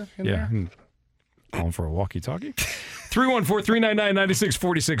niner in there? Yeah. Calling for a walkie-talkie?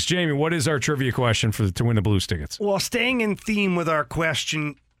 314-399-9646. Jamie, what is our trivia question to win the Blues tickets? Well, staying in theme with our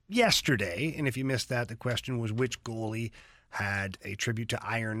question yesterday, and if you missed that, the question was which goalie had a tribute to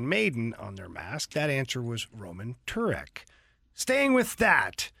Iron Maiden on their mask. That answer was Roman Turek. Staying with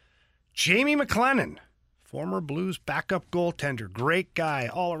that, Jamie McLennan, former Blues backup goaltender, great guy,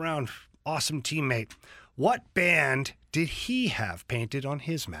 all-around awesome teammate. What band did he have painted on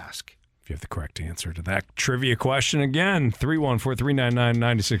his mask? If you have the correct answer to that trivia question, again,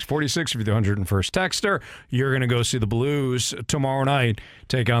 314-399-9646. If you're the 101st texter, you're going to go see the Blues tomorrow night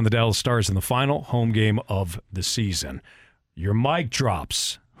take on the Dallas Stars in the final home game of the season. Your mic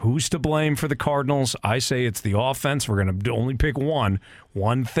drops. Who's to blame for the Cardinals? I say it's the offense. We're going to only pick one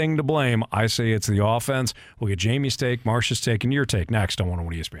thing to blame. I say it's the offense. We'll get Jamie's take, Marcia's take, and your take next on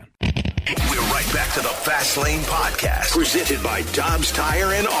 101 ESPN. We're right back to the Fast Lane Podcast, presented by Dobbs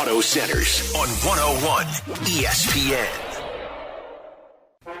Tire and Auto Centers on 101 ESPN.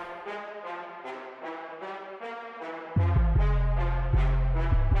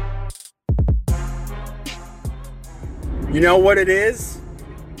 You know what it is?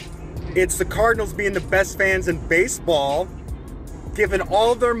 It's the Cardinals being the best fans in baseball, giving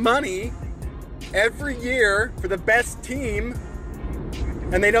all their money every year for the best team,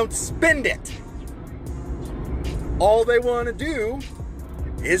 and they don't spend it. All they want to do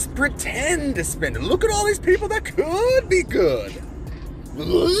is pretend to spend it. Look at all these people that could be good.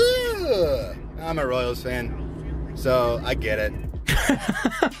 Ugh. I'm a Royals fan, so I get it.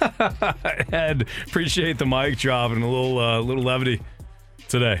 Ed, appreciate the mic drop and a little levity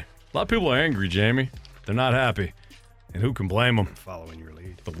today. A lot of people are angry, Jamie. They're not happy. And who can blame them? Following your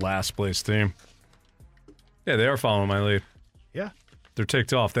lead. The last place team. Yeah, they are following my lead. Yeah. They're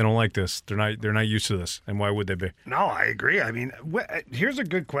ticked off. They don't like this. They're not used to this. And why would they be? No, I agree. I mean, here's a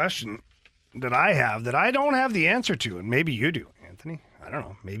good question that I have that I don't have the answer to, and maybe you do, Anthony. I don't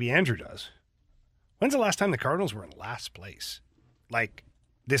know. Maybe Andrew does. When's the last time the Cardinals were in last place? Like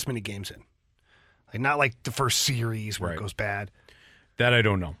this many games in. Like not like the first series where it goes bad. That I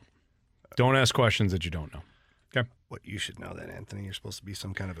don't know. Don't ask questions that you don't know. Okay. What you should know that, Anthony. You're supposed to be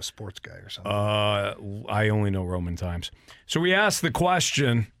some kind of a sports guy or something. I only know Roman times. So we asked the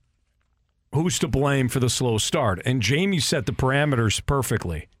question, who's to blame for the slow start? And Jamie set the parameters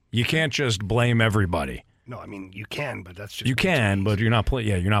perfectly. You can't just blame everybody. No, I mean you can, but that's just you can, but you're not playing.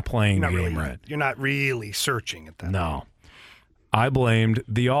 Yeah, you're not playing the game right. You're not really searching at that. No. I blamed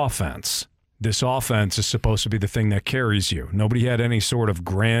the offense. This offense is supposed to be the thing that carries you. Nobody had any sort of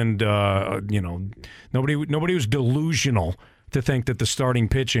grand, nobody was delusional to think that the starting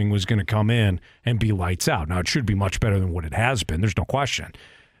pitching was going to come in and be lights out. Now, it should be much better than what it has been. There's no question.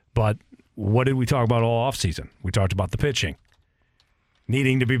 But what did we talk about all offseason? We talked about the pitching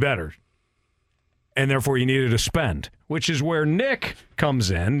needing to be better. And therefore, you needed to spend, which is where Nick comes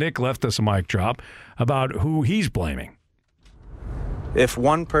in. Nick left us a mic drop about who he's blaming. If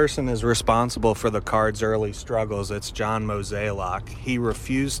one person is responsible for the Cards' early struggles, it's John Mozeliak. He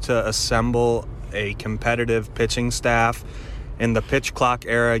refused to assemble a competitive pitching staff. In the pitch clock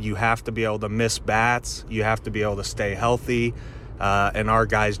era, you have to be able to miss bats. You have to be able to stay healthy. And our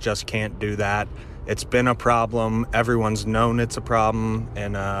guys just can't do that. It's been a problem. Everyone's known it's a problem.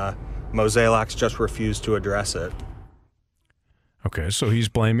 And Mozeliak's just refused to address it. Okay, so he's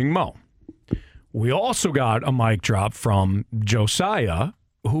blaming Mo. We also got a mic drop from Josiah,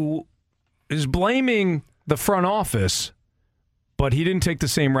 who is blaming the front office, but he didn't take the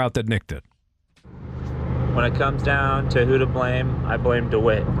same route that Nick did. When it comes down to who to blame, I blame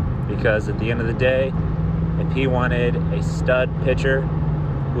DeWitt, because at the end of the day, if he wanted a stud pitcher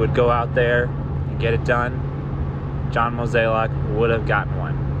who would go out there and get it done, John Mozeliak would have gotten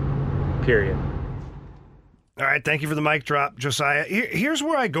one. Period. All right, thank you for the mic drop, Josiah. Here's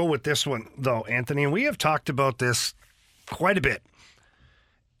where I go with this one, though, Anthony, and we have talked about this quite a bit.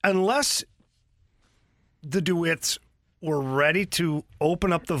 Unless the DeWitts were ready to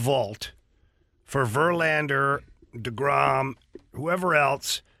open up the vault for Verlander, DeGrom, whoever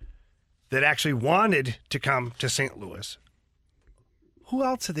else that actually wanted to come to St. Louis, who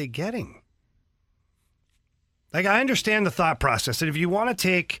else are they getting? Like, I understand the thought process that if you want to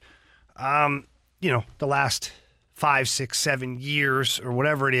take, the last 5, 6, 7 years or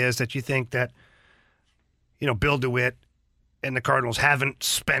whatever it is that you think that, Bill DeWitt and the Cardinals haven't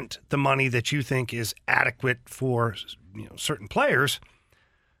spent the money that you think is adequate for, certain players,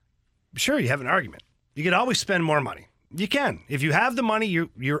 sure, you have an argument. You can always spend more money. You can. If you have the money,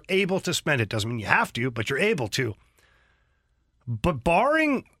 you're able to spend it. Doesn't mean you have to, but you're able to. But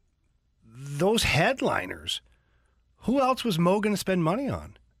barring those headliners, who else was Mo going to spend money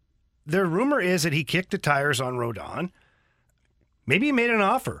on? The rumor is that he kicked the tires on Rodon. Maybe he made an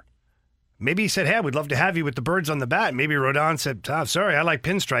offer. Maybe he said, hey, we'd love to have you with the birds on the bat. Maybe Rodon said, sorry, I like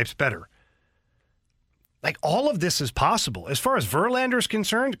pinstripes better. Like, all of this is possible. As far as Verlander is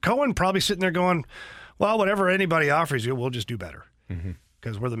concerned, Cohen probably sitting there going, well, whatever anybody offers you, we'll just do better.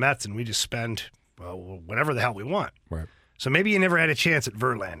 Because we're the Mets and we just spend, whatever the hell we want. Right. So maybe you never had a chance at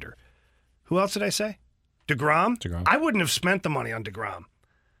Verlander. Who else did I say? DeGrom? I wouldn't have spent the money on DeGrom.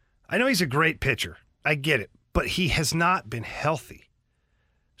 I know he's a great pitcher. I get it. But he has not been healthy.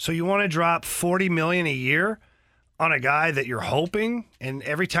 So you want to drop $40 million a year on a guy that you're hoping, and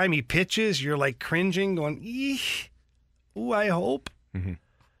every time he pitches, you're like cringing, going, eesh, ooh, I hope.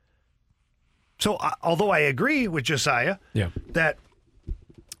 So although I agree with Josiah that,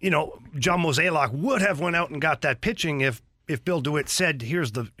 John Mozeliak would have went out and got that pitching if Bill DeWitt said,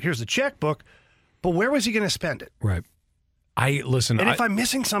 here's the checkbook, but where was he going to spend it? Right. If I'm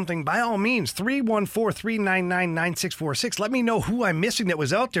missing something, by all means, 314-399-9646. Let me know who I'm missing that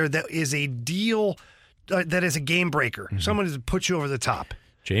was out there that is a deal, that is a game breaker. Someone to put you over the top.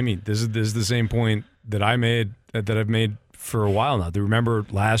 Jamie, this is the same point that I made, that I've made for a while now. Do you remember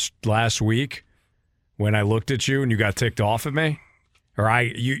last week when I looked at you and you got ticked off at me? Or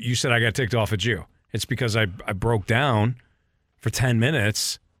you said I got ticked off at you. It's because I broke down for 10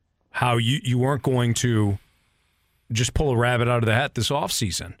 minutes how you weren't going to just pull a rabbit out of the hat this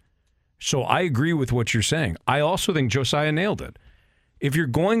offseason. So I agree with what you're saying. I also think Josiah nailed it. If you're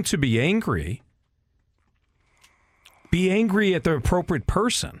going to be angry at the appropriate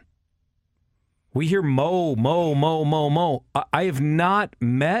person. We hear Mo. I have not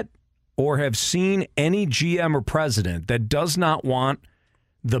met or have seen any GM or president that does not want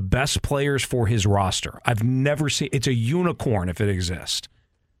the best players for his roster. I've never seen. It's a unicorn if it exists.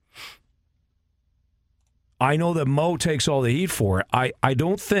 I know that Mo takes all the heat for it. I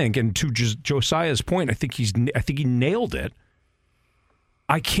don't think, and to just Josiah's point, I think he nailed it.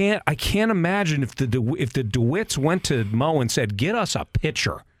 I can't imagine if the DeWitts went to Mo and said, "Get us a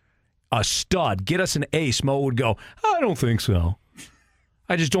pitcher, a stud, get us an ace." Mo would go, "I don't think so."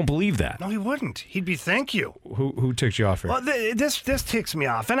 I just don't believe that. No, he wouldn't. He'd be, "Thank you." Who ticks you off here? Well, this ticks me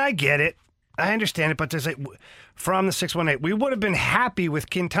off, and I get it. I understand it, but there's from the 618, we would have been happy with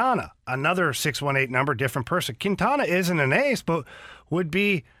Quintana, another 618 number, different person. Quintana isn't an ace, but would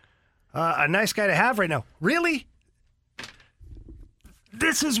be a nice guy to have right now. Really?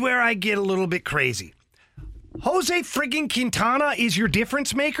 This is where I get a little bit crazy. Jose friggin' Quintana is your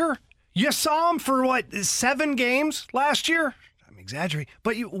difference maker? You saw him for, 7 games last year? I'm exaggerating.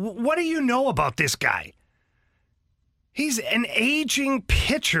 But what do you know about this guy? He's an aging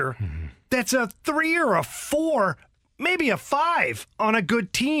pitcher that's a 3 or a 4, maybe a 5 on a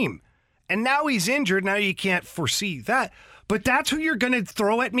good team. And now he's injured. Now you can't foresee that. But that's who you're going to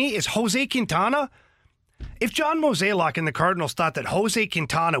throw at me is Jose Quintana? If John Mozeliak and the Cardinals thought that Jose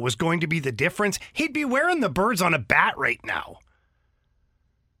Quintana was going to be the difference, he'd be wearing the birds on a bat right now.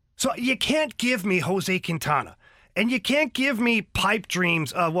 So you can't give me Jose Quintana. And you can't give me pipe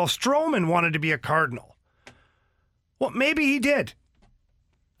dreams. Stroman wanted to be a Cardinal. Well, maybe he did.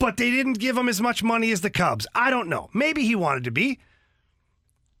 But they didn't give him as much money as the Cubs. I don't know. Maybe he wanted to be.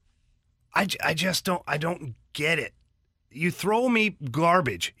 I just don't get it. You throw me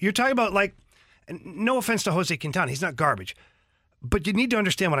garbage. You're talking about no offense to Jose Quintana, he's not garbage. But you need to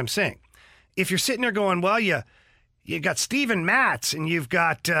understand what I'm saying. If you're sitting there going, well, you You got Steven Matz, and you've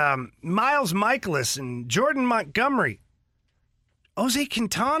got Miles Michaelis and Jordan Montgomery. Jose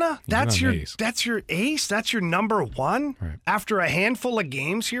Quintana, that's your ace. That's your number one after a handful of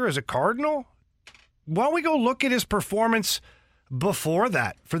games here as a Cardinal. Why don't we go look at his performance before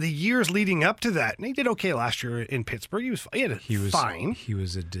that, for the years leading up to that? And he did okay last year in Pittsburgh. He was fine. He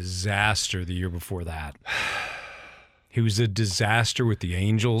was a disaster the year before that. He was a disaster with the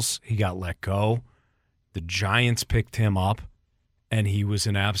Angels. He got let go. The Giants picked him up, and he was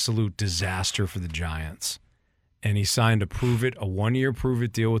an absolute disaster for the Giants. And he signed a 1-year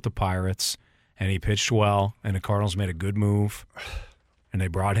prove-it deal with the Pirates, and he pitched well, and the Cardinals made a good move, and they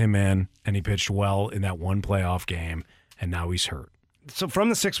brought him in, and he pitched well in that one playoff game, and now he's hurt. So from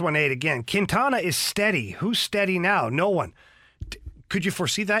the 618, again, Quintana is steady. Who's steady now? No one. Could you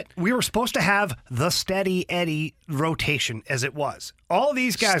foresee that? We were supposed to have the steady Eddie rotation as it was. All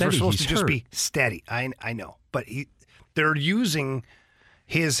these guys were supposed to just be steady. I know. But they're using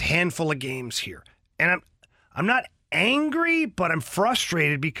his handful of games here. And I'm not angry, but I'm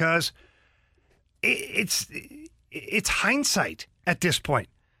frustrated because it's hindsight at this point.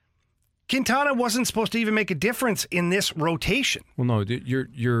 Quintana wasn't supposed to even make a difference in this rotation. Well, no,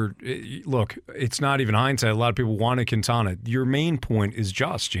 look, it's not even hindsight. A lot of people wanted Quintana. Your main point is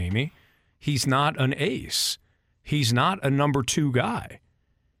just, Jamie, he's not an ace. He's not a number 2 guy.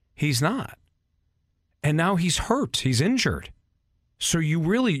 He's not. And now he's hurt. He's injured. So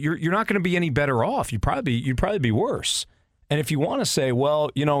you're not going to be any better off. You'd probably be worse. And if you want to say,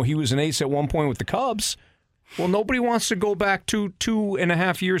 well, he was an ace at one point with the Cubs, well, nobody wants to go back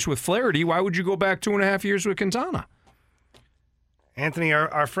 2.5 years with Flaherty. Why would you go back 2.5 years with Quintana? Anthony,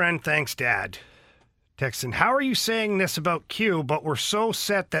 our friend, thanks, Dad. Texan, how are you saying this about Q, but we're so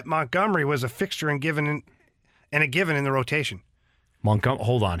set that Montgomery was a fixture and a given in the rotation?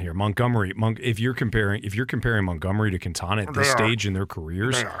 Hold on here. Montgomery, if you're comparing Montgomery to Quintana at this stage in their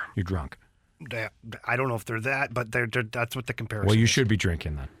careers, you're drunk. I don't know if they're that, but that's what the comparison Well, you is. should be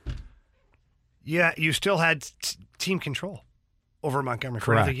drinking then. Yeah, you still had team control over Montgomery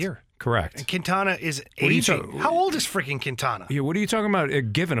for another year. Correct. And Quintana is aging. How old is freaking Quintana? Yeah, what are you talking about? A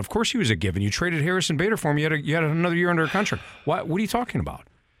given. Of course he was a given. You traded Harrison Bader for him. You had another year under a contract. What are you talking about?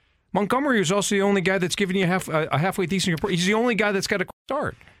 Montgomery was also the only guy that's given you a halfway decent report. He's the only guy that's got a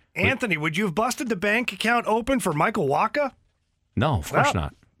start. Anthony, would you have busted the bank account open for Michael Wacha? No, of course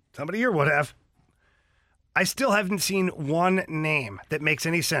not. Somebody here would have. I still haven't seen one name that makes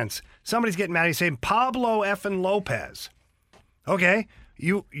any sense. Somebody's getting mad. He's saying Pablo effing Lopez. Okay,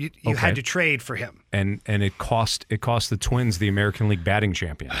 you had to trade for him, and it cost the Twins the American League batting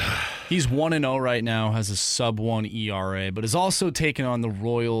champion. He's 1-0 right now, has a sub-1 ERA, but is also taking on the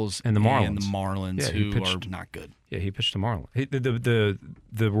Royals and the Marlins, who are not good. Yeah, he pitched the Marlins.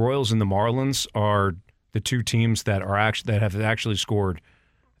 The Royals and the Marlins are the two teams that have actually scored.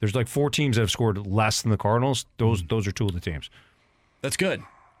 There's like 4 teams that have scored less than the Cardinals. Those are 2 of the teams. That's good.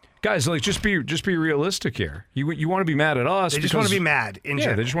 Guys, like just be realistic here. You want to be mad at us. They just want to be mad in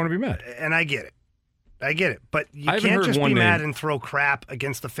general. They just want to be mad. And I get it. But you can't just be mad and throw crap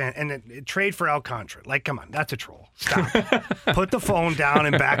against the fan and trade for Alcantara. Like, come on, that's a troll. Stop. Put the phone down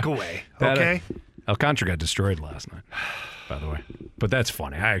and back away. Okay? Alcantara got destroyed last night, by the way. But that's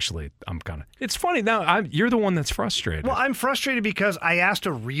funny. It's funny now. You're the one that's frustrated. Well, I'm frustrated because I asked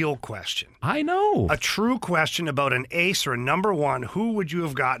a real question. I know. A true question about an ace or a number 1. Who would you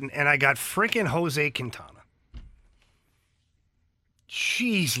have gotten? And I got frickin' Jose Quintana.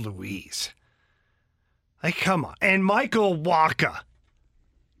 Jeez Louise. Like, come on. And Michael Wacha.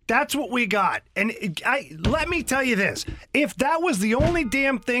 That's what we got. And let me tell you this. If that was the only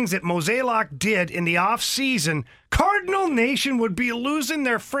damn things that Mozeliak did in the offseason, Cardinal Nation would be losing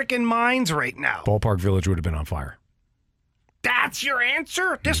their frickin' minds right now. Ballpark Village would have been on fire. That's your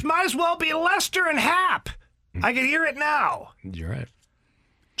answer? This might as well be Lester and Hap. I can hear it now. You're right.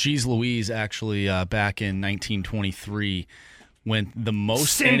 Jeez Louise actually back in 1923 went the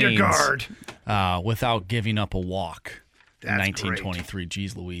most innings without giving up a walk. That's 1923,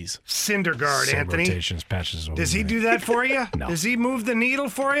 Jeez Louise. Syndergaard, Anthony. Rotations, patches over. Does he do that for you? No. Does he move the needle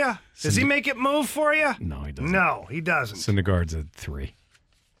for you? Does he make it move for you? No, he doesn't. No, he doesn't. Syndergaard's a 3.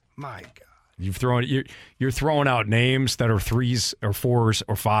 My God. You're throwing out names that are 3s or 4s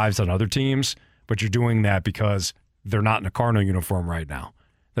or 5s on other teams, but you're doing that because they're not in a Cardinal uniform right now.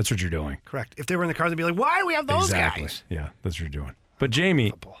 That's what you're doing. Correct. If they were in the car, they'd be like, why do we have those guys? Yeah, that's what you're doing. But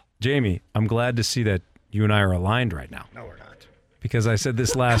Jamie, I'm glad to see that you and I are aligned right now. No, we're not. Because I said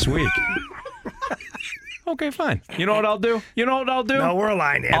this last week. Okay, fine. You know what I'll do? No, we're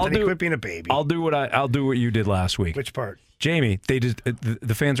aligned, Anthony. Quit being a baby. I'll do what you did last week. Which part? Jamie,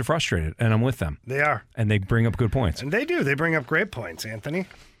 the fans are frustrated, and I'm with them. They are. And they bring up good points. And they do. They bring up great points, Anthony.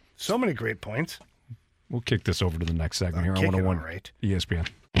 So many great points. We'll kick this over to the next segment here on 101 ESPN.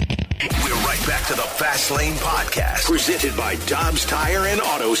 We're right back to the Fast Lane Podcast, presented by Dobbs Tire and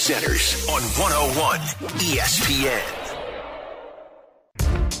Auto Centers on 101 ESPN.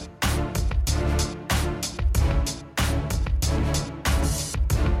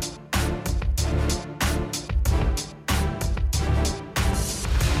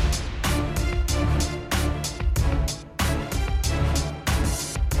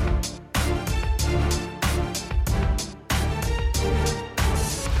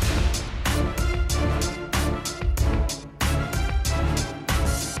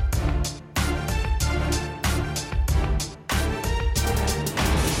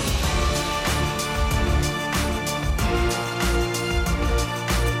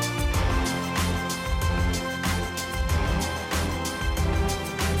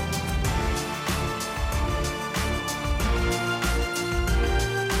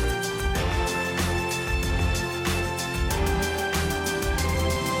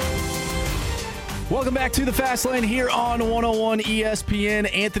 Welcome back to the Fast Lane here on 101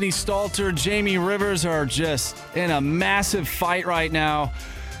 ESPN. Anthony Stalter, Jamie Rivers are just in a massive fight right now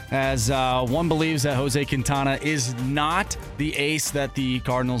as one believes that Jose Quintana is not the ace that the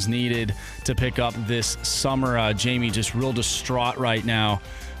Cardinals needed to pick up this summer. Jamie just real distraught right now.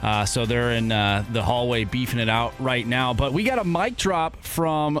 So they're in the hallway beefing it out right now. But we got a mic drop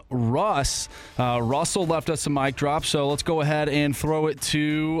from Russ. Russell left us a mic drop, so let's go ahead and throw it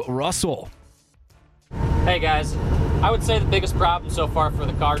to Russell. Hey guys, I would say the biggest problem so far for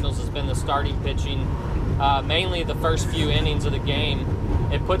the Cardinals has been the starting pitching, mainly the first few innings of the game.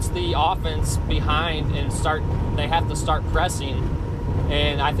 It puts the offense behind and they have to start pressing,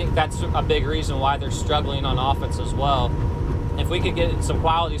 and I think that's a big reason why they're struggling on offense as well. If we could get some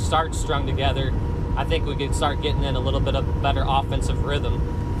quality starts strung together, I think we could start getting in a little bit of better offensive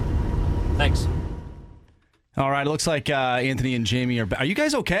rhythm. Thanks. All right, it looks like Anthony and Jamie are you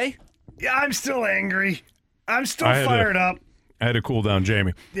guys okay? Yeah, I'm still angry. I'm still fired up. I had to cool down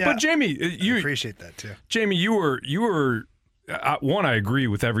Jamie. Yeah. But Jamie, you appreciate that too. Jamie, you were one, I agree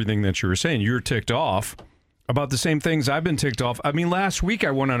with everything that you were saying. You're ticked off about the same things I've been ticked off. I mean, last week I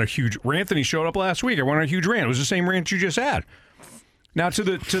went on a huge rant. Anthony showed up last week. I went on a huge rant. It was the same rant you just had. Now to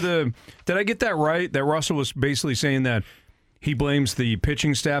the did I get that right? That Russell was basically saying that he blames the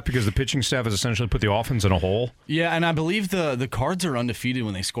pitching staff because the pitching staff has essentially put the offense in a hole? Yeah, and I believe the Cards are undefeated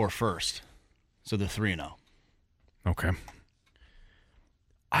when they score first. So they're 3-0. Okay.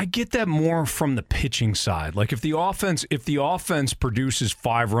 I get that more from the pitching side. Like if the offense produces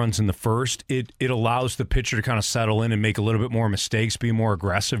 5 runs in the first, it allows the pitcher to kind of settle in and make a little bit more mistakes, be more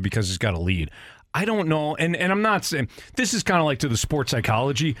aggressive because he's got a lead. I don't know, and I'm not saying this is kind of like to the sports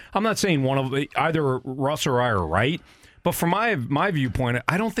psychology. I'm not saying one of either Russ or I are right. But from my viewpoint,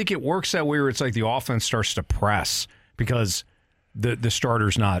 I don't think it works that way where it's like the offense starts to press because the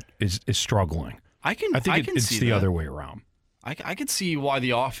starter's is struggling. I think it's the other way around. I could see why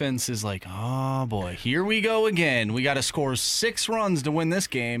the offense is like, oh boy, here we go again. We got to score 6 runs to win this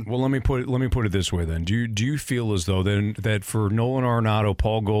game. Well, let me put it this way then. Do you feel as though then that for Nolan Arenado,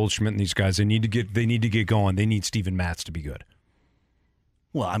 Paul Goldschmidt, and these guys, they need to get going. They need Steven Matz to be good.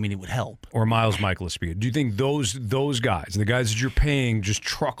 Well, I mean, it would help. Or Miles Michaelis be good. Do you think those guys, the guys that you're paying just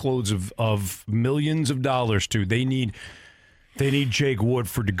truckloads of millions of dollars to, they need Jake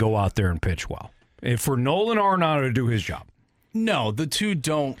Woodford to go out there and pitch well? And for Nolan Arenado to do his job. No, the two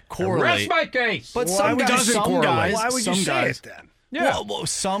don't correlate. Rest my case. But why would you say it then? Yeah. Well,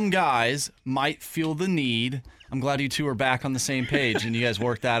 some guys might feel the need. I'm glad you two are back on the same page and you guys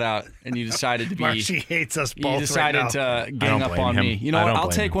worked that out and you decided to be. Marcy hates us both. You decided right now. to gang up on me. You know what? I'll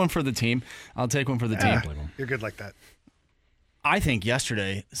take one for the team. You're good like that. I think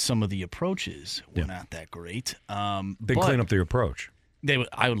yesterday some of the approaches were not that great. They clean up their approach.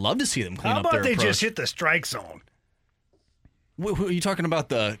 I would love to see them clean up their approach. How about they just hit the strike zone? Are you talking about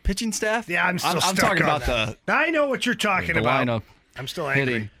the pitching staff? Yeah, I'm talking about that. I know what you're talking about. Lineup. I'm still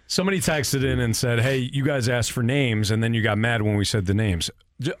angry. Hitting. Somebody texted in and said, "Hey, you guys asked for names, and then you got mad when we said the names."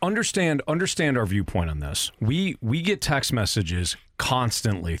 Understand our viewpoint on this. We get text messages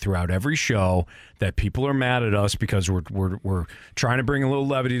constantly throughout every show that people are mad at us because we're trying to bring a little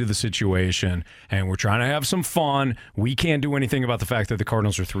levity to the situation and we're trying to have some fun. We can't do anything about the fact that the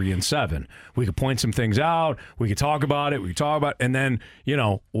Cardinals are 3-7. We could point some things out. We could talk about it. And then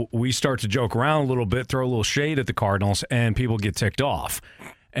we start to joke around a little bit, throw a little shade at the Cardinals, and people get ticked off.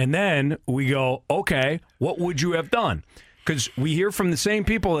 And then we go, okay, what would you have done? Because we hear from the same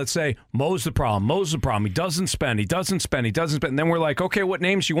people that say, Mo's the problem. He doesn't spend. And then we're like, okay, what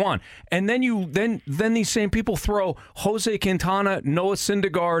names you want? And then then these same people throw Jose Quintana, Noah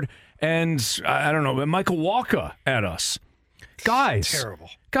Syndergaard, and I don't know, Michael Wacha at us. Guys.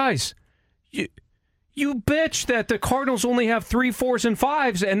 Terrible. Guys, you bitch that the Cardinals only have 3 4s and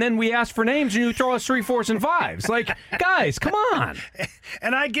 5s, and then we ask for names and you throw us 3 4s and 5s. Like, guys, come on.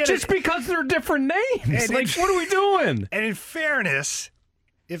 And I get just because they're different names. And like, what are we doing? And in fairness,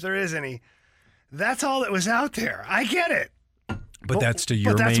 if there is any, that's all that was out there. I get it. But that's to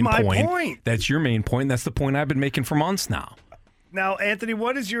your that's main my point. point. That's your main point. That's the point I've been making for months now. Now, Anthony,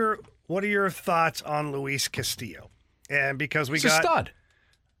 what are your thoughts on Luis Castillo? And because He's a stud.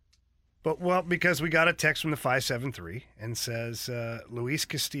 Because we got a text from the 573 and says Luis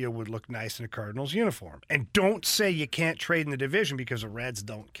Castillo would look nice in a Cardinals uniform. And don't say you can't trade in the division because the Reds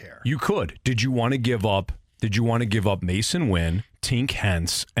don't care. You could. Did you want to give up Mason Wynn, Tink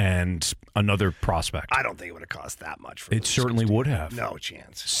Hence, and another prospect? I don't think it would have cost that much for It certainly would have. No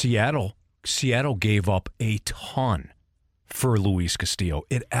chance. Seattle gave up a ton for Luis Castillo.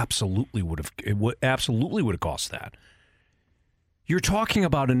 It absolutely would have cost that. You're talking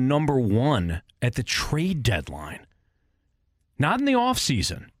about a number 1 at the trade deadline, not in the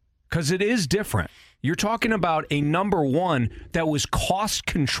offseason, because it is different. You're talking about a number 1 that was cost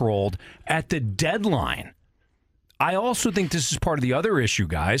controlled at the deadline. I also think this is part of the other issue,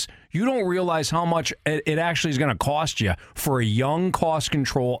 guys. You don't realize how much it actually is going to cost you for a young cost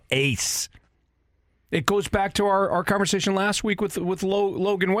control ace. It goes back to our conversation last week with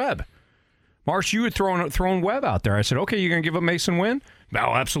Logan Webb. Marsh, you had thrown Webb out there. I said, okay, you're going to give up Mason Wynn?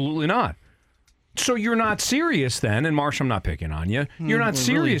 No, absolutely not. So you're not serious then, and Marsh, I'm not picking on you. You're not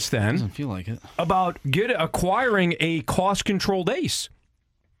serious really then. Doesn't feel like it. About acquiring a cost-controlled ace.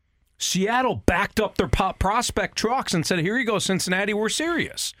 Seattle backed up their prospect trucks and said, here you go, Cincinnati, we're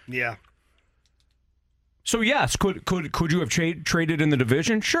serious. Yeah. So yes, could you have traded in the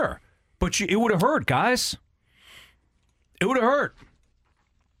division? Sure. But it would have hurt, guys. It would have hurt.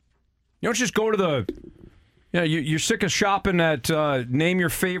 You don't just go to you're sick of shopping at name your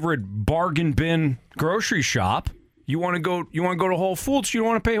favorite bargain bin grocery shop. You want to go to Whole Foods. You don't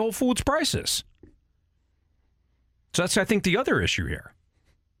want to pay Whole Foods prices. So that's, I think, the other issue here.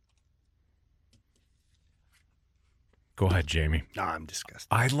 Go ahead, Jamie. No, I'm disgusted.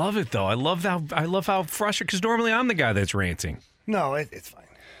 I love it though. I love how frustrated, because normally I'm the guy that's ranting. No, it's fine.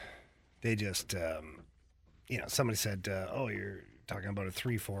 They just, somebody said, you're talking about a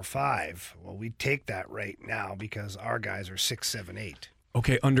 3-4-5. Well, we take that right now because our guys are 6, 7, 8.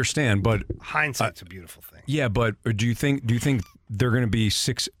 Okay, understand, but hindsight's a beautiful thing. Yeah, but do you think they're going to be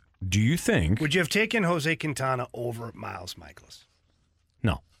 6? Do you think? Would you have taken Jose Quintana over Miles Michaelis?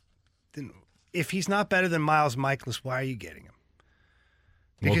 No. Then, if he's not better than Miles Michaelis, why are you getting him?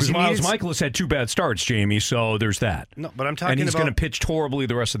 Because Miles Michaelis had 2 bad starts, Jamie. So there's that. No, but I'm talking about, and he's going to pitch horribly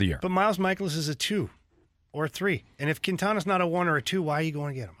the rest of the year. But Miles Michaelis is a 2. Or 3. And if Quintana's not a 1 or a 2, why are you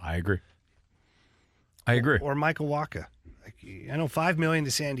going to get him? I agree. Or Michael Wacha. I know $5 million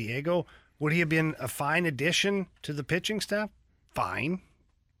to San Diego. Would he have been a fine addition to the pitching staff? Fine.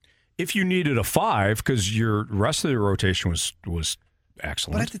 If you needed a 5, because your rest of the rotation was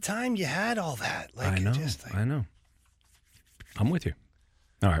excellent. But at the time, you had all that. I know. I'm with you.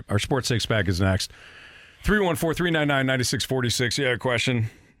 All right. Our Sports Six Pack is next. 314-399-9646. Yeah, a question.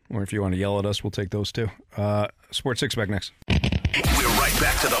 Or if you want to yell at us, we'll take those too. Sports Six Pack next. We're right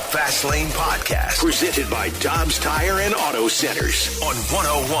back to the Fast Lane Podcast, presented by Dobbs Tire and Auto Centers on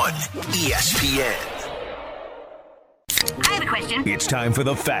 101 ESPN. I have a question. It's time for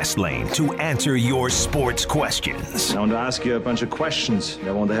the Fast Lane to answer your sports questions. I want to ask you a bunch of questions.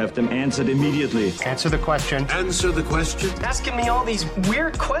 I want to have them answered immediately. Answer the question. Answer the question. Asking me all these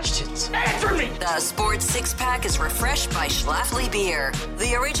weird questions. Answer me! The Sports Six Pack is refreshed by Schlafly Beer,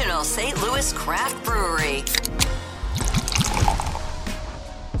 the original St. Louis craft brewery.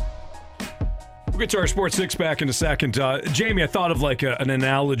 We'll get to our Sports Six Pack in a second. Jamie, I thought of like an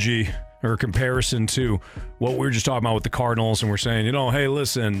analogy or a comparison to what we were just talking about with the Cardinals, and we're saying, hey,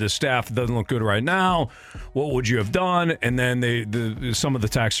 listen, the staff doesn't look good right now. What would you have done? And then some of the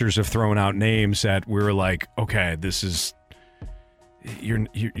texters have thrown out names that we were like, okay, this is you're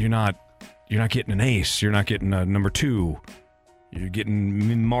not getting an ace. You're not getting a number 2. You're getting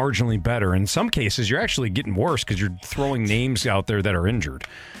marginally better. In some cases, you're actually getting worse because you're throwing names out there that are injured.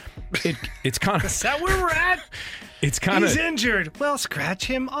 It's kind of... Is that where we're at? It's kind of... He's injured. Well, scratch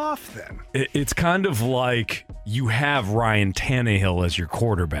him off then. It's kind of like you have Ryan Tannehill as your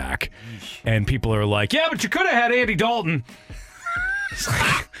quarterback, and people are like, yeah, but you could have had Andy Dalton.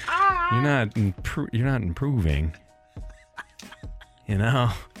 You're not improving. You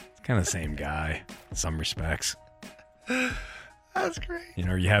know, it's kind of the same guy in some respects. That's great. You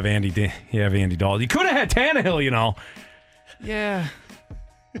know, you have Andy Dalton. You could have had Tannehill, you know. Yeah.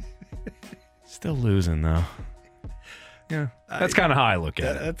 Still losing, though. Yeah, that's kind of how I look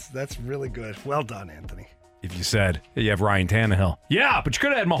at it. That's really good. Well done, Anthony. If you said, hey, you have Ryan Tannehill. Yeah, but you could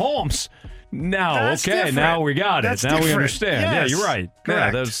have had Mahomes. No, That's okay, different. now we got it. That's now we different. understand. Yes, Yeah, you're right. Yeah,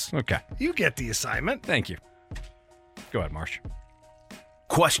 correct. that's okay. You get the assignment. Thank you. Go ahead, Marsh.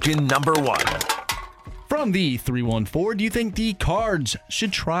 Question number 1. From the 314, do you think the Cards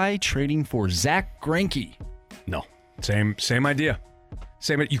should try trading for Zach Greinke? No. Same idea.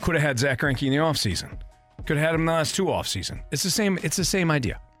 You could have had Zach Greinke in the offseason. Could have had him in the last 2 offseason. It's the same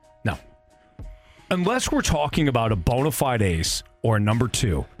idea. No. Unless we're talking about a bona fide ace or a number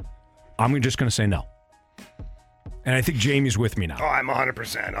 2, I'm just going to say no. And I think Jamie's with me now. Oh, I'm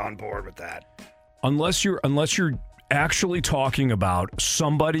 100% on board with that. Unless you're actually talking about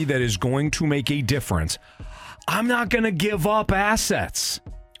somebody that is going to make a difference, I'm not going to give up assets.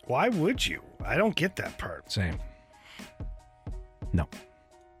 Why would you? I don't get that part. Same. No.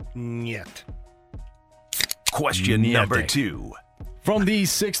 Yet. Question number 2. From the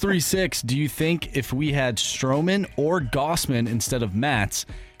 636, do you think if we had Stroman or Gossman instead of Matz,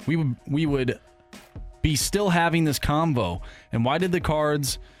 we would be still having this convo? And why did the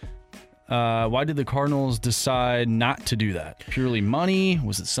Cardinals decide not to do that? Purely money?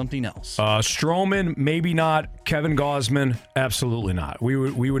 Was it something else? Stroman, maybe not. Kevin Gausman, absolutely not.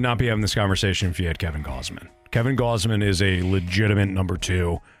 We would not be having this conversation if you had Kevin Gausman. Kevin Gausman is a legitimate number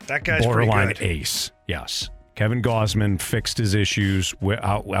 2. That guy's borderline pretty good. ace. Yes. Kevin Gausman fixed his issues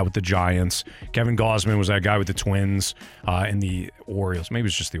out with the Giants. Kevin Gausman was that guy with the Twins and the Orioles. Maybe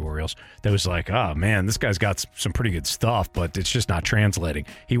it's just the Orioles. That was like, oh, man, this guy's got some pretty good stuff, but it's just not translating.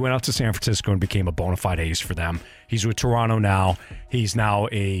 He went out to San Francisco and became a bona fide ace for them. He's with Toronto now. He's now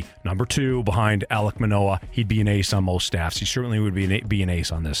a number 2 behind Alek Manoah. He'd be an ace on most staffs. He certainly would be an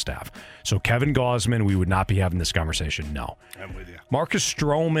ace on this staff. So Kevin Gausman, we would not be having this conversation. No. I'm with you. Marcus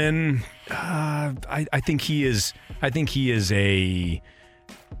Stroman, I think he is a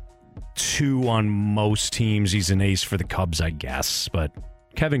 2 on most teams. He's an ace for the Cubs, I guess. But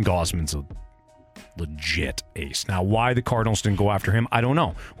Kevin Gausman's a legit ace. Now, why the Cardinals didn't go after him, I don't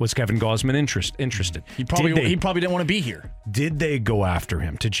know. Was Kevin Gausman interested? He probably didn't want to be here. Did they go after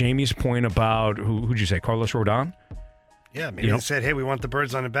him? To Jamie's point about, who'd you say, Carlos Rodon? Yeah, maybe they said, hey, we want the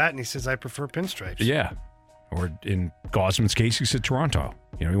birds on the bat, and he says, I prefer pinstripes. Yeah. Or in Gausman's case, he said Toronto.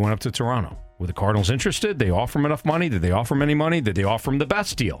 He went up to Toronto. Were the Cardinals interested? They offer him enough money? Did they offer him any money? Did they offer him the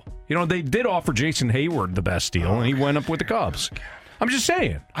best deal? They did offer Jason Hayward the best deal, and he went up with the Cubs. I'm just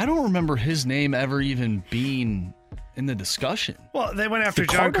saying. I don't remember his name ever even being in the discussion. Well, they went after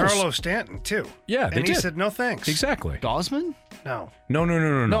Giancarlo Stanton, too. Yeah, they and he did. said, no thanks. Exactly. Gausman? No. No.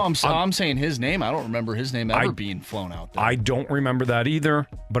 No, I'm saying his name. I don't remember his name ever being flown out there. I don't remember that either.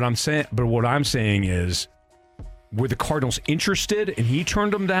 But what I'm saying is, were the Cardinals interested and he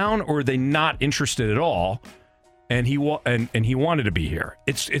turned them down, or were they not interested at all? And he wanted to be here.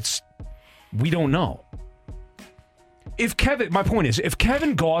 We don't know. My point is, if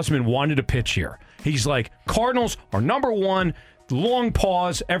Kevin Gausman wanted to pitch here, he's like, Cardinals are number 1, long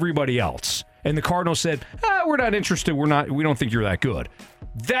pause, everybody else. And the Cardinals said, we're not interested. We don't think you're that good.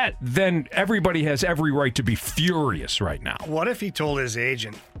 Then everybody has every right to be furious right now. What if he told his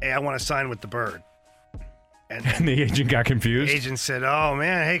agent, hey, I want to sign with the Bird? And the agent got confused? The agent said, oh,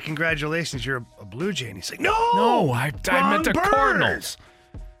 man, hey, congratulations, you're a Blue Jay. And he's like, no, I meant the Cardinals.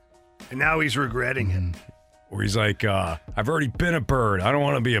 And now he's regretting it. Or he's like, I've already been a Bird. I don't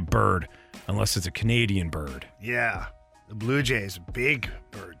want to be a Bird unless it's a Canadian bird. Yeah. The Blue Jay is a big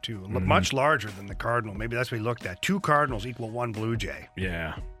bird, too. Much larger than the Cardinal. Maybe that's what he looked at. 2 Cardinals equal 1 Blue Jay.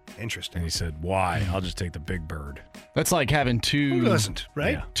 Yeah. Interesting. And he said, why? I'll just take the big bird. That's like having 2... Who doesn't,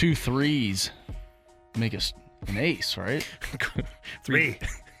 right? Yeah. 2 threes make us an ace, right? 3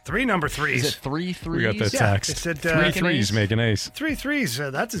 number 3s. Is it 3 threes? We got that text. It said, 3 threes make an ace. 3 threes.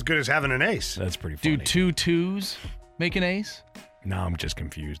 That's as good as having an ace. That's pretty funny. Do 2 twos make an ace? No, I'm just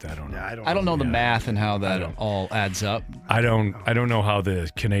confused. I don't know. Yeah, I don't know the math and how that all adds up. I don't know how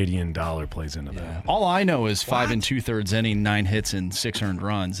the Canadian dollar plays into that. All I know is 5 2/3 inning, 9 hits and 6 earned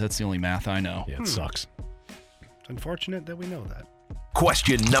runs. That's the only math I know. Yeah, it sucks. It's unfortunate that we know that.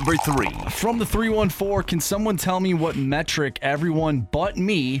 Question number 3. From the 314, can someone tell me what metric everyone but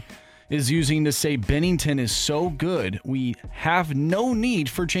me is using to say Binnington is so good we have no need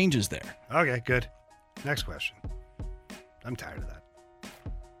for changes there? Okay, good. Next question. I'm tired of that.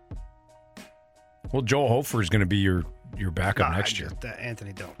 Well, Joel Hofer is going to be your you're back up next year.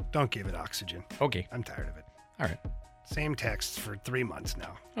 Anthony, don't give it oxygen. Okay. I'm tired of it. All right. Same texts for 3 months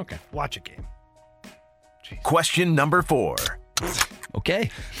now. Okay. Watch a game. Question number 4. Okay.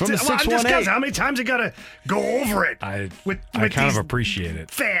 From the Just 618. guys, how many times you got to go over it? I with kind of these appreciate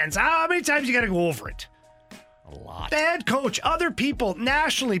it. Fans, how many times you got to go over it? A lot. The head coach, other people,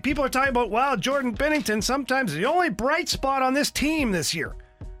 nationally, people are talking about, wow, Jordan Binnington sometimes the only bright spot on this team this year.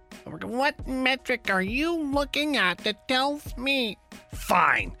 What metric are you looking at that tells me?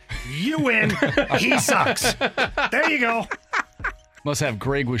 Fine. You win. He sucks. There you go. Must have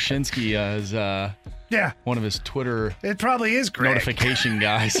Greg Wyshynski as one of his Twitter It probably is Greg. notification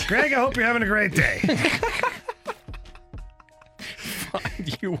guys. Greg, I hope you're having a great day. Fine,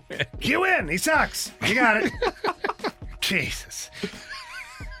 you win. You win. He sucks. You got it. Jesus.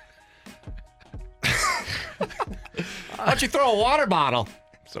 Why don't you throw a water bottle?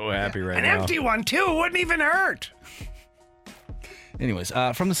 So happy right An now. empty one, too. Wouldn't even hurt. Anyways,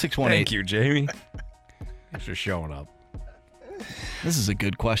 from the 618. Thank you, Jamie. Thanks for showing up. This is a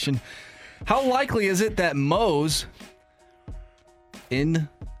good question. How likely is it that Mo's, in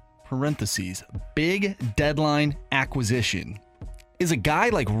parentheses, big deadline acquisition, is a guy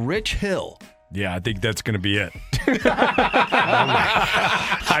like Rich Hill? Yeah, I think that's going to be it.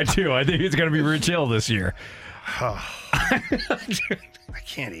 I do. I think it's going to be Rich Hill this year. I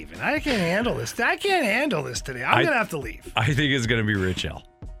can't handle this. I can't handle this today. I'm going to have to leave. I think it's going to be Rich Hill.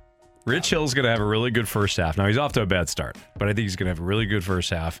 Rich Hill's going to have a really good first half. Now, he's off to a bad start, but I think he's going to have a really good first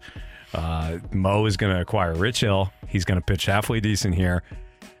half. Mo is going to acquire Rich Hill. He's going to pitch halfway decent here.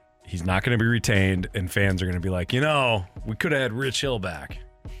 He's not going to be retained, and fans are going to be like, we could have had Rich Hill back.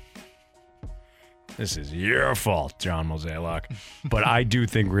 This is your fault, John Mozeliak. But I do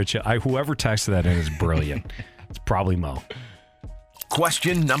think Rich Hill, whoever texted that in is brilliant. It's probably Mo.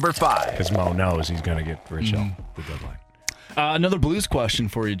 Question number 5. Because Mo knows he's going to get Rich Hill the deadline. Another Blues question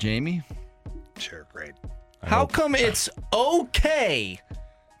for you, Jamie. Sure, great. How come it's okay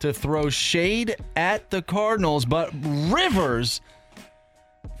to throw shade at the Cardinals, but Rivers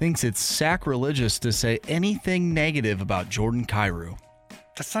thinks it's sacrilegious to say anything negative about Jordan Kyrou?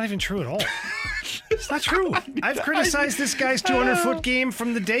 That's not even true at all. It's not true. I've criticized this guy's 200-foot game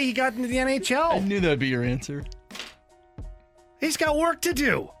from the day he got into the NHL. I knew that'd be your answer. He's got work to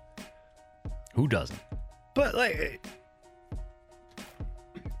do. Who doesn't? But,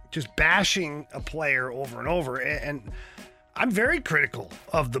 just bashing a player over and over. And I'm very critical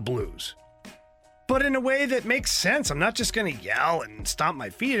of the Blues, but in a way that makes sense. I'm not just going to yell and stomp my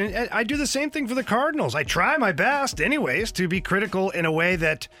feet. And I do the same thing for the Cardinals. I try my best, anyways, to be critical in a way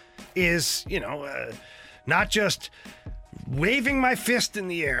that is, not just waving my fist in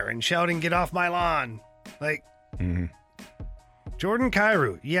the air and shouting, "Get off my lawn." Jordan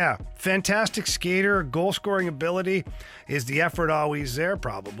Kyrou, yeah, fantastic skater, goal-scoring ability. Is the effort always there?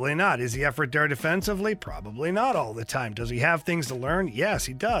 Probably not. Is the effort there defensively? Probably not all the time. Does he have things to learn? Yes,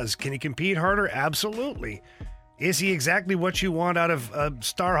 he does. Can he compete harder? Absolutely. Is he exactly what you want out of a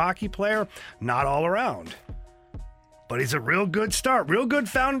star hockey player? Not all around. But he's a real good start, real good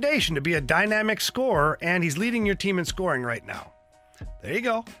foundation to be a dynamic scorer, and he's leading your team in scoring right now. There you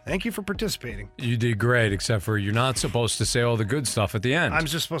go. Thank you for participating. You did great, except for you're not supposed to say all the good stuff at the end. I'm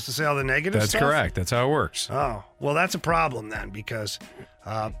just supposed to say all the negative That's stuff? correct. That's how it works. Oh, well, that's a problem then, because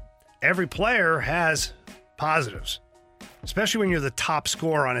every player has positives, especially when you're the top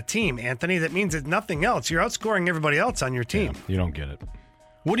scorer on a team, Anthony. That means that nothing else. You're outscoring everybody else on your team. Yeah, you don't get it.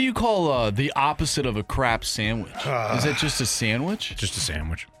 What do you call the opposite of a crap sandwich? Is it just a sandwich? Just a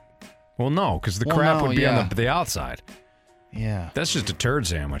sandwich. Well, no, because the crap would be on the outside. Yeah. That's just a turd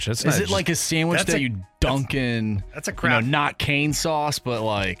sandwich. That's Is it like a sandwich that you dunk in? That's a crap. Not cane sauce, but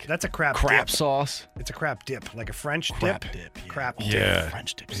like that's a crap dip. Sauce. It's a crap dip, like a French crap dip. Yeah. Crap dip. Yeah.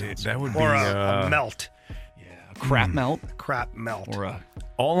 French dip. That would or be a melt. Yeah, a crap melt. Crap melt. Or a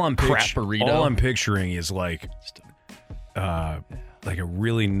all I'm crap burrito. All I'm picturing is like a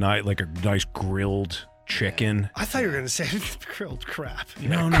really nice grilled chicken. I thought you were going to say grilled crap.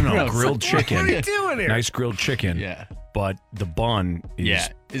 No. Grilled chicken. What are you doing here? Nice grilled chicken. Yeah. But the bun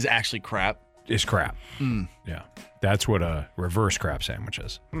is actually crap. Is crap. Yeah. That's what a reverse crap sandwich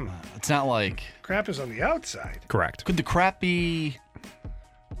is. It's not like crap is on the outside. Correct. Could the crap be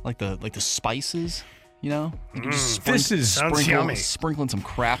like the spices? You could sounds yummy. Sprinkling some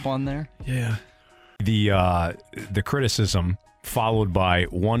crap on there. Yeah. The criticism followed by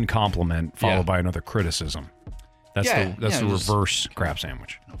one compliment followed by another criticism. That's the reverse crap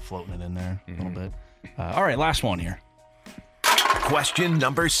sandwich. Floating it in there a little bit. All right, last one here. Question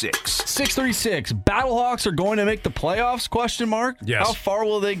number 6. 636. Battlehawks are going to make the playoffs? ? Yes. How far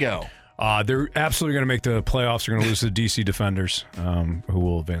will they go? They're absolutely going to make the playoffs. They're going to lose to the DC Defenders, who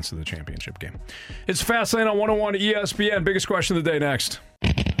will advance to the championship game. It's Fastlane on 101 ESPN. Biggest question of the day next.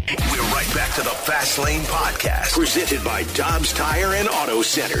 We're right back to the Fast Lane Podcast, presented by Dobbs Tire and Auto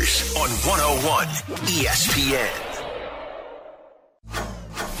Centers on 101 ESPN.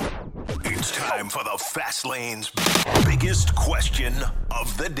 It's time for the Fast Lane's biggest question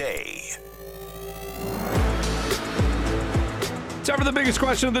of the day. Time for the biggest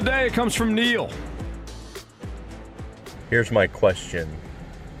question of the day. It comes from Neil. Here's my question.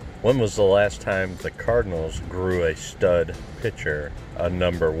 When was the last time the Cardinals grew a stud pitcher, a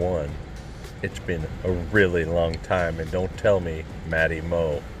number one? It's been a really long time, and don't tell me Matty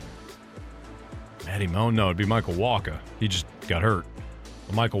Moe. Matty Moe? No, it'd be Michael Wacha. He just got hurt.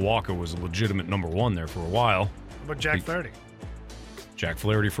 But Michael Wacha was a legitimate number one there for a while. But Jack Flaherty? Jack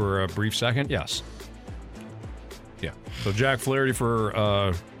Flaherty for a brief second? Yes. Yeah. So Jack Flaherty for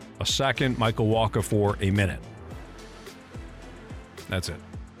a second, Michael Wacha for a minute. That's it.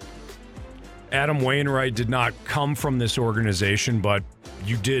 Adam Wainwright did not come from this organization, but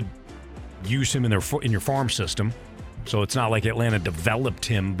you did use him in your farm system. So it's not like Atlanta developed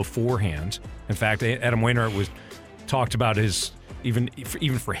him beforehand. In fact, Adam Wainwright was talked about as even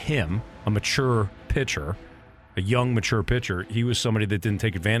for him, a mature pitcher, a young mature pitcher. He was somebody that didn't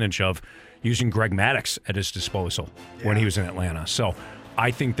take advantage of using Greg Maddux at his disposal when he was in Atlanta. So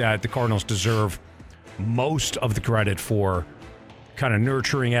I think that the Cardinals deserve most of the credit for kind of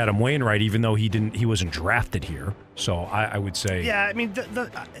nurturing Adam Wainwright, even though he wasn't drafted here. So I would say, yeah. I mean,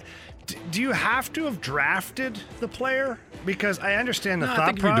 do you have to have drafted the player? Because I understand the thought I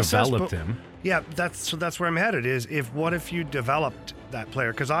think process. You developed him. Yeah, that's where I'm headed. Is what if you developed that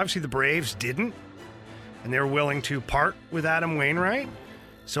player? Because obviously the Braves didn't, and they were willing to part with Adam Wainwright.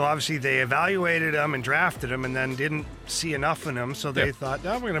 So obviously they evaluated him and drafted him, and then didn't see enough in him. So they thought,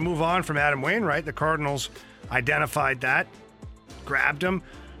 no, we're going to move on from Adam Wainwright. The Cardinals identified that, grabbed him,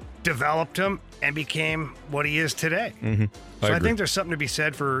 developed him, and became what he is today. Mm-hmm. I think there's something to be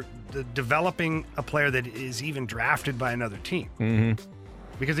said for developing a player that is even drafted by another team. Mm-hmm.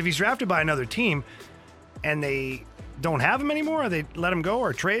 Because if he's drafted by another team and they don't have him anymore, or they let him go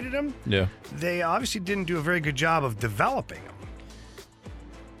or traded him, they obviously didn't do a very good job of developing him.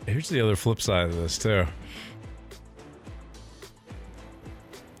 Here's the other flip side of this, too.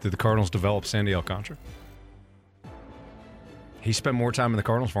 Did the Cardinals develop Sandy Alcantara? He spent more time in the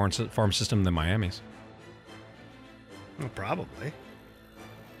Cardinals farm system than Miami's. Well, probably.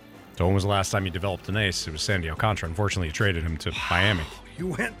 So when was the last time you developed an ace? It was Sandy Alcantara. Unfortunately, you traded him to Miami. You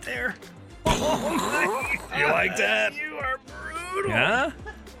went there? Oh, my God. You like that? You are brutal. Yeah?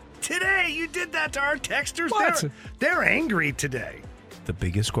 Today, you did that to our texters. What? They're angry today. The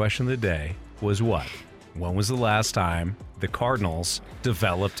biggest question of the day was what? When was the last time the Cardinals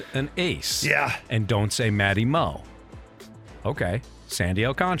developed an ace? Yeah. And don't say Matty Moe. Okay, Sandy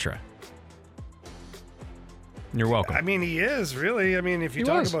Alcantara. You're welcome. I mean, he is, really. I mean, if you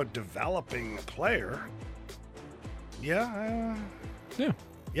talk was. about developing a player, yeah,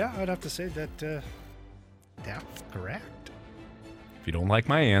 I'd have to say that that's correct. If you don't like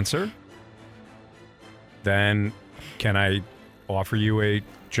my answer, then can I offer you a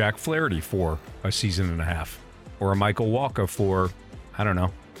Jack Flaherty for a season and a half? Or a Michael Wacha for, I don't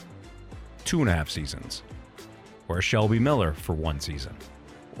know, 2.5 seasons? Or a Shelby Miller for 1 season?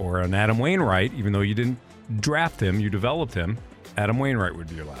 Or an Adam Wainwright, even though you didn't draft him, you developed him, Adam Wainwright would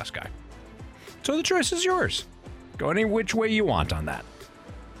be your last guy. So the choice is yours. Go any which way you want on that.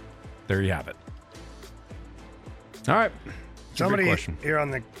 There you have it. All right. Somebody here on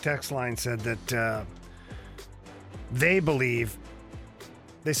the text line said that they believe,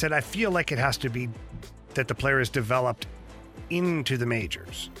 they said, I feel like it has to be that the player is developed into the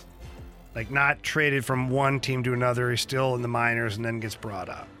majors. Like not traded from one team to another. He's still in the minors and then gets brought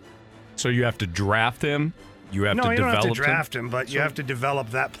up. So you have to draft him? You have to develop him? No, you don't have to draft him, but you have to develop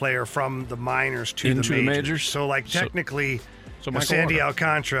that player from the minors to the majors. So like technically, Sandy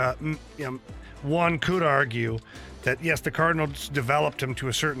Alcantara, one could argue that, yes, the Cardinals developed him to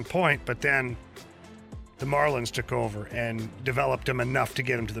a certain point, but then the Marlins took over and developed him enough to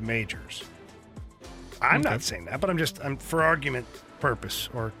get him to the majors. I'm not saying that, but I'm for argument purpose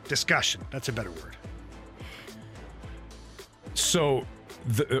or discussion. That's a better word. So,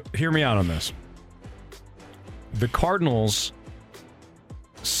 hear me out on this. The Cardinals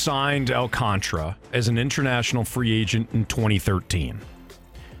signed Alcantara as an international free agent in 2013.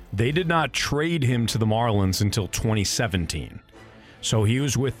 They did not trade him to the Marlins until 2017. So he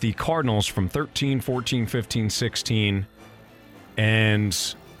was with the Cardinals from 13, 14, 15, 16,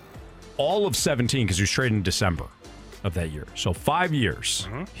 and all of 17 because he was traded in December. of that year. So 5 years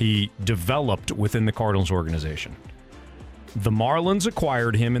he developed within the Cardinals organization. The Marlins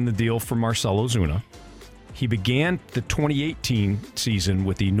acquired him in the deal for Marcell Ozuna. He began the 2018 season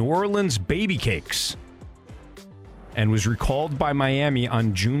with the New Orleans Baby Cakes and was recalled by Miami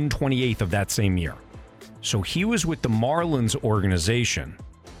on June 28th of that same year. So he was with the Marlins organization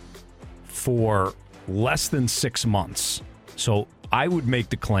for less than 6 months. So I would make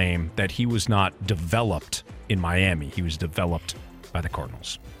the claim that he was not developed in Miami. He was developed by the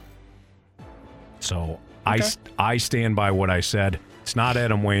Cardinals. So okay. I stand by what I said. It's not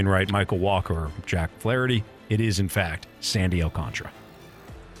Adam Wainwright, Michael Walker, or Jack Flaherty. It is, in fact, Sandy Alcantara.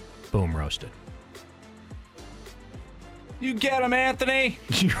 Boom, roasted. You get him, Anthony.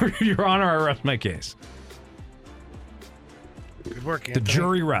 Your Honor, I rest my case. Good work, Anthony. The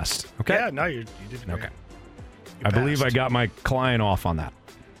jury rest. Okay? Yeah, no, you did great. Okay. I believe I got my client off on that.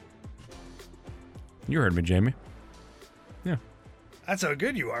 You heard me, Jamie. Yeah. That's how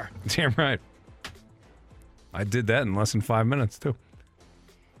good you are. Damn right. I did that in less than 5 minutes, too.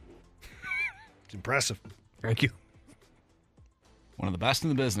 It's impressive. Thank you. One of the best in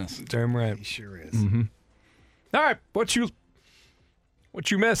the business. Damn right. He sure is. Mm-hmm. All right, what you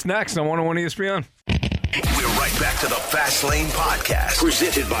missed next on 101 ESPN? We're right back to the Fast Lane Podcast,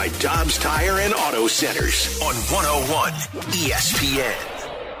 presented by Dobbs Tire and Auto Centers on 101 ESPN.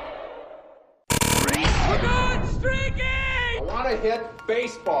 We're good, streaky! I want to hit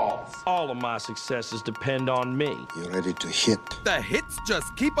baseballs. All of my successes depend on me. You ready to hit? The hits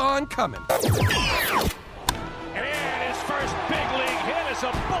just keep on coming. And his first big league hit is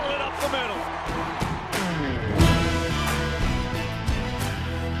a bullet up the middle.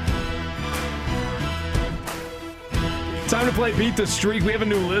 Time to play Beat the Streak. We have a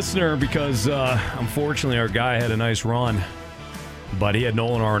new listener because, unfortunately, our guy had a nice run. But he had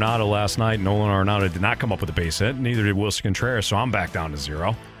Nolan Arenado last night. Nolan Arenado did not come up with a base hit. Neither did Wilson Contreras, so I'm back down to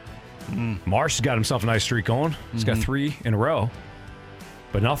 0. Marsh has got himself a nice streak going. He's got 3 in a row.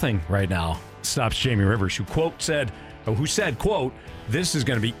 But nothing right now stops Jamie Rivers, who said, quote, this is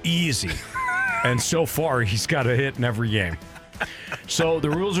going to be easy. And so far, he's got a hit in every game. So the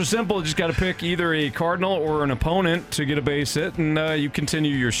rules are simple. You just got to pick either a Cardinal or an opponent to get a base hit, and you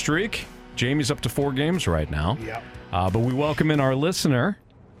continue your streak. Jamie's up to 4 games right now. Yep. But we welcome in our listener.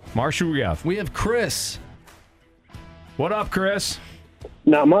 Marshall, who we have? We have Chris. What up, Chris?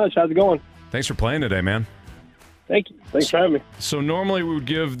 Not much. How's it going? Thanks for playing today, man. Thank you. Thanks for having me. So normally we would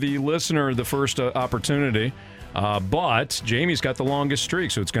give the listener the first opportunity, but Jamie's got the longest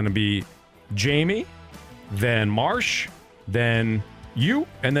streak, so it's going to be Jamie, then Marsh, then you,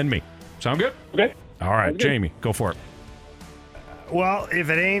 and then me. Sound good? Okay. All right, Jamie, go for it. Well, if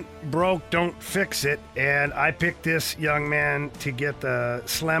it ain't broke, don't fix it. And I picked this young man to get the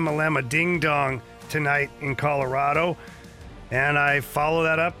Slam-a-Lamma Ding-Dong tonight in Colorado. And I follow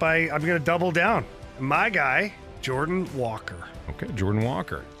that up by, I'm going to double down. My guy, Jordan Walker. Okay, Jordan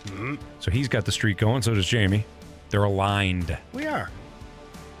Walker. Mm-hmm. So he's got the streak going, so does Jamie. They're aligned. We are.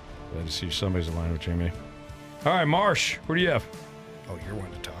 Glad to see somebody's aligned with Jamie. All right, Marsh, what do you have? Oh, you're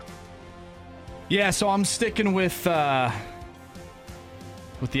one to talk. Yeah, so I'm sticking with the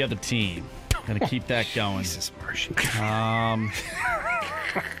other team. Gonna keep that going. Jesus, Marshy.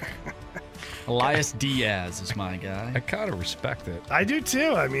 Elias Diaz is my guy. I kind of respect it. I do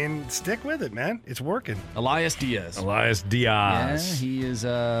too. I mean, stick with it, man. It's working. Elias Diaz. Elias Diaz. Yeah, he is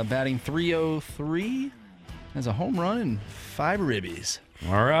batting .303. Has a home run and 5 ribbies.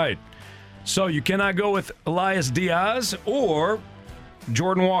 All right. So you cannot go with Elias Diaz or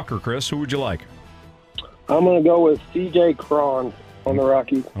Jordan Walker, Chris. Who would you like? I'm going to go with C.J. Cron on the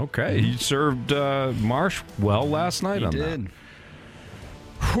Rockies. Okay. He served Marsh well last night on did. that.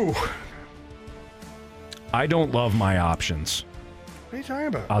 Whew. I don't love my options. What are you talking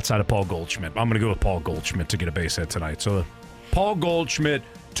about? Outside of Paul Goldschmidt. I'm going to go with Paul Goldschmidt to get a base hit tonight. So Paul Goldschmidt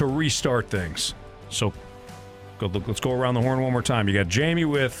to restart things. So let's go around the horn one more time. You got Jamie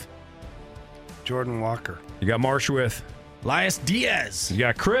with Jordan Walker. You got Marsh with Elias Diaz. You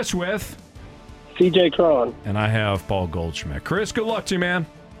got Chris with C.J. Cron. And I have Paul Goldschmidt. Chris, good luck to you, man.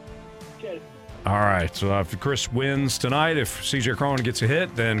 Okay. All right. So if Chris wins tonight, if C.J. Cron gets a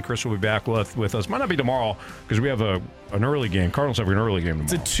hit, then Chris will be back with us. Might not be tomorrow because we have an early game. Cardinals have an early game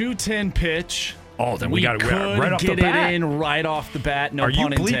tomorrow. It's a 2:10 pitch. Oh, then we got to right off get the bat. it in right off the bat. No Are you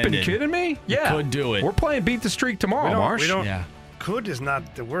pun intended. bleeping kidding me? Yeah. Could do it. We're playing Beat the Streak tomorrow, Marsh. We don't. Yeah. Could is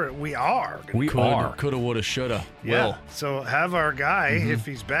not the word. We are. Coulda, woulda, shoulda. Yeah. Will. So have our guy, if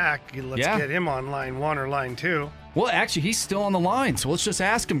he's back, let's get him on line 1 or line 2. Well, actually, he's still on the line, so let's just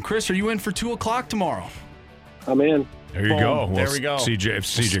ask him. Chris, are you in for 2 o'clock tomorrow? I'm in. There you go. There we go. If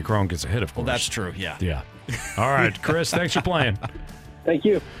CJ Cron gets a hit, of course. Well, that's true, yeah. Yeah. All right, Chris, thanks for playing. Thank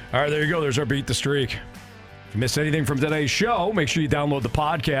you. All right, there you go. There's our Beat the Streak. If you missed anything from today's show, make sure you download the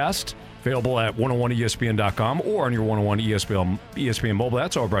podcast. Available at 101ESPN.com or on your 101 ESPN mobile.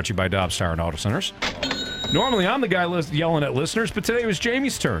 That's all brought to you by Dobbs Tire and Auto Centers. Normally, I'm the guy yelling at listeners, but today was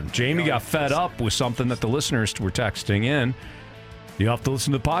Jamie's turn. Jamie got fed up with something that the listeners were texting in. You have to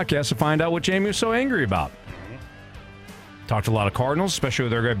listen to the podcast to find out what Jamie was so angry about. Talked to a lot of Cardinals, especially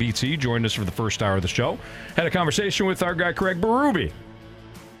with our guy BT. Joined us for the first hour of the show. Had a conversation with our guy Craig Berube.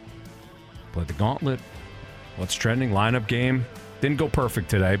 Played the gauntlet. What's trending? Lineup game. Didn't go perfect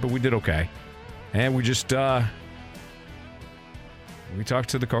today, but we did okay. And we just we talked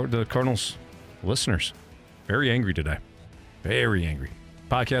to the Cardinals listeners. Very angry today. Very angry.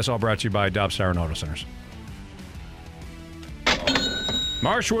 Podcast all brought to you by Dobbs Tire and Auto Centers.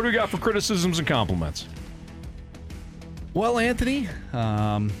 Marsh, what do we got for criticisms and compliments? Well, Anthony,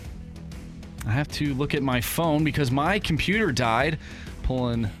 I have to look at my phone because my computer died.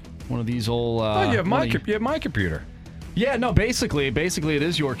 Pulling one of these old... you have my computer. Yeah, no, basically it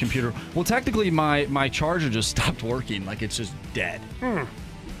is your computer. Well, technically, my charger just stopped working. Like, it's just dead.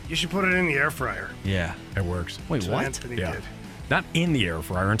 You should put it in the air fryer. Yeah. It works. Wait, what? Anthony did. Not in the air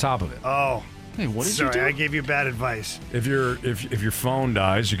fryer, on top of it. Oh. Hey, what did Sorry, you do? I gave you bad advice. If your phone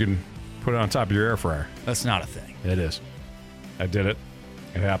dies, you can put it on top of your air fryer. That's not a thing. It is. I did it.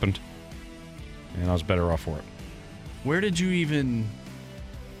 It happened. And I was better off for it. Where did you even...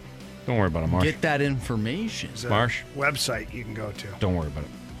 Don't worry about it, Marsh. Get that information. There's a Marsh? website you can go to. Don't worry about it.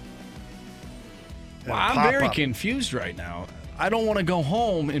 Well, I'm very confused right now. I don't want to go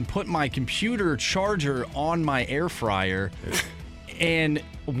home and put my computer charger on my air fryer and,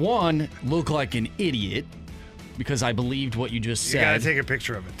 one, look like an idiot because I believed what you just said. You gotta take a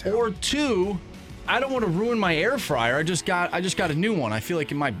picture of it, too. Or two, I don't want to ruin my air fryer. I just got a new one. I feel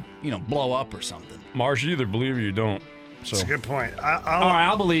like it might, blow up or something. Marsh, you either believe or you don't. So. That's a good point. All right,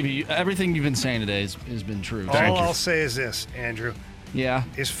 I'll believe you. Everything you've been saying today has been true. All I'll say is this, Andrew. Yeah.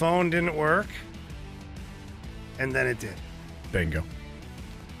 His phone didn't work, and then it did. Bingo.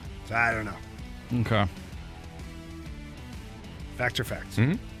 So I don't know. Okay. Facts are facts.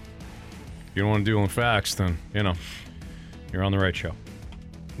 Mm-hmm. You don't want to deal with facts, then, you're on the right show.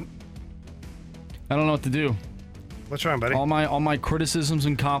 I don't know what to do. What's wrong, buddy? All my criticisms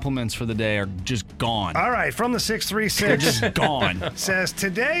and compliments for the day are just gone. All right, from the 636. They're just gone. Says,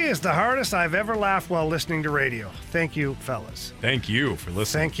 today is the hardest I've ever laughed while listening to radio. Thank you, fellas. Thank you for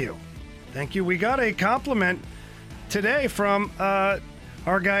listening. Thank you. We got a compliment today from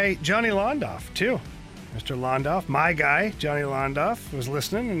our guy, Johnny Londoff, too. Mr. Londoff, my guy, Johnny Londoff, was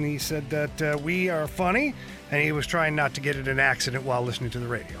listening, and he said that we are funny, and he was trying not to get in an accident while listening to the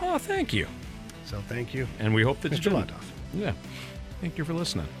radio. Oh, thank you. So thank you. And we hope that Mr. you Londoff. Yeah. Thank you for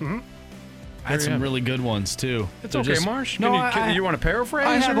listening. Mm-hmm. I had some really good ones, too. It's okay, Marsh. You want to paraphrase?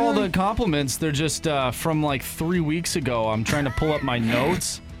 I have all the compliments. They're just from like 3 weeks ago. I'm trying to pull up my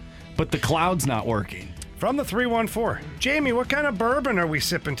notes, but the cloud's not working. From the 314, Jamie, what kind of bourbon are we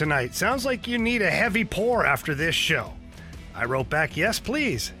sipping tonight? Sounds like you need a heavy pour after this show. I wrote back, yes,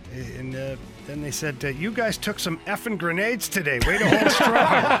 please. And then they said, you guys took some effing grenades today. Way to hold strong.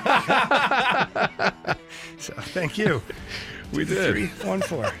 So thank you. We did.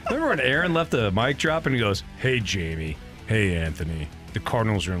 314. Remember when Aaron left the mic drop and he goes, hey, Jamie. Hey, Anthony. The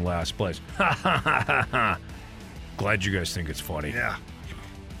Cardinals are in last place. Ha, ha, ha, ha, ha. Glad you guys think it's funny. Yeah.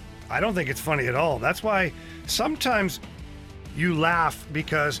 I don't think it's funny at all. That's why sometimes you laugh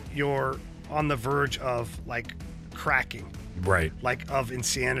because you're on the verge of, like, cracking. Right. Like, of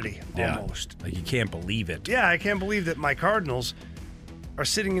insanity, almost. Like, you can't believe it. Yeah, I can't believe that my Cardinals are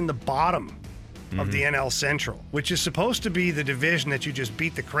sitting in the bottom of the NL Central, which is supposed to be the division that you just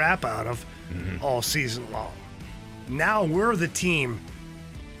beat the crap out of all season long. Now we're the team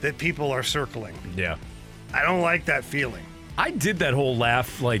that people are circling. Yeah. I don't like that feeling. I did that whole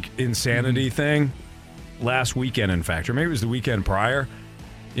laugh, like, insanity thing last weekend, in fact, or maybe it was the weekend prior.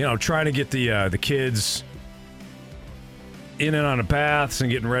 Trying to get the kids in and out of baths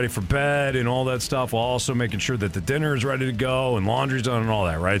and getting ready for bed and all that stuff, while also making sure that the dinner is ready to go and laundry's done and all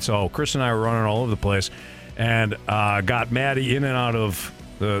that, right? So Chris and I were running all over the place and got Maddie in and out of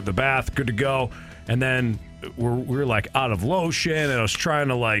the bath, good to go. And then we were like out of lotion, and I was trying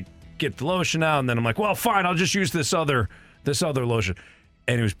to like get the lotion out, and then I'm like, well, fine, I'll just use this other lotion.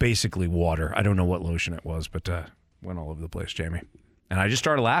 And it was basically water. I don't know what lotion it was, but went all over the place, Jamie. And I just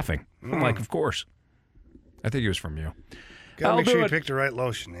started laughing. I'm like, of course. I think it was from you. Gotta make sure you pick the right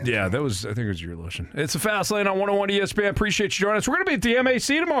lotion. Anthony. Yeah, I think it was your lotion. It's a Fast Lane on 101 ESPN. Appreciate you joining us. We're going to be at the MAC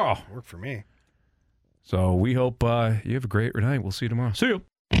tomorrow. Work for me. So we hope you have a great night. We'll see you tomorrow. See you.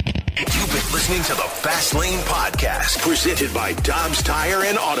 You've been listening to the Fast Lane Podcast, presented by Dobbs Tire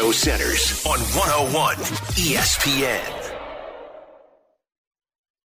and Auto Centers on 101 ESPN.